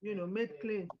 made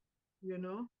clean, you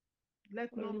know,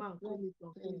 let no Holy man call Spirit. it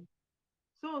unclean."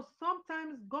 So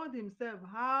sometimes God Himself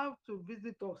have to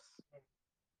visit us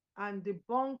and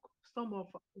debunk some of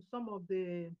some of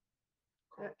the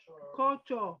uh,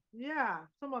 culture. Yeah,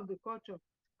 some of the culture.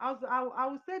 I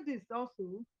will say this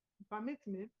also, permit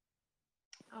me.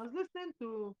 I was listening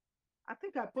to, I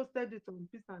think I posted it on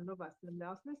Peace and Love Assembly. I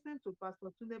was listening to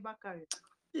Pastor Tunde Bakari.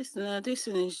 This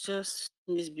thing is just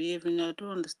misbehaving. I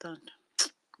don't understand.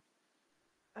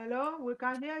 Hello, we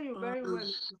can hear you very Um, well,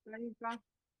 Sister Inka.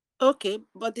 okay,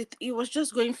 but it was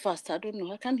just going fast. I don't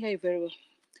know. I can't hear you very well.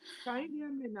 Can you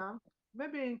hear me now?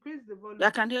 Maybe increase the I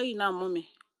volume. can hear you now, mommy.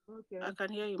 Okay. I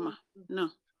can hear you, ma. Thank you. No.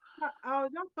 I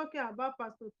was just talking about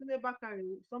Pastor Tunde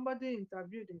Bakari. Somebody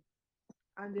interviewed him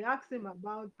and they asked him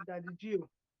about Daddy Gio.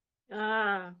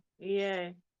 Ah, yeah.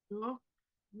 You know,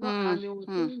 no, Hmm. and he was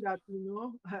Hmm. saying that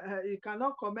he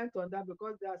cannot comment on that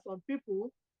because there are some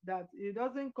people that he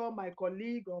doesn't call my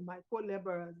colleague or my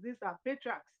co-laborers. These are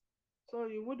patriarchs, so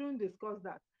he wouldn't discuss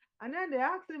that. And then they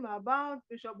asked him about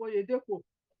Bishop Oyedepo,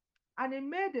 and he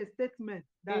made a statement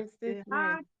that A they had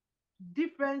statement.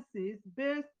 differences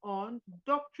based on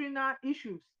doctrinal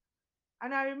issues.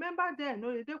 And I remember then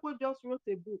Oyedepo just wrote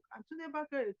a book, and Tunde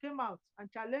Bakare came out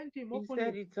and challenged him He said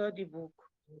openly. it's all the book.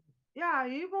 Yeah,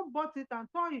 he even bought it and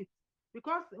tore it,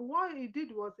 because what he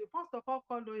did was he first of all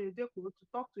called Oyedepo to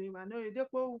talk to him, and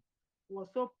Oyedepo was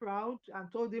so proud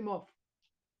and told him off.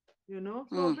 So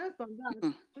Hmm. based on that,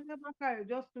 Hmm. Tunde Bakare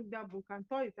just took that book and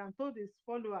tore it and told his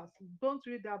followers, don't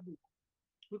read that book,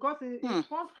 because he Hmm.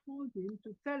 first told him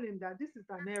to tell him that this is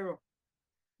an error.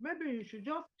 Maybe you should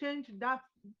just change that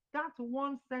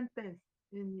one sentence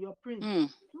in your print. Hmm.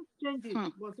 Just change it. Hmm.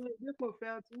 But Oyedepo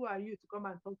felt, who are you to come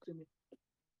and talk to me?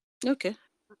 Okay.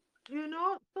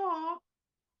 So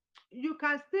you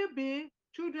can still be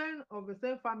children of the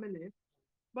same family,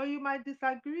 but you might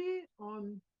disagree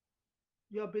on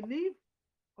your belief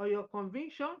or your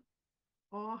conviction,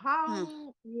 or Hmm. how,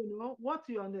 what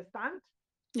you understand.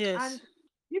 Yes. And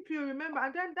if you remember,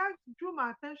 and then that drew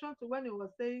my attention to when he was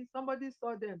saying somebody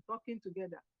saw them talking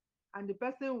together and the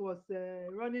person was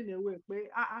running away.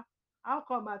 How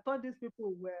come? I thought these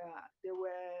people were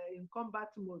in combat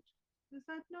mode. He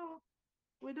said, no,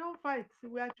 we don't fight.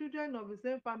 We are children of the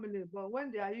same family, but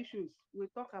when there are issues, we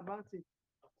talk about it.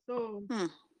 So Hmm.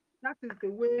 that is the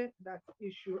way that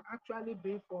it should actually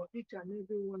be for each and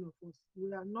every one of us.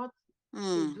 We are not to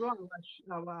Hmm. draw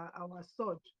our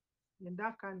sword in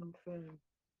that kind of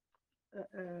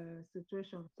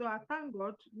situation. So I thank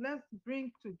God. Let's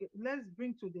bring to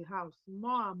the house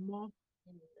more and more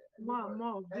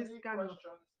of this kind of,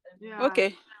 yeah.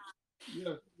 Okay.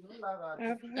 Yes. You know that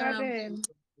I've had Um,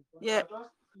 yeah. I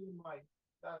just see mine.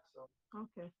 That's all.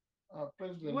 Okay.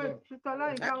 Praise the Wait, Lord. Sister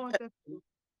Laika wanted to.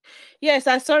 Yes,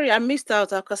 I sorry I missed out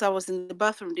because I was in the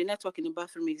bathroom. The network in the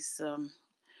bathroom is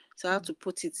so I had to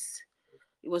put it.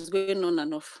 It was going on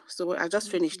and off. So I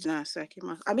just finished now. So I came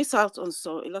out. I missed out on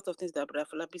so a lot of things that Brother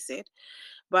Falabi said.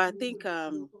 But I think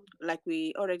like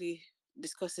we already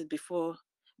discussed it before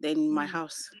then in my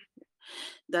house.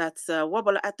 That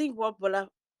I think what Brother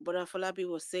Falabi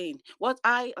was saying, what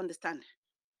I understand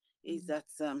is that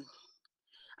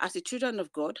as a children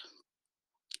of God,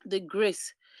 the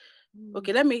grace.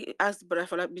 Okay, let me ask Brother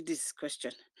Falabi this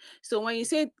question. So when you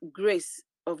say grace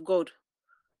of God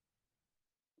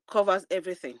covers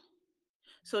everything,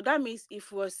 so that means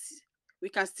if we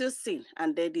can still sin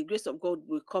and then the grace of God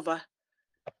will cover.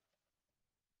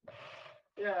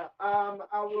 Yeah,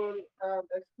 I will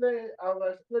explain. I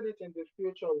will explain it in the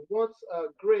future. What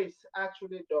grace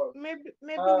actually does. maybe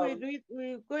we Um, do it.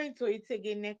 We'll go into it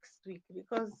again next week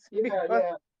because yeah, because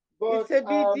yeah, but it's a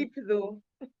bit deep though.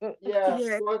 yeah,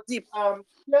 Yeah, but deep.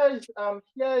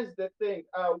 here's the thing.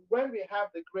 When we have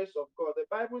the grace of God, the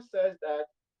Bible says that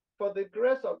for the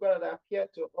grace of God that appeared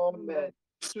to all men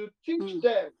to teach Mm.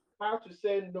 them how to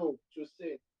say no to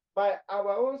sin. By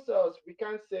our own selves, we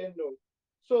can't say no.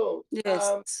 So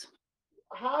Yes.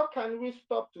 how can we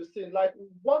stop to sin? Like,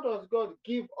 what does God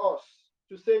give us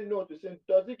to say no to sin?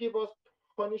 Does He give us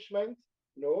punishment?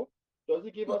 No. Does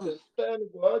He give us Mm. a stern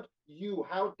word? You,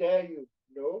 how dare you?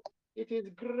 No. It is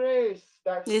grace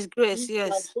His grace, that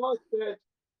yes. God said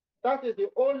that is the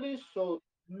only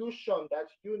solution that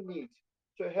you need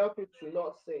to help you to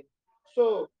not sin.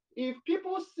 So, if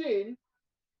people sin,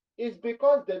 it's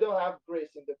because they don't have grace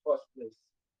in the first place.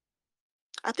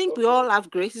 I think we Okay. all have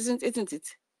grace, isn't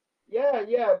it? Yeah,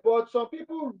 yeah, but some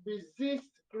people resist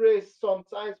grace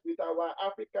sometimes with our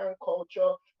African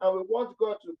culture, and we want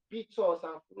God to beat us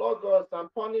and flog us and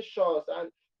punish us and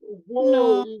woe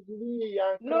No, is me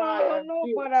and cry No, and no,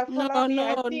 guilt. Brother no, Falabi. no,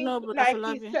 I think, no, Brother like he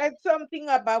Falabi. said something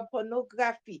about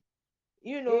pornography.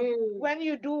 Mm, When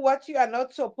you do what you are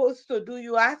not supposed to do,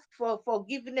 you ask for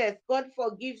forgiveness. God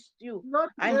forgives you. not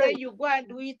And then grace. you go and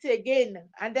do it again.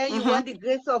 And then you Mm-hmm. want the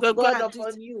grace of Go God and do it.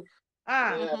 upon you.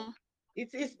 Ah, Yeah, Mm-hmm.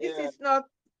 this yeah. is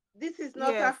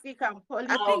not Yes. African I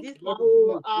policy. I'll, think This I is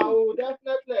will, I will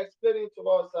definitely explain it to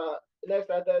us next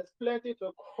time. There's plenty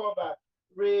to cover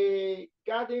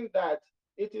regarding that.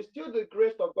 It is still the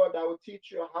grace of God that will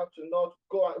teach you how to not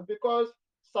go because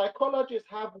psychologists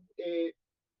have a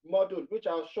model which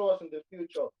I'll show us in the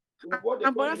future. What they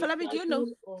and call Brother it a Falabi, do you know?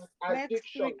 cycle of next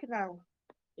addiction. week now.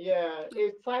 Yeah, a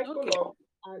Okay. cycle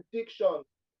of addiction.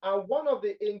 And one of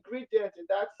the ingredients in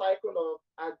that cycle of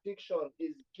addiction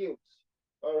is guilt.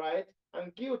 All right.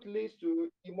 And guilt leads to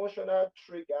emotional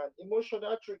trigger. And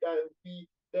emotional trigger,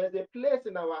 there's a place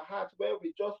in our heart where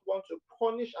we just want to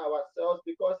punish ourselves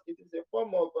because it is a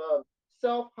form of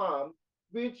self-harm,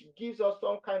 which gives us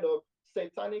some kind of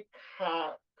satanic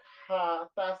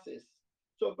catharsis.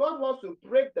 So God wants to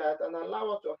break that and allow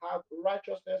us to have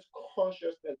righteousness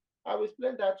consciousness. I will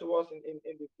explain that to us in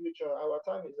the future. Our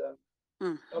time is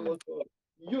Mm. almost over.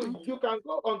 You Okay. can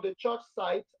go on the church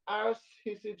site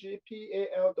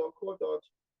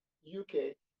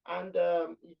rccgpal.co.uk and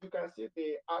you can see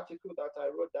the article that I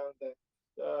wrote down there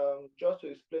just to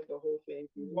explain the whole thing. If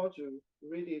you want to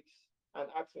read it and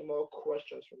ask me more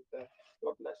questions from there,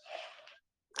 God bless.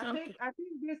 Okay. I think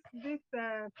this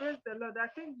praise the Lord. I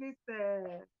think this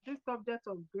subject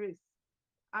of grace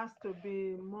has to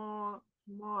be more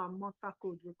and more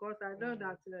tackled because I know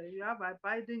that you have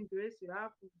abiding grace, you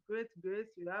have great grace,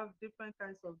 you have different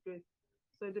kinds of grace.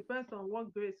 So it depends on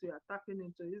what grace you are tapping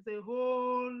into. It's a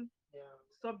whole Yeah,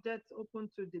 subject open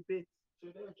to debate.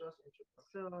 today is just introduction.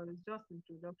 So it's just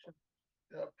introduction.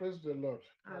 Yeah, praise the Lord.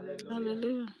 Hallelujah.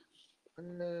 Hallelujah. Hallelujah.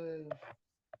 Uh,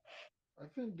 I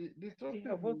think the We topic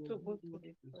have to go to the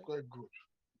is point. quite good.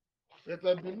 But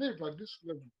I believe at this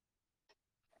level,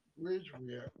 which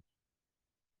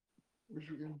we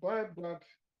should imbibe that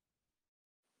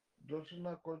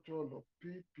doctrinal culture of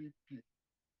PPP,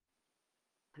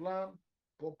 plan,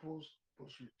 purpose,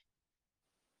 pursuit.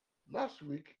 Last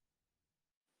week,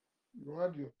 you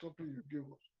had your topic you gave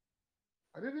us.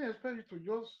 I didn't expect you to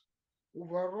just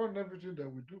overrun everything that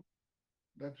we do.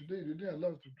 That today you didn't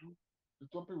allow us to do the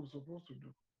topic we're supposed to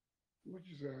do, which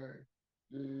is this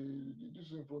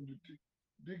one from the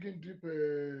digging deep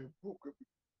book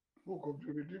of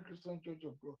the Redeemed Christian Church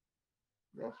of God.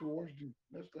 We have to watch this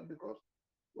next time because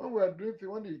when we are doing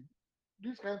things,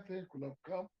 this kind of thing could have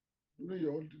come during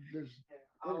your own lesson.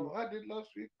 When you had it last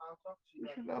week, I'll talk to we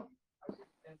you should have. at the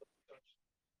end of the church.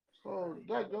 So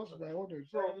that's just my own.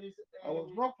 So I was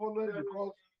not following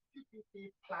because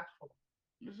PPP platform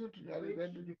listen to the which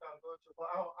agenda. you can go to, but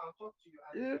I'll talk to you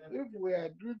at the If end of if we are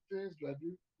doing things like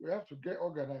this, we have to get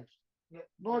organized. Yeah,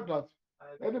 Not that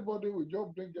I agree. anybody will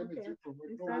just bring Okay. anything from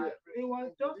He said nowhere. it was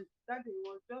and just believe. that it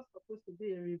was just supposed to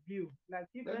be a review. Like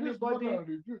if Then this more anybody than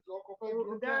review to occupy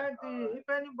your time. if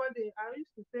anybody, I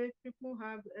used to say people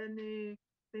have anything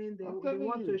they I'm they telling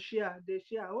want you. to share, they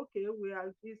share. Okay, we are.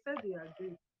 He said he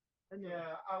agreed. Anyway,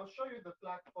 Yeah, I'll show you the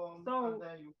platform So- and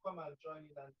then you come and join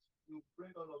it and you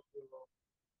bring all of your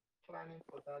planning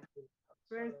for that day.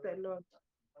 praise the Lord.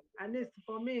 And it's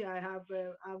for me. I've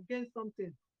gained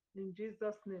something in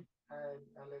Jesus' name.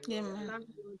 Hallelujah. Amen. Thank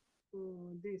God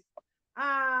for this.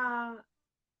 Uh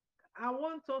I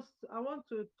want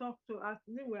to talk to us.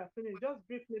 We are finished. Just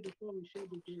briefly before we share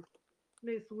the grace.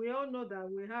 Please, we all know that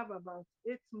we have about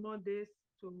 8 more days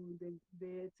to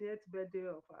the 88th birthday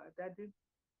of our daddy,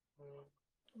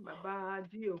 Baba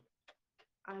Adio.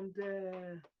 And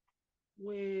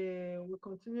we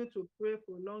continue to pray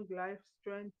for long life,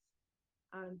 strength,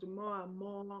 and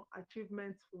more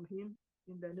achievements for him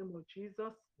in the name of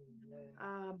Jesus.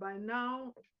 By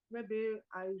now, maybe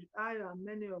I and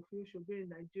many of you should be in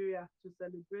Nigeria to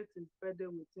celebrate his birthday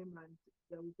with him, and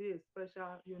there will be a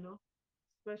special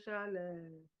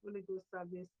Holy Ghost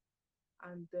service,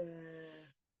 and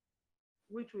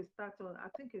which will start on, I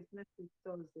think it's next week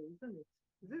Thursday, isn't it?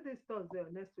 Is it this Thursday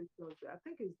or next week Thursday? I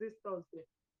think it's this Thursday.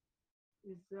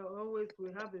 It's always we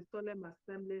have a solemn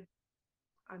assembly,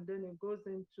 and then it goes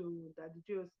into Daddy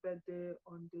Gio's birthday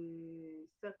on the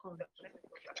second.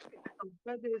 His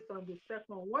birthday is on the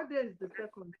second. What day is the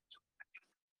second?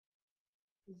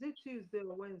 Is it Tuesday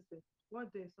or Wednesday?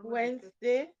 What day? Somebody check.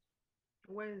 Wednesday.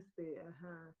 Wednesday.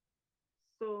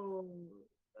 So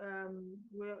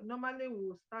we normally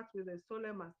will start with a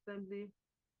solemn assembly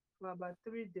for about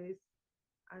 3 days,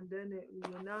 and then we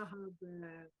will now have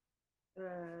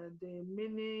the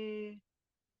mini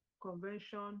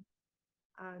convention,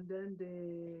 and then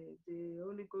the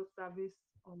Holy Ghost service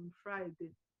on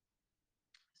Friday.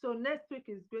 So next week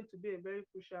is going to be a very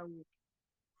crucial week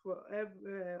for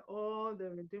all the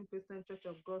Redeemed Christian Church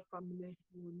of God family.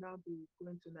 Will now be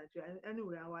going to Nigeria.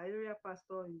 Anyway, our area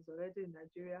pastor is already in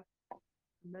Nigeria.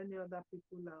 Many other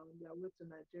people are on their way to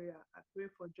Nigeria. I pray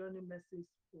for journey mercies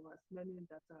for as many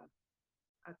that are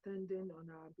attending on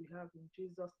our behalf in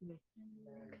Jesus' name.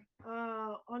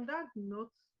 On that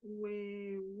note,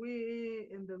 we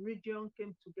in the region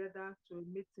came together to a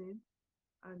meeting,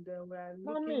 and we are looking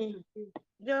Mommy, to give.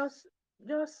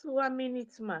 just 1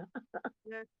 minute, ma.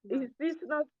 Yes, Is ma'am. this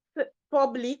not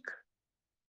public?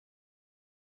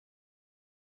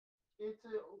 It's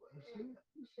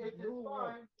No,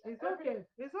 fine. It's okay.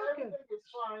 It's okay. Everything is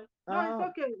fine. No, it's Oh,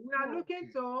 okay. We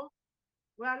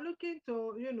are looking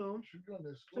to should be on to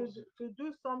exclusive. to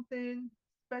do something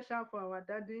special for our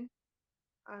daddy,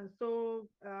 and so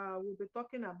we'll be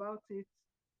talking about it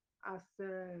as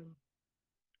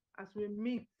as we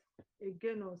meet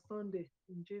again on Sunday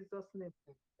in Jesus' name.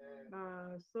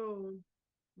 So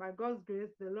by God's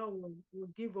grace, the Lord will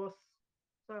give us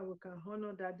so that we can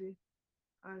honor daddy,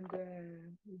 and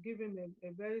give him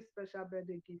a very special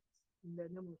birthday gift in the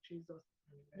name of Jesus.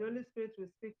 The Holy Spirit will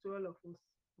speak to all of us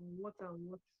on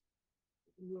what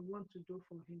we want to do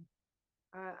for him.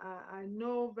 I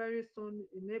know very soon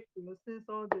in April, since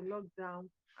all the lockdown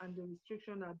and the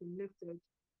restriction have been lifted,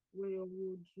 we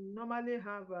would normally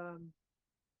have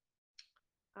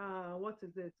what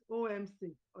is it,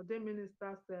 OMC, Ordained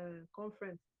Ministers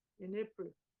Conference in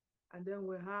April, and then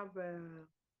we have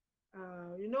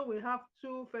we have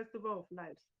two Festival of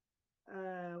Lives.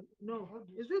 No,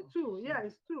 is it two? Yeah,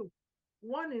 it's two.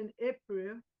 One in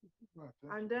April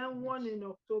and then one in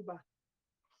October.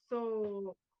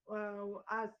 So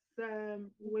as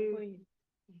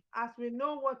we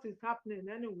know what is happening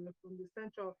anyway from the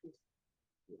central office,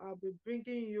 I'll be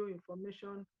bringing you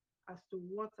information as to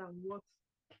what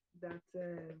that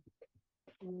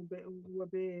will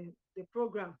be the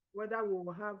program. Whether we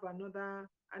will have another.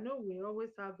 I know we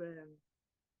always have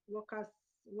workers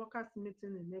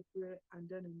meeting in April and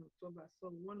then in October. So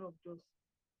one of those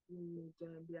we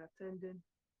would be attending,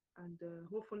 and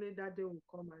hopefully that day will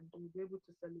come and we'll be able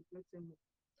to celebrate him.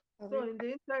 So in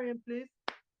the interim, please,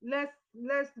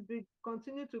 let's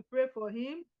continue to pray for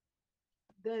him.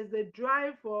 There's a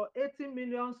drive for 80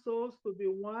 million souls to be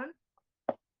won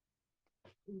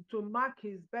to mark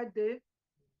his birthday.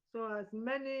 So as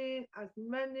many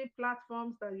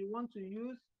platforms that you want to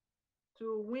use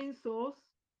to win souls,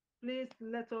 please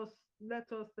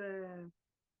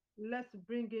let's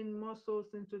bring in more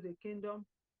souls into the kingdom.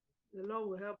 The Lord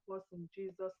will help us in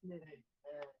Jesus' name.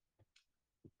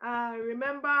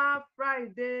 Remember,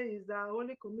 Friday is our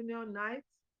Holy Communion night.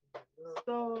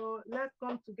 So let's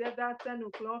come together 10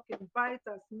 o'clock. Invite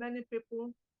as many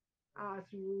people as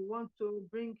you want to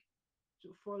bring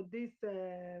for this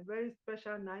very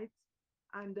special night.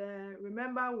 And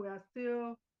remember, we are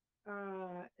still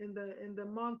in the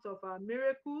month of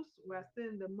miracles. We are still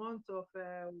in the month of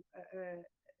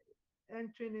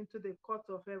entering into the court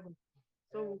of heaven.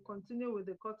 So we'll continue with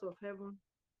the court of heaven,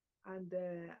 and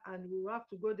we will have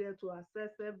to go there to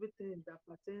assess everything that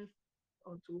pertains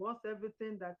unto us,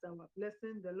 everything that's our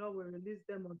blessing. The Lord will release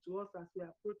them unto us as we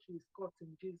approach His court in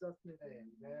Jesus' name.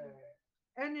 Amen.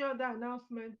 Any other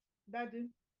announcement, Daddy?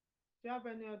 Do you have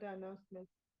any other announcement?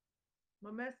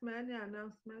 Mama Esme, any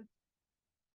announcement?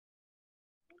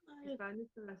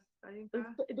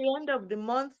 It's the end of the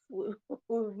month.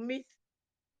 We've missed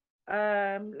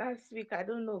last week. I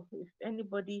don't know if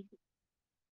anybody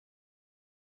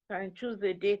can choose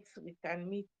the dates we can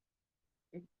meet.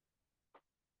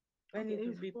 When it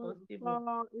will be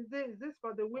possible. Is this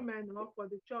for the women or for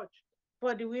the church?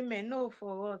 For the women, no,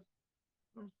 for us.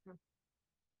 Okay.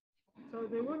 So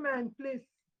the women, please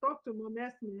talk to Mom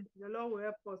Esme. The Lord will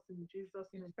help us in Jesus'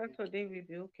 name. Saturday will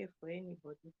be okay for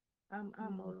anybody.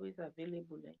 I'm always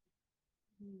available.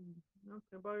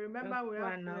 Okay, but remember we have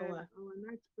our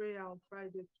night prayer on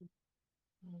Friday too.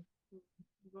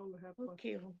 God will help us.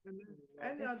 Okay.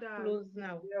 Any other close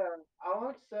now? Yeah, I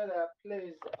want to say that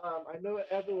please, I know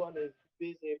everyone is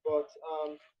busy, but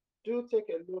do take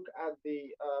a look at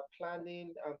the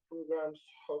planning and program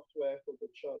software for the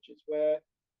church. It's where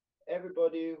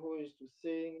everybody who is to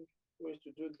sing, who is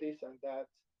to do this and that,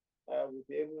 will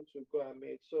be able to go and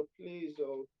meet. So please,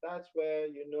 that's where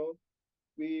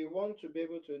we want to be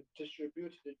able to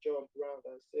distribute the job around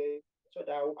and say, so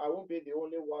that I won't be the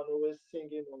only one always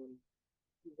singing on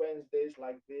Wednesdays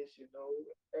like this.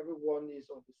 Everyone is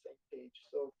on the same page.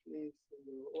 So please, in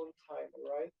your own time, all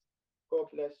right? God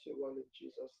bless you all in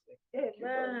Jesus' name. Thank you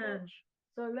very Amen. much.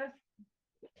 So let's,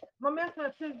 Mom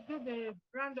Esme, please do the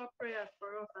round up prayers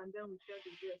for us, and then we share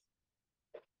the grace.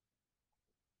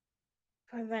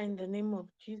 Father, in the name of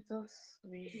Jesus,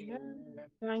 we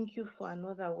thank you for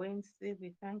another Wednesday.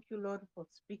 We thank you, Lord, for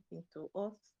speaking to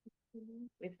us.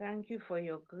 We thank you for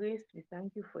your grace. We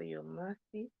thank you for your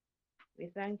mercy. We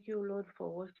thank you, Lord, for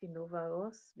watching over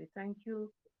us. We thank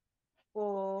you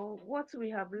for what we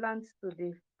have learned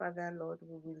today, Father, Lord.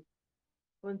 We will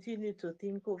continue to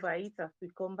think over it as we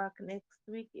come back next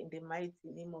week in the mighty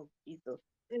name of Jesus.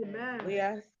 Amen. We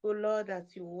ask, oh Lord,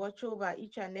 that you watch over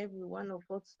each and every one of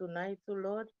us tonight, oh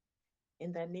Lord,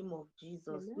 in the name of Jesus.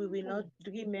 Amen. We will not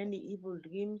dream any evil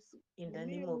dreams in the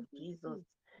name of Jesus.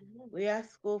 We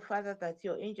ask, oh Father, that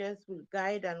your angels will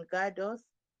guide and guard us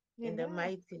in the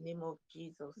mighty name of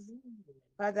Jesus.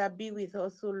 Father, be with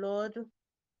us, oh Lord,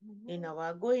 in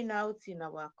our going out, in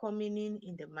our coming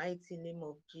in the mighty name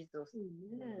of Jesus.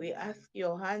 We ask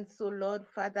your hands, oh Lord,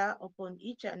 Father, upon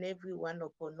each and every one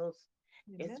upon us,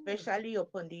 especially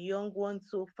upon the young ones.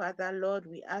 So, Father, Lord,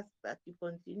 we ask that you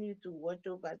continue to watch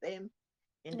over them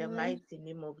in the mighty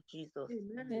name of Jesus.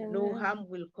 No harm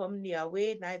will come their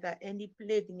way, neither any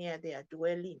plague near their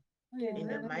dwelling. In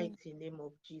the mighty name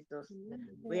of Jesus.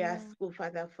 We ask, oh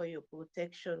Father, for your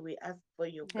protection. We ask for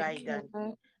your guidance.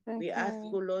 We ask,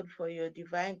 oh Lord, for your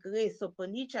divine grace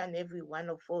upon each and every one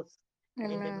of us. In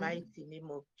the mighty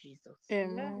name of Jesus.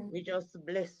 We just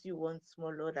bless you once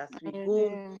more, Lord, as we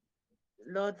go.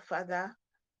 Lord, Father,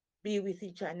 be with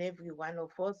each and every one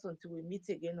of us until we meet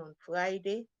again on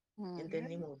Friday. In the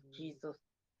name of Jesus.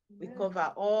 We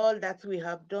cover all that we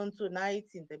have done tonight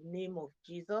in the name of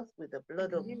Jesus, with the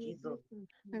blood of Jesus.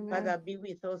 Father, be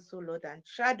with us, O Lord, and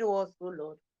shadow us, O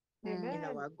Lord, in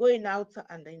our going out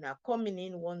and in our coming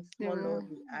in once more, Lord,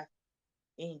 we ask.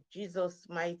 In Jesus'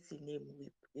 mighty name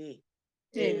we pray.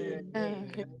 Amen.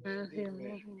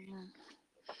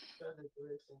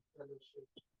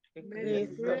 The grace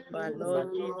of our Lord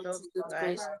Jesus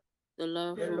Christ, the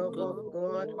love the love of of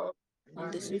God, God, and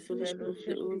and the the sweet sweet fellowship of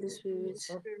the fellowship Holy Spirit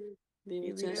of be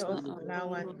be with with us us now and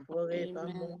now and forevermore.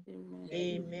 forevermore.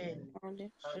 Amen.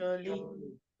 Amen. Surely,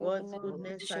 Surely God's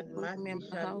goodness shall and follow me mercy and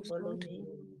my shall follow household me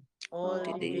all all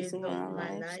the the days days of of our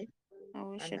my lives, life, and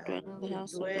we and shall I dwell in the will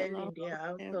house of the dwell Lord in the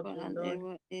house of ever the and Lord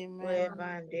ever. Amen. forever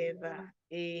and ever.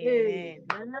 Amen.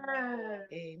 Amen.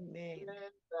 Amen.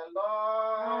 The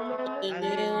Lord.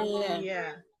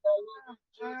 Hallelujah.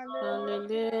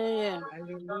 Hallelujah. Hallelujah.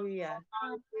 Hallelujah.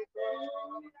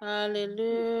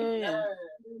 Hallelujah.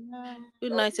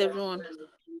 Good night, everyone.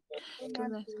 God Good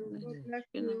bless night. you. God Mhm. bless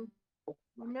Good night. you.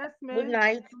 Mom Good Esme,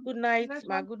 night. Good night,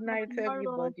 ma. congratulations Good for night, tomorrow.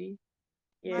 everybody.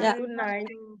 Yes, Yeah. good Married night.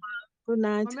 to Good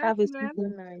night. Mom Have a Esme. good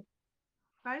Good night. night.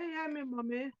 Can you hear me,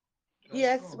 mommy?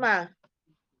 Yes, ma.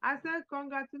 I said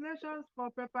congratulations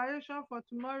for preparation for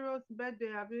tomorrow's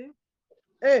birthday, Abby.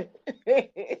 Eh.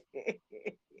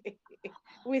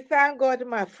 We thank God,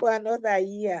 ma, for another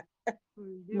year.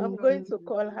 Give I'm God going the to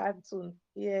call glory. her soon.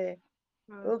 Yeah.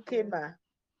 Okay, Okay. ma.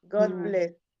 God Mm.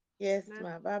 bless. Yes, Bless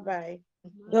ma. Bye-bye.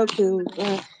 you. Okay,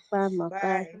 Bye. bye, ma.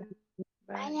 Bye. Bye.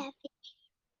 Bye.